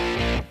 girls.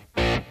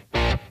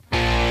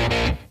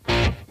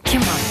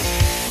 Come on.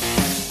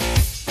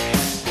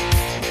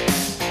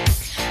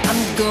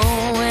 I'm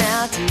going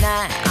out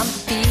tonight. I'm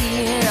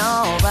feeling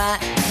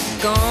alright.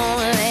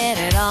 Gonna let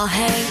it all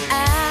hang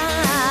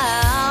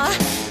out.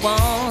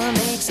 Wanna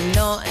make some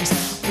noise.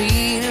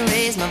 Really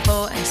raise my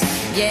voice.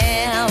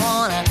 Yeah, I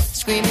wanna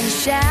scream and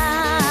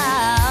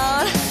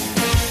shout.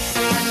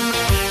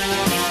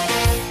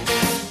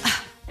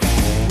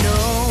 No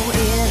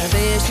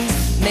inhibitions,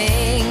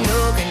 make no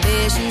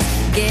conditions.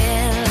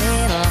 Get a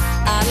little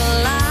out of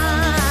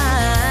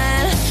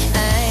line.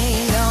 I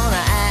ain't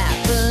gonna act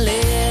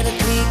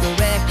politically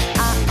correct.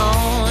 I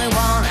only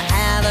wanna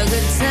have a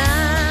good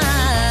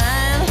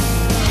time.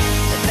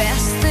 The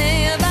best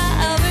thing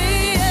about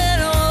being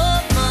a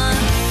woman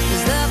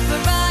is the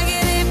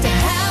prerogative to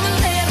have a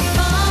little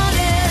fun.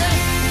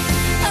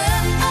 Oh,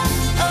 oh,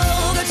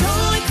 oh, they're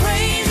totally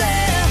crazy.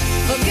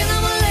 Forget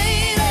I'm a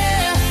lady.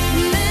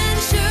 Men,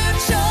 shirt,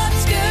 short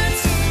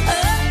skirts.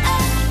 Oh,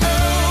 oh,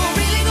 oh,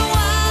 really go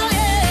wild,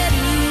 yeah.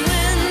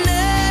 Doing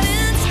that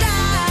in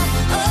style.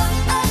 Oh,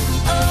 oh,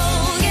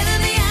 oh, get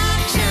in the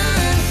action.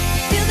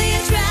 Feel the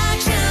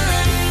attraction.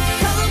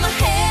 Color my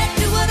head,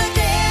 do what I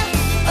dare.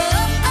 Oh,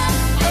 oh,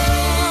 oh,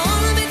 I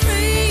wanna be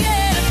free,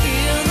 yeah.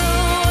 Feel the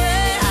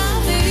way I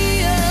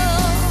feel.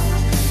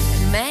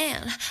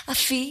 Man, I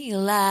feel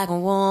like a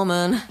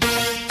woman.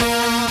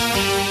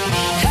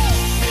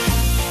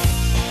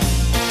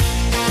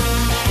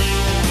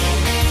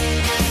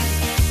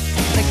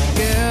 The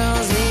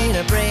girls need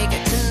a break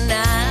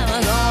tonight.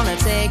 We're gonna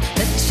take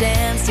the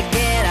chance to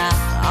get out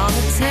on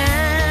the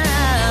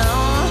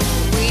town.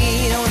 We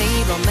don't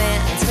need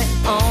romance, we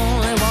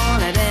only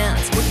wanna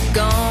dance. We're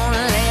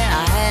gonna let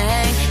our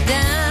hang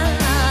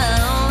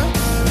down.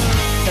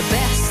 The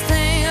best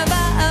thing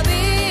about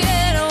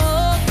being a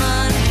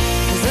woman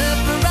is the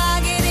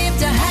prerogative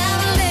to have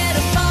a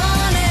little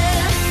fun.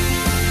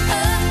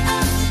 Oh,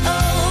 oh,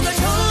 oh, they're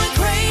totally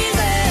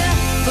crazy.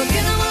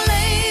 Forget I'm a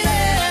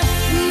lady.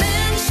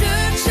 Men,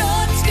 shirt,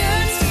 short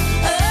skirts.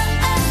 Oh,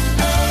 oh,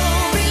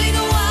 oh, really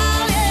go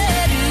wild,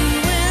 yeah.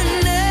 Doing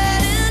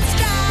that in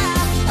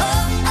style.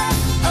 Oh,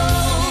 oh,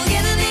 oh,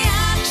 get in the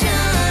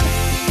action.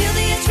 Feel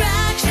the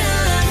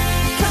attraction.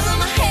 Color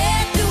my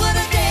head, do what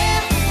I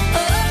dare.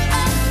 Oh,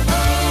 oh,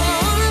 oh, I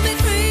wanna be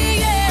free,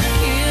 yeah.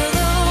 Feel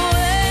the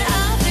way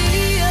I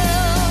feel.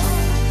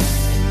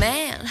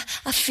 Man,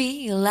 I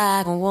feel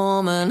like a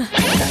woman.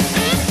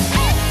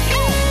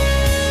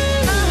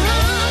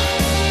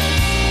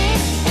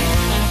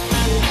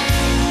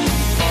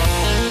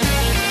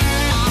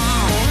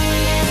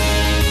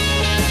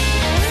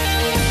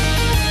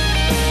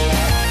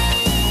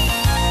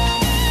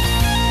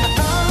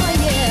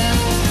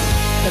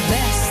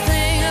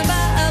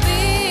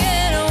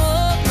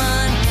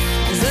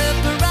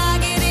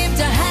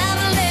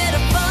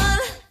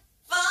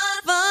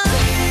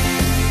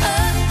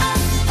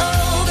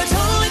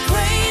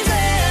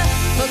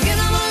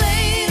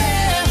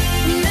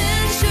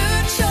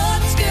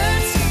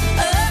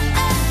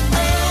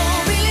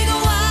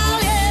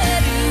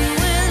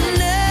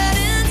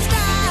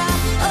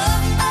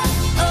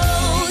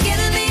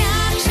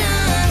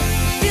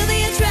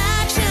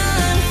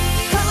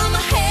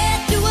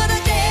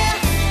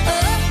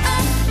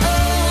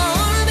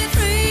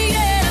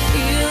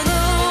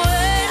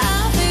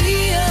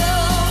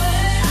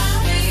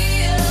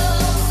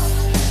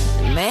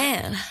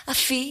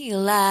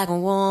 like a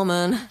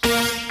woman.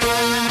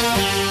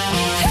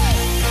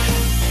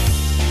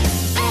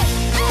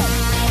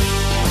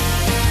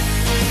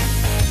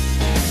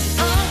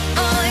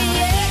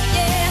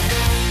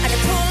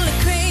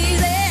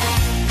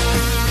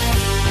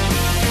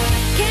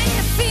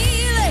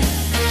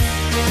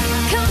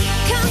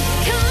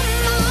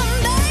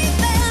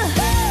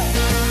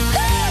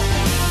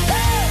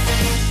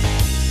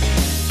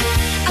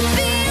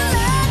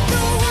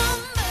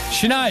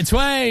 Shania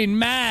Twain,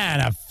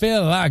 man, I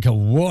feel like a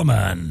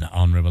woman.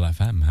 On Ribble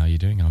FM, how are you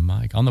doing? I'm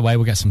Mike. On the way,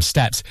 we'll get some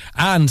steps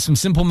and some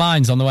Simple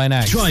Minds on the way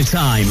next. Drive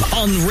Time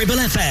on Ribble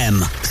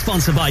FM.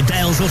 Sponsored by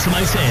Dales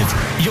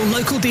Automotive, your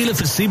local dealer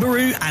for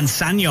Subaru and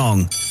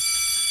SsangYong.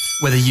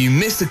 Whether you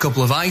missed a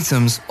couple of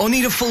items or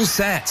need a full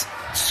set,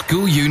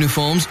 school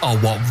uniforms are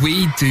what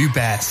we do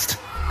best.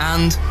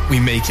 And we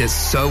make it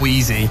so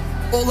easy.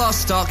 All our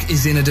stock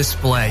is in a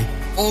display,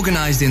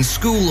 organised in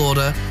school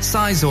order,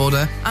 size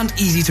order, and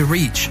easy to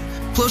reach.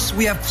 Plus,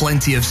 we have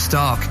plenty of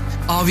stock.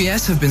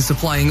 RVS have been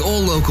supplying all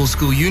local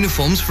school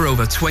uniforms for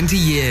over 20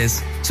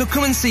 years. So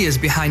come and see us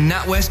behind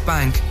NatWest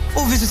Bank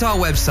or visit our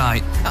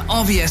website at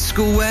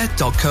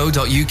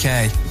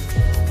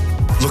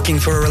rvsschoolwear.co.uk. Looking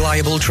for a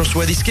reliable,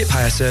 trustworthy skip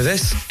hire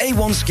service?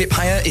 A1 Skip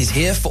Hire is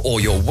here for all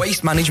your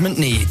waste management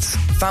needs.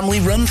 Family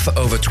run for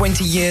over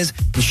 20 years,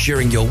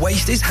 ensuring your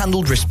waste is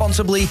handled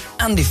responsibly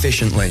and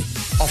efficiently.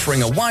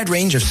 Offering a wide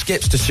range of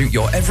skips to suit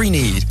your every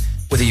need,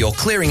 whether you're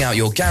clearing out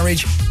your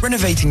garage,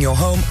 renovating your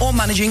home, or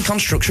managing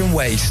construction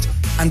waste.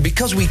 And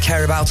because we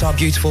care about our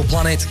beautiful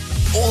planet,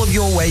 all of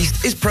your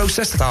waste is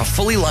processed at our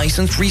fully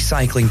licensed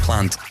recycling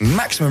plant,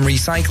 maximum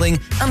recycling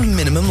and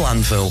minimum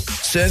landfill,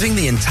 serving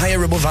the entire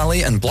Ribble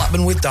Valley and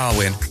Blackburn with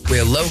Darwen.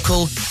 We're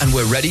local and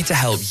we're ready to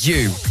help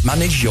you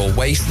manage your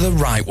waste the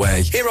right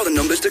way. Here are the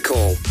numbers to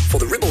call. For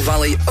the Ribble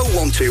Valley,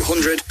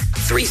 01200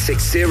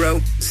 360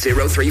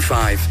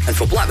 035. And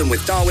for Blackburn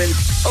with Darwen,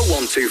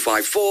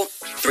 01254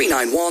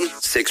 391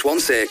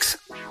 616.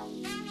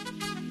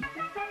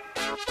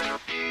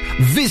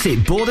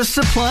 Visit Border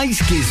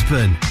Supplies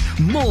Gisborne.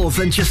 More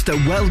than just a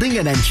welding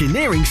and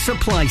engineering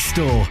supply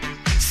store.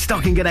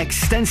 Stocking an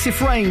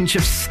extensive range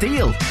of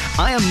steel,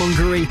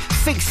 ironmongery,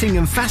 fixing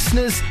and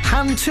fasteners,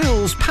 hand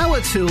tools, power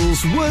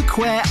tools,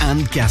 workwear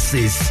and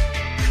gases.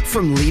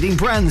 From leading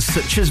brands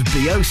such as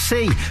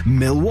BOC,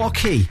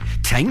 Milwaukee,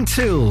 Tang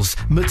Tools,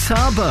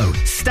 Metabo,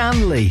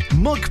 Stanley,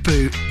 Muck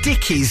Boot,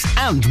 Dickies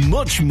and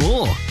much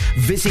more.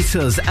 Visit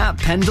us at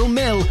Pendle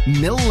Mill,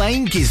 Mill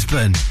Lane,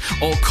 Gisborne,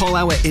 or call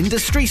our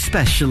industry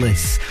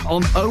specialists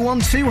on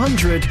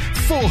 01200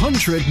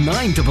 400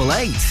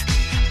 988.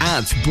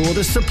 At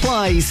Border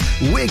Supplies,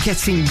 we're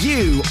getting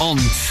you on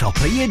top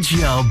of your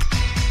job.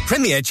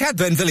 Premier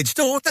Chadburn Village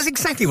Store does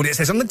exactly what it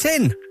says on the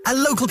tin. A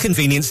local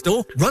convenience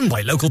store run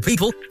by local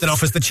people that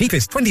offers the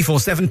cheapest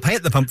 24/7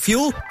 pay-at-the-pump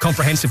fuel,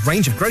 comprehensive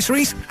range of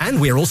groceries,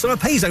 and we're also a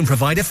pay zone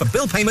provider for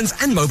bill payments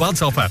and mobile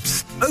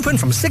top-ups. Open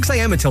from 6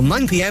 a.m. until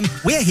 9 p.m.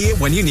 We're here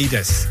when you need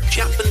us.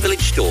 Chadburn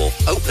Village Store,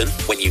 open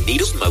when you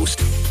need us most.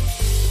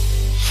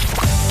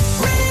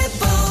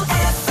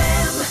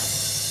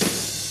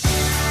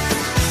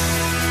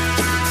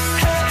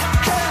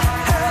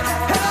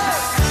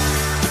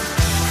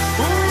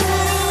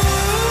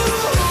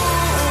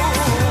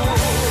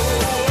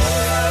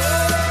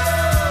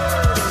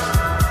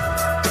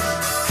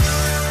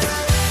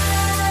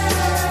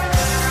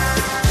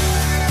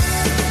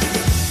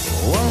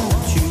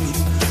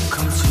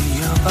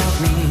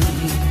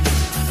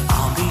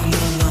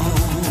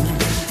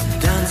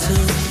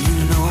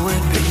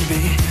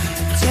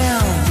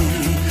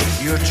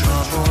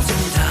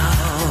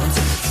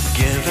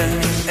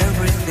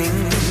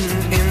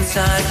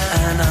 Inside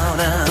and out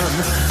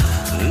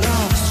and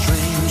love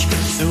strange,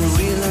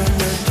 surreal in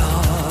the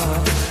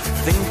dark.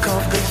 Think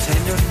of the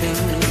tender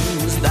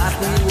things that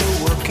we were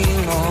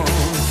working on.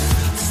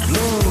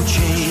 Slow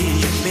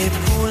change may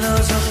pull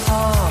us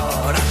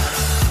apart.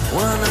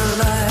 When a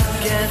life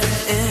gets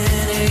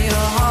into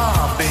your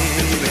heart,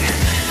 baby,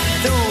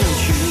 don't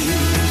you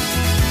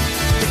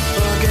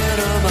forget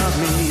about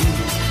me.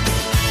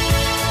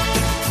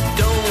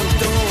 Don't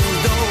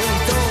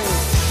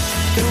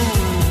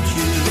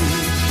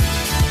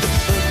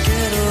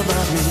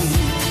about me.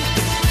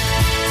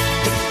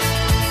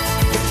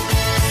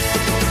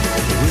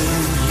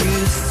 Will you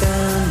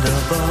stand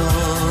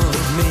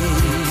above me?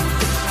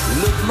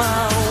 Look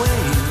my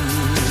way,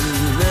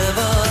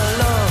 never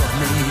alone.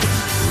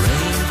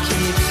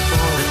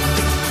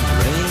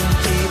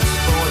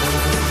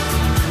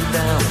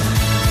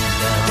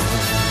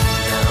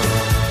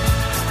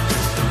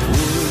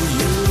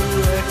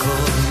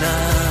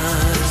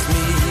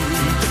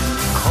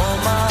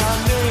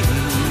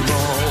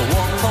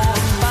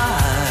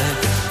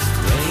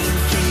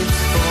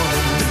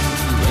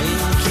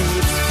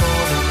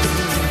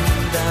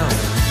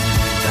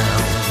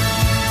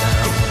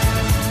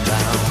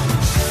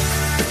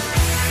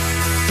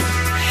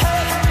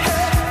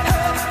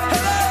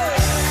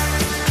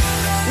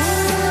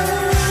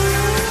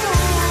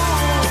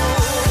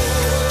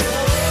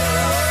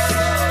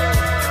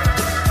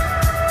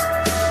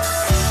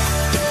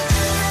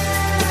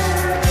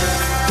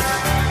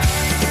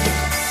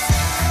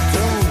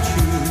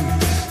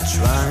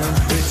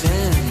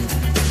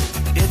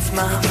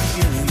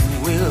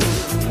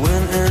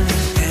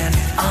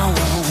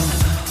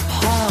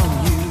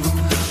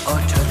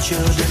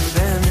 your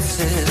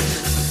defenses,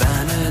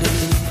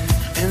 vanity,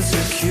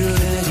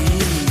 insecurity.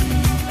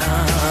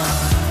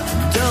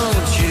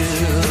 Don't you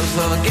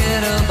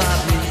forget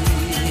about me.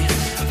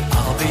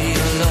 I'll be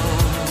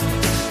alone,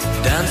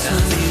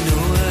 dancing, you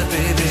know it,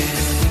 baby.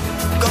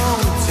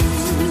 Going to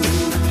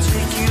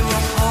take you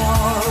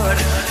apart.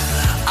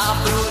 I'll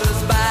put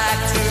us back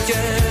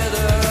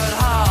together.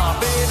 Ah,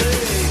 baby,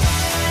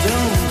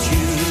 don't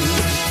you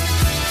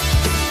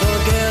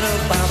forget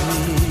about me.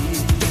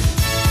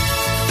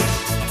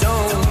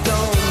 Don't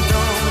you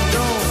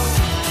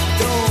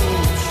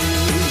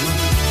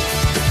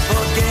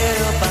forget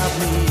about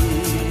me.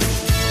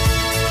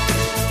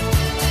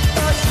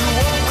 As you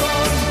walk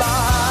on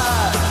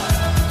by,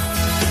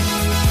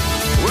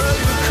 will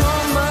you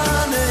call my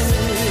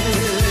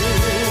name?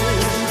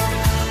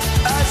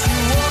 As you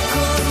walk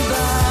on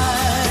by,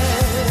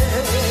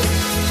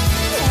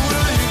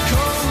 will you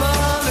call my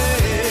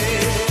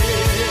name?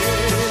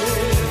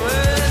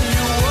 When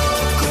you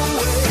walk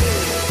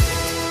away,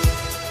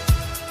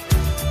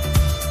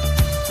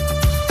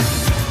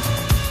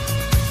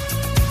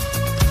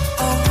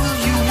 or will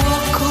you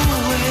walk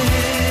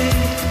away?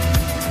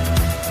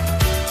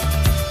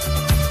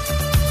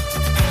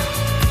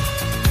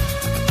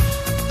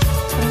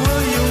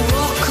 Will you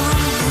walk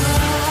on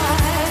by?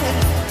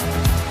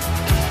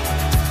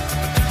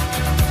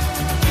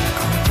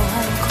 Come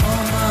on,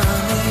 call my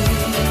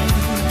name.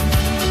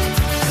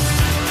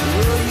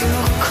 Will you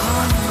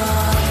call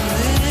my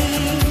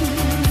name?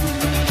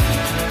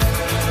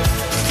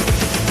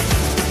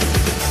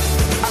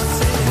 I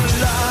say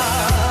la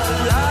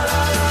la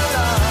la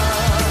la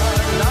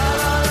la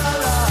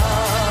la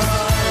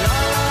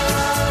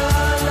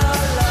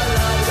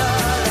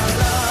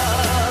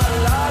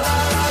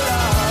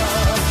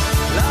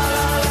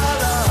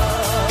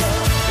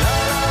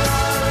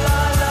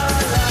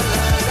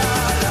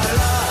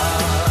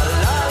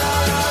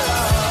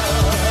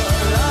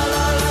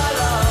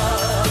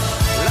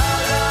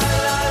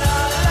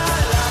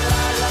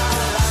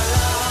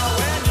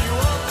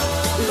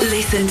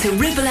Listen to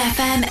Ribble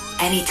FM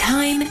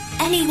anytime,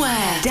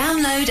 anywhere.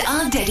 Download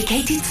our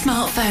dedicated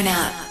smartphone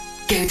app.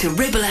 Go to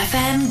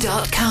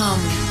ribblefm.com.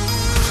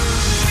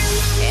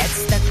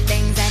 It's the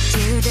things that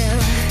you do,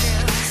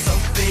 so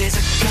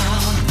physical.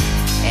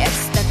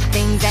 it's the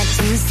things that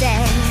you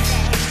say,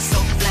 so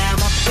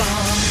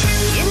flammable.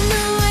 you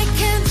know I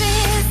can't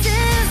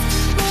resist,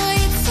 boy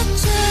it's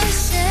such a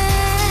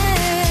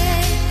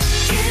shame,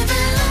 you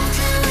belong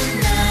to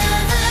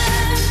another,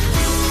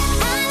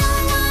 I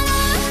don't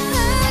wanna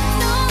hurt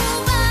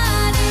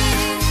nobody,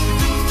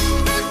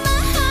 but my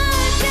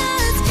heart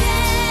just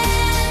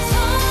can't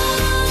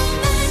hold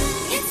back,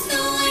 it's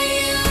the way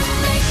you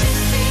make me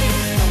feel,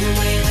 the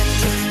way that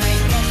you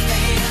make me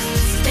feel,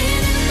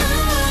 spinning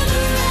all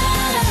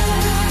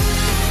around,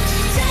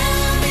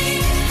 tell me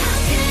how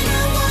can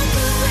I walk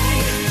away,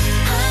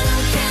 I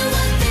don't care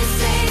what they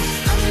say,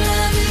 I'm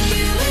loving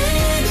you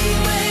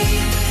anyway,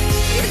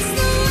 it's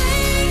the way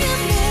you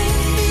make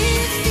me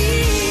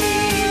feel.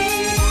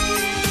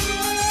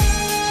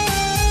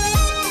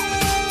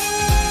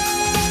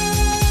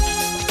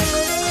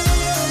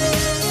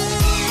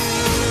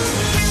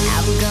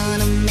 I'm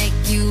gonna make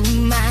you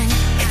mine,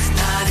 It's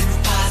not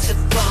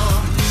impossible.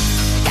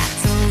 got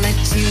to let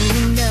you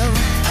know,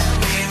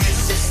 I'm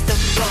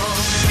irresistible.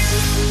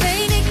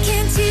 baby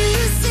can't you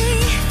see,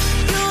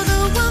 you're the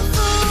one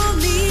for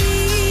me,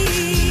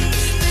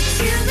 but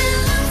you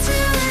belong to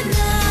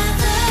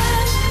another,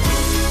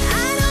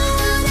 I don't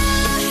wanna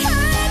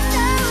hurt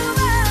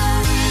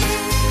nobody,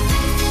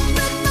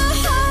 but my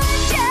heart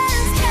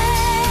just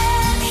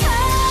can't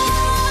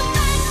hold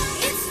back,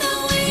 it's the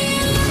way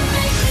you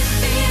make me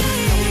feel,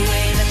 the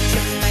way that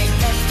you make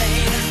me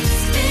feel,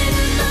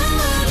 spinning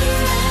all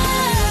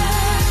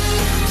around,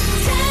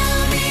 tell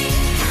me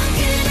how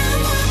can I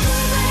walk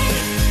away,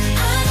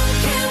 I don't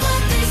care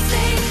what they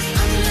say,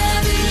 I'm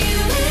loving you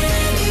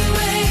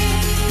anyway,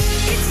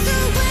 it's the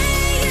way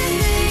you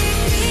make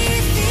me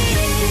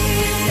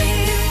feel,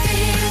 make me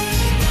feel,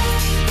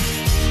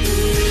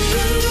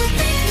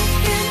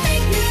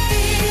 make me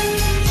feel.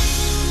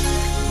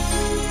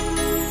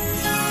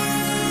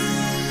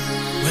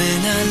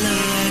 When I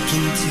look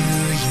into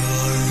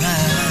your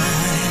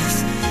eyes,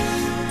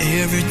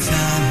 every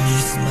time you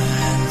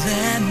smile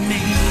at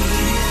me,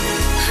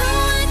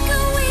 I go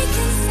weak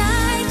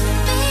inside,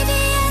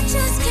 baby I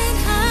just can't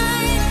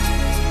hide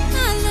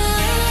my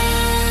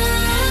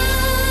love.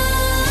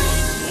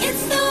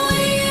 It's the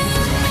way you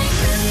make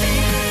me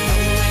feel,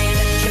 the way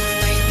that you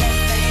make me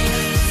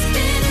feel,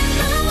 spinning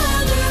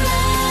all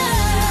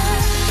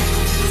around.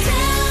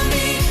 Tell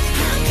me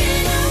how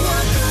can I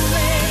walk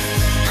away?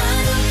 I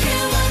don't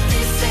care what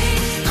they say,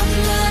 I'm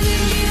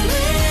loving you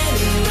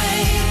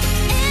anyway.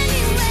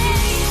 Anyway,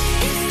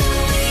 it's the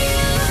way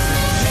you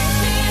make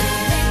me feel.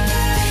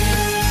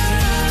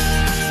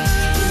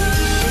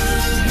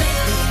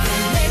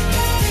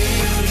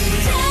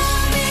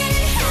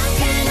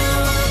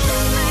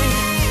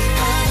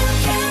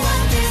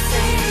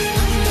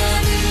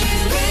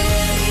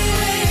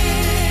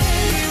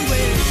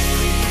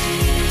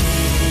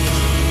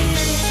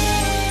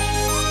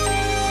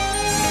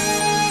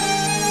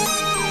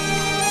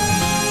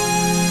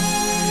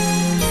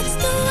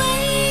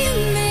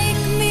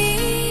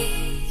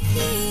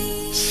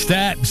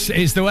 This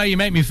is The Way You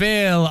Make Me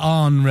Feel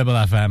on Ribble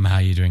FM. How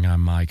are you doing?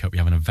 I'm Mike. Hope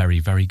you're having a very,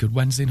 very good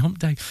Wednesday and hump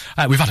day.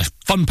 We've had a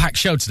fun-packed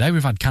show today.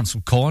 We've had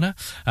Cancelled Corner.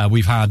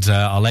 We've had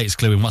our latest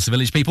clue in What's the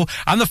Village People.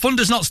 And the fun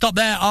does not stop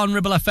there on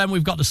Ribble FM.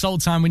 We've got the Soul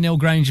Time with Neil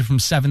Granger from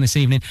 7 this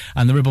evening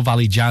and the Ribble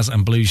Valley Jazz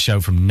and Blues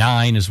Show from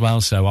 9 as well.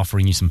 So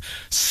offering you some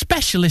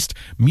specialist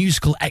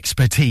musical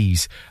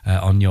expertise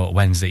on your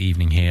Wednesday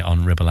evening here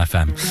on Ribble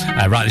FM.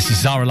 Right, this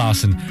is Zara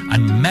Larsson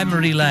and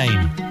Memory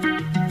Lane.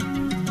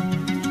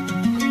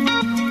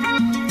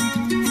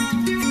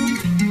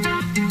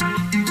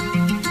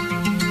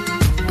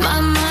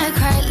 Mama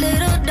cried,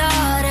 little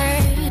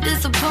daughter,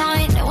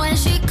 disappointed when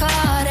she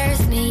caught her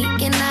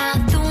sneaking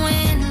out the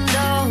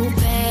window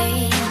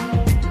pane.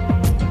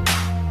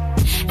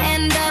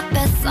 End up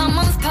at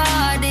someone's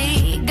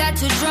party, got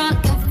too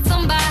drunk and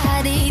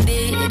somebody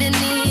didn't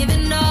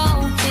even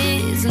know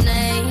his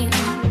name.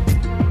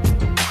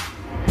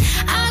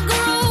 I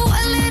grew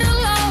a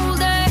little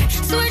older,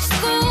 switched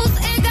schools,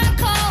 it got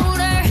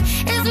colder.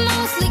 It's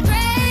mostly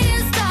gray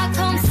in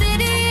Stockholm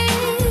City.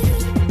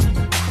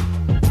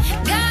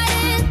 Got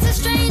into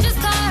strangers'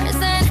 cars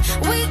and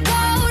we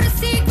go to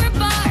secret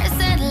bars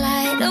and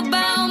lied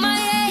about my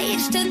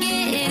age to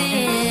get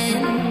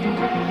in.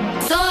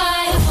 So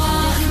I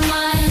walk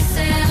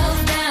myself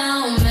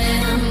down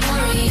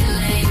memory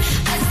lane.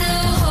 I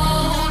still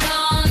hold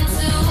on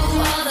to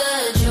all the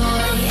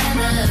joy and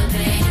the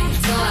pain.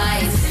 So I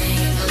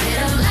sing a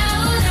little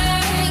louder,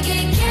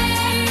 get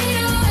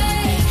carried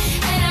away,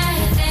 and I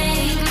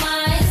thank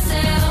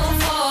myself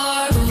for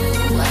who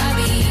I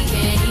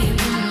became.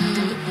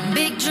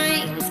 Big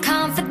dreams,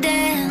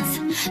 confidence,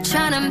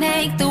 trying to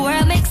make the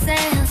world make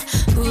sense.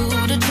 Who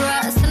to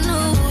trust and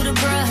who to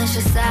brush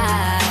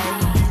aside.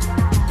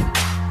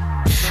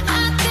 I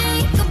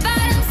think about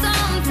them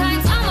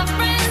sometimes, all my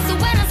friends who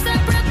went on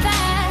separate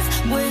paths.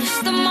 Wish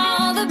them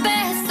all the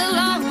best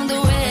along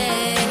the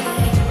way.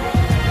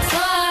 So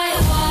I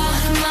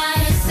walk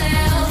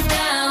myself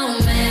down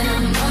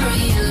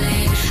memory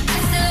lane. I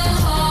still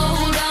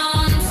hold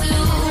on to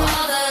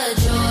all the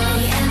joy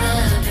and the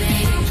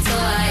pain. So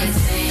I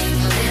sing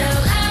a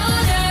little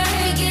louder,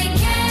 get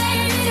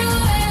carried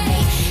away,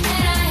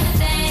 and I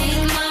thank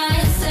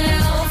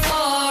myself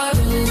for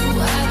who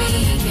I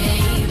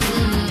became.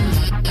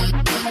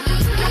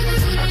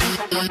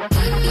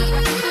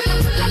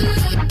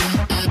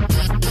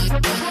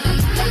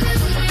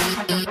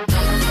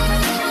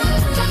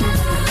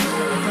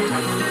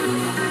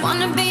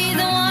 Wanna be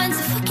the one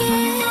to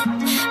forget,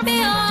 be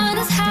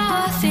honest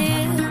how I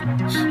feel.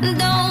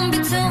 Don't be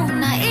too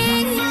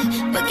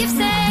naive, but give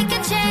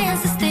second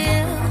chances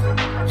still.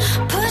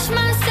 Push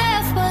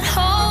myself, but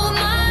hold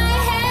my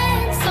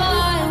hand. So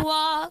I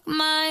walk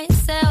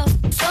myself.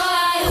 So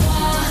I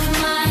walk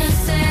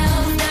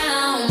myself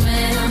down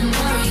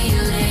memory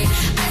lane.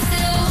 I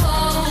still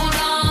hold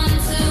on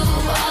to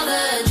all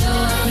the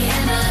joy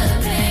and the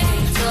pain.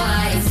 So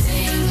I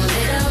sing a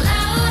little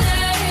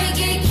louder,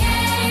 get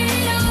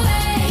carried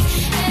away,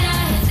 and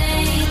I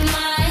thank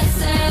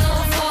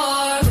myself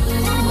for who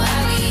I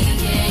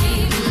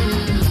became.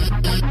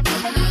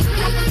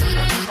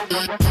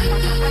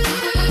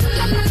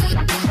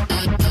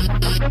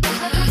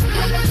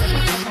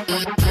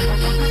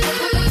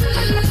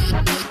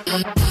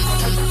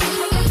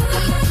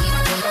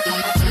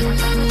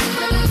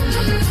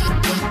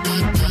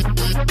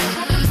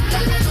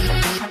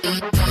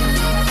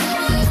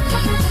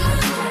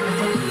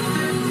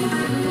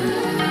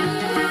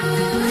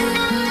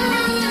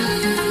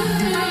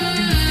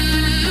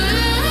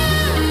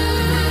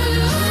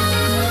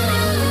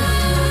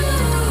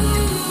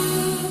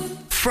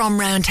 From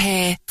round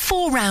here,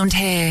 for round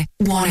here,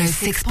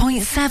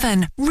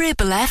 106.7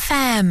 Ribble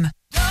FM.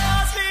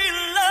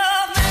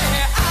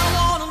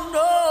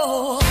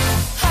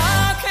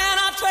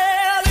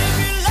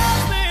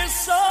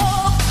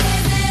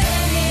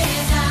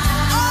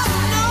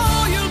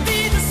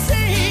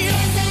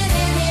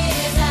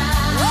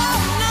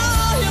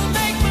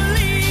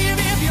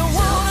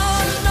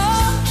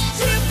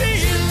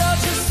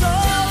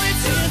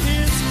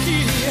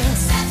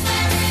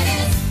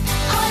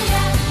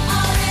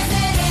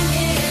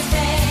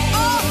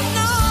 Oh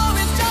no,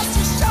 it's just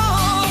a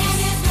song.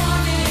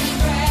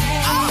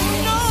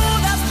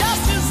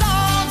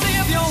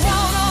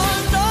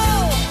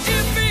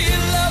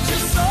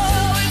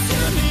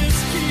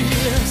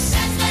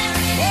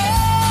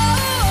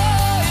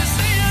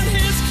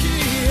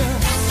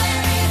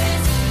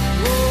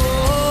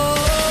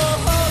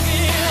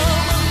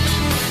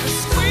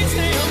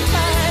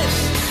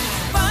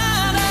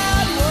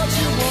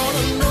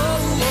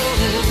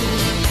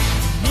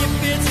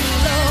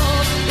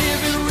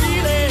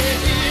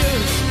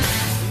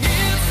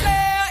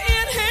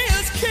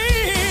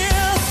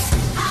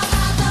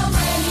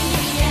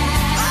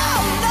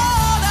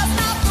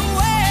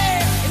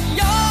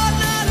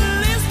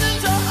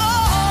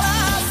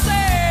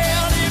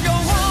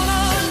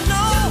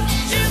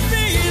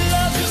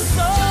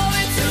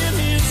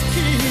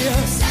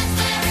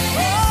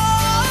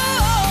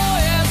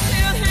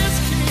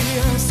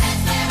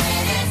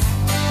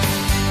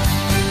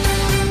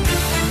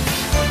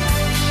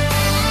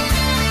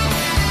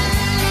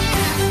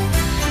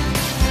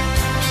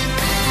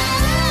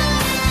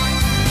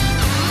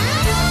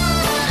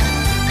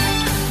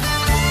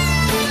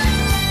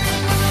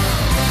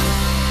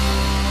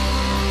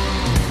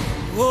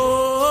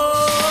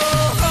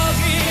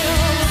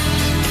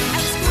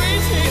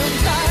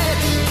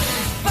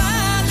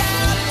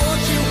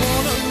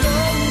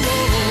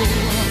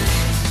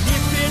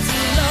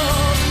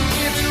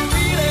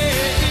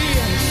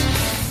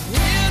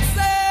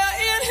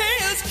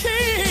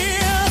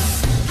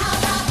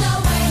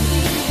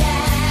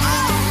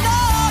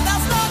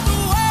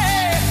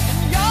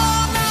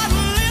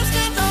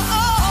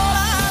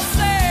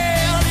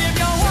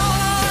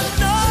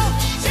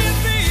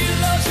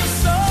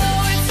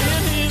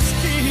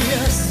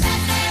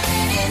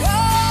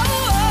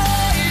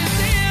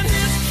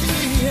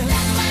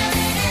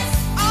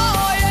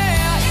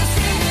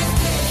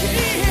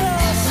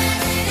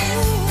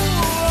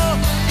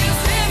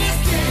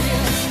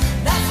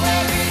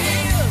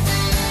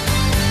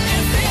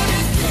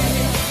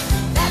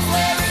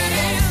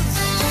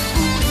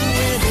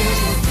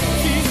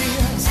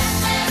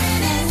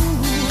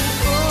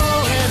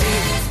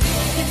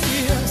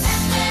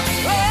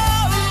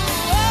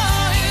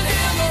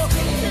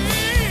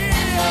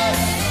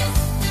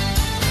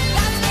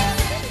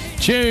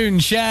 Tune,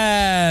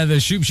 share the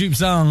Shoop Shoop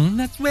song.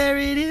 That's where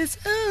it is.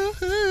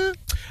 Ooh.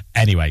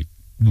 Anyway,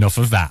 enough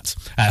of that.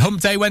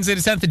 Hump Day, Wednesday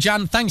the 10th of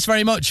Jan. Thanks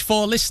very much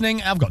for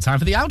listening. I've got time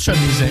for the outro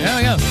music. There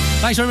we go.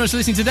 Thanks very much for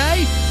listening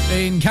today.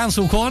 In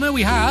Council Corner,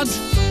 we had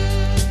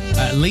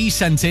Lee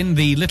sent in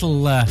the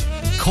little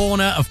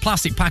corner of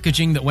plastic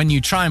packaging that when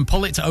you try and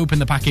pull it to open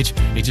the package,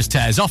 it just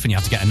tears off and you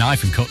have to get a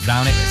knife and cut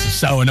down it. It's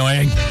so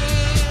annoying.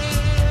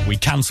 We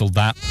cancelled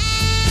that.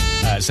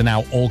 So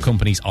now all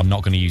companies are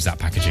not going to use that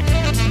packaging.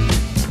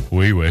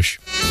 We wish.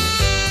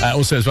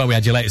 Also, as well, we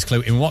had your latest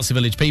clue in What's the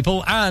Village,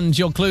 people? And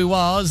your clue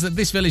was that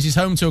this village is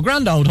home to a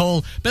grand old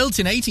hall built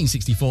in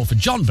 1864 for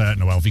John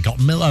Burton, a wealthy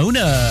cotton mill owner.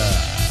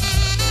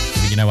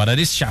 If you know what that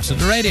is, shout at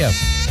the radio.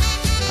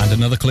 And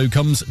another clue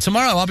comes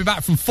tomorrow. I'll be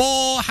back from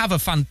 4. Have a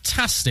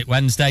fantastic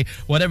Wednesday.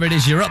 Whatever it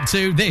is you're up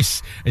to,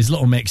 this is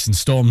Little Mix and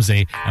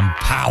Stormzy and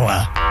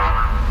Power.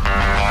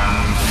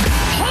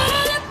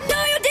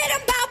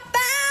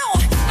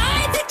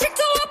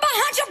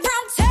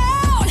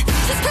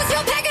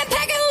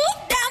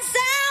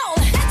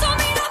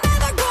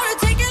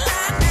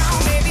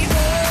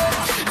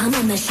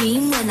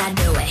 Machine when I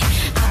do it.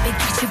 I'll be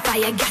catching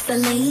fire,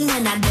 gasoline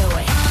when I do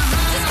it.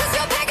 Just 'cause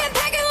you're packing,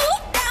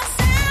 whoop down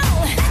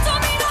south. That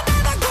don't mean I'm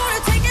ever gonna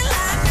take it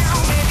live now,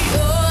 baby.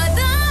 You're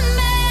the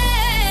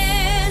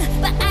man,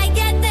 but I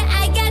got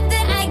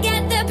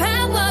the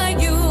power.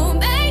 You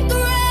make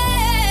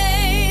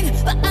rain,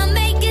 but I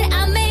make it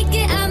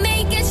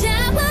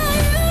shower.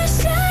 You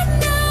should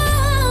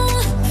know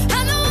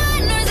I'm the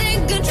one who's in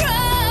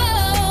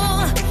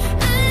control.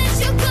 I let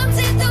you come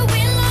take the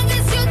wheel long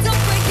as you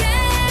don't forget.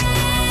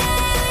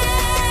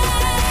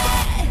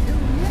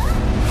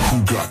 Who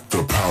got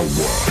the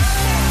power?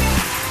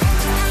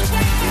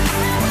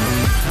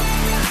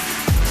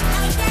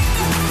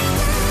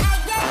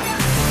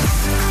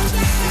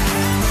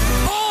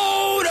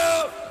 Hold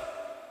up.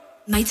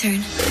 My turn.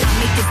 I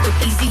make this look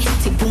easy.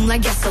 Tick boom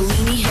like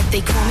gasoline. If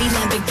they call me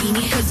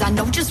Lamborghini, 'cause I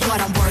know just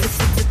what I'm worth.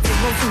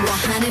 0 to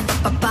 100,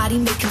 but my body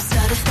make him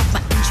stutter. Stop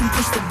my engine,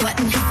 push the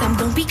button, 'cause I'm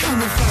gon' be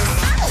coming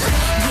first.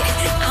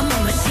 Yeah, I'm a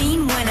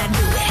machine when I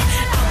do it.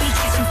 I'll be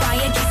catching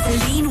fire,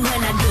 gasoline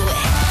when I do it.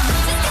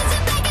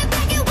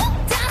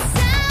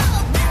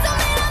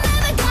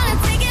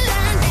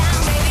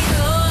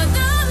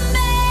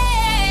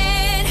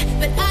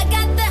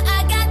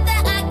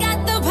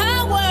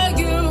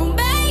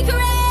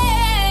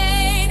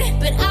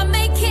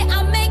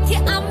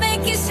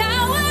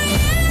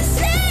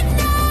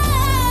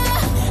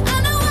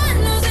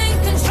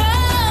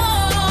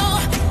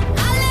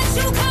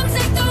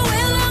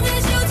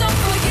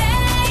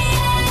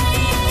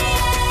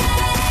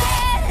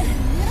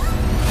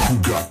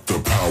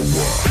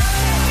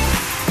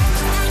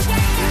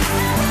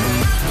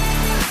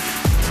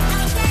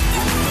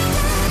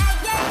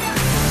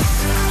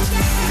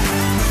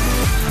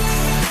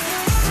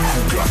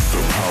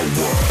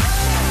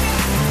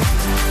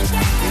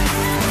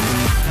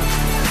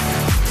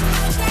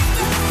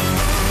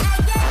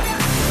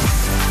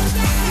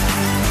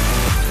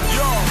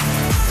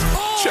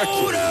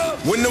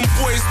 When them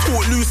boys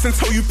talk loose and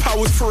tell you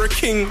power's for a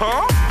king,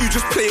 huh? You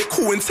just play it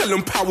cool and tell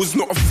them power's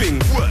not a thing.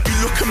 You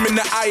look them in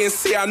the eye and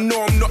say, I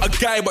know I'm not a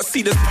guy, but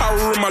see there's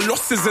power in my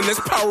losses and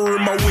there's power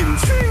in my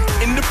wins.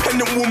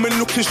 Independent woman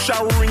looking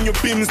shower in your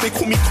bins. They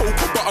call me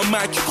Cocoa Butter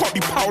Mike, you can't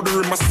be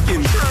powder in my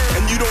skin.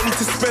 And you don't need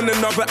to spend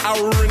another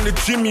hour in the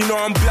gym. You know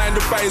I'm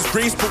blinded by his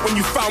grace, but when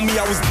you found me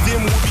I was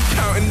dim. We'll be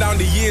counting down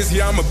the years,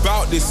 yeah I'm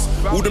about this.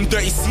 All them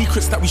dirty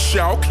secrets that we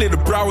share, I'll clear the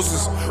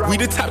browsers. We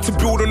the type to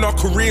build on our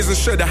careers and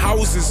share the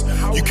houses.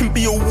 You can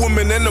be a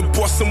woman and a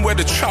boss and wear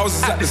the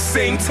trousers at the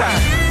same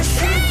time.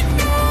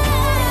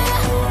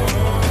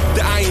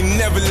 That I ain't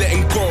never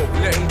letting go.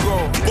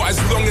 But as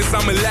long as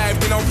I'm alive,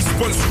 then I'll be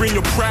sponsoring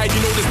your pride.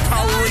 You know there's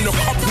power in the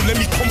couple, let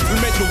me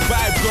compliment your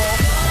vibe, girl.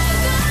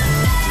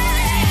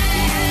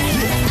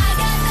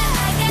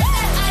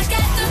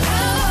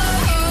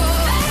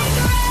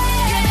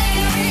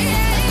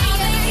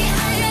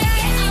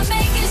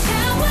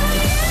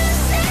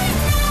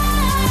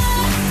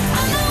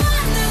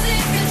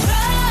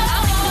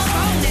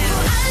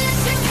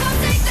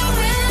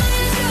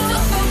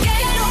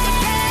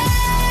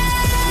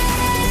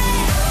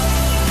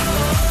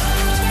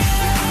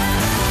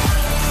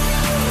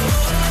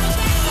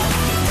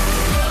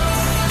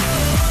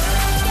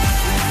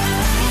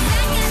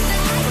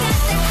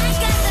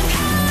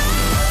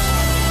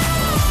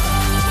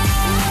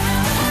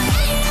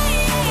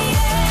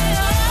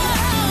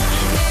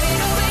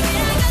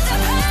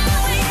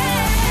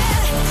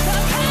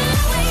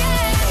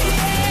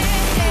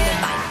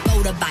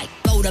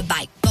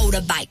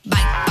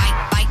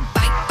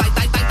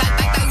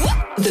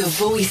 The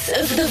voice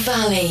of the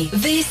valley.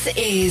 This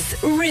is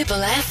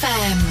Ribble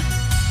FM.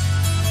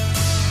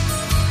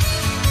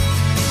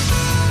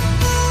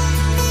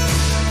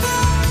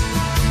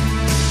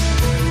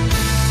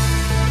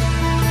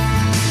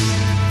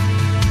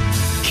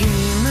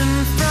 Came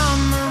in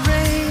from a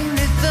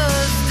rainy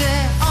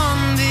Thursday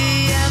on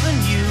the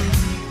avenue.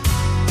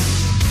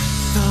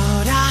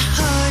 Thought I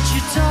heard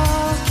you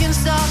talking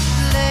softly.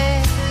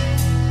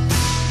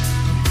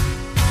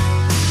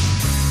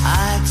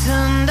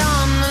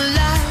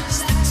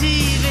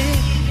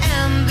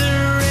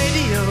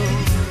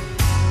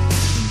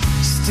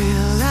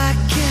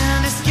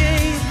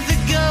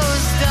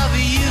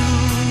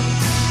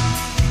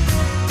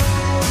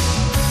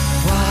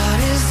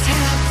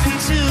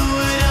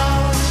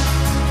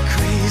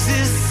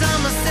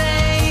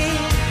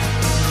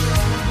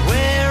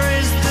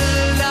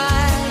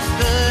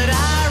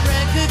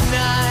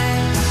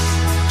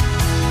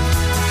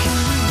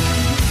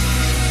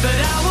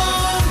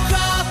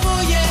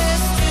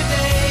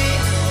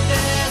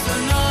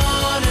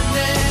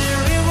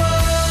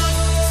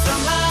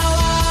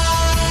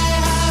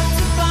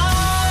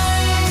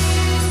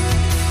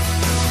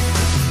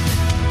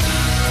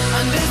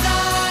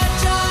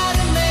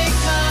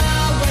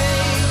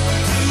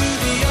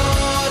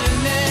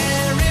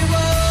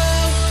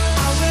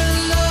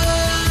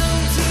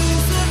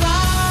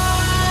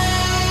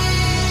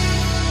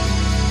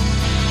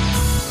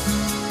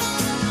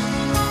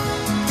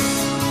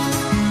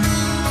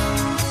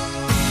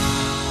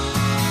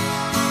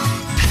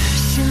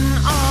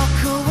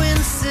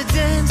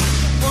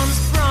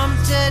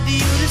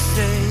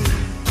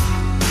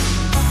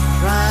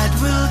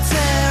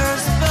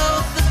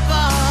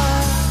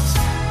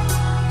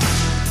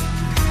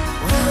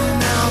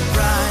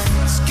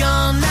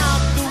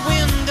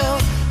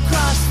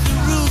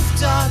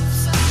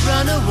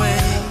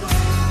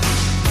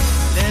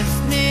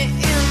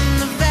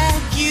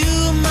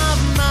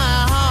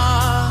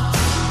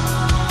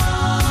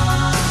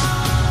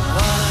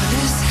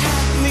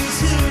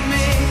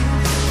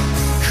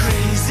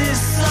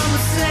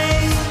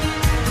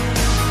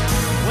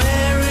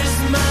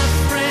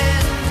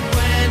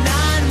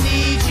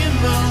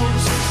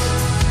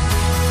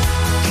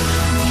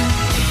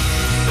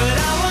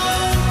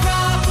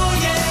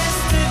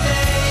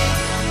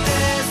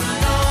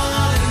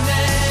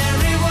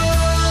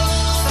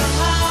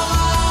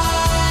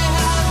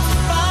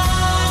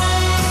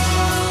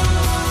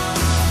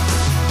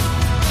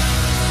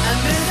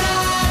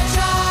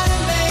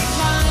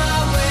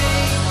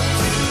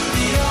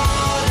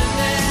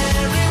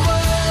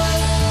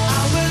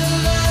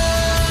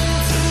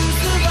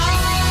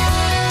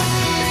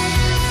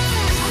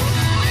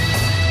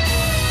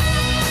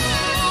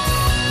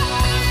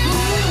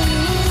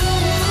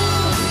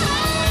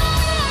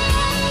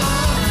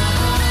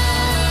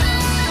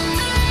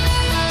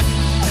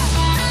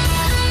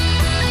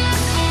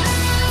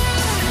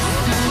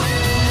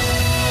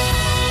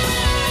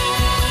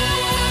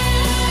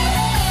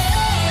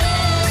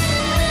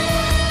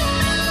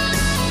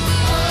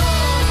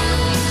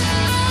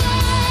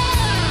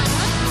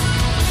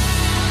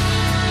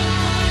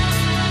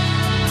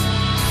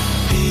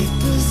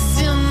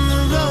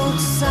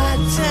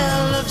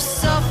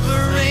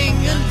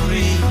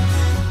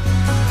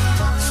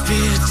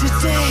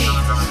 today,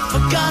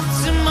 forgot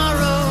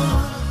tomorrow.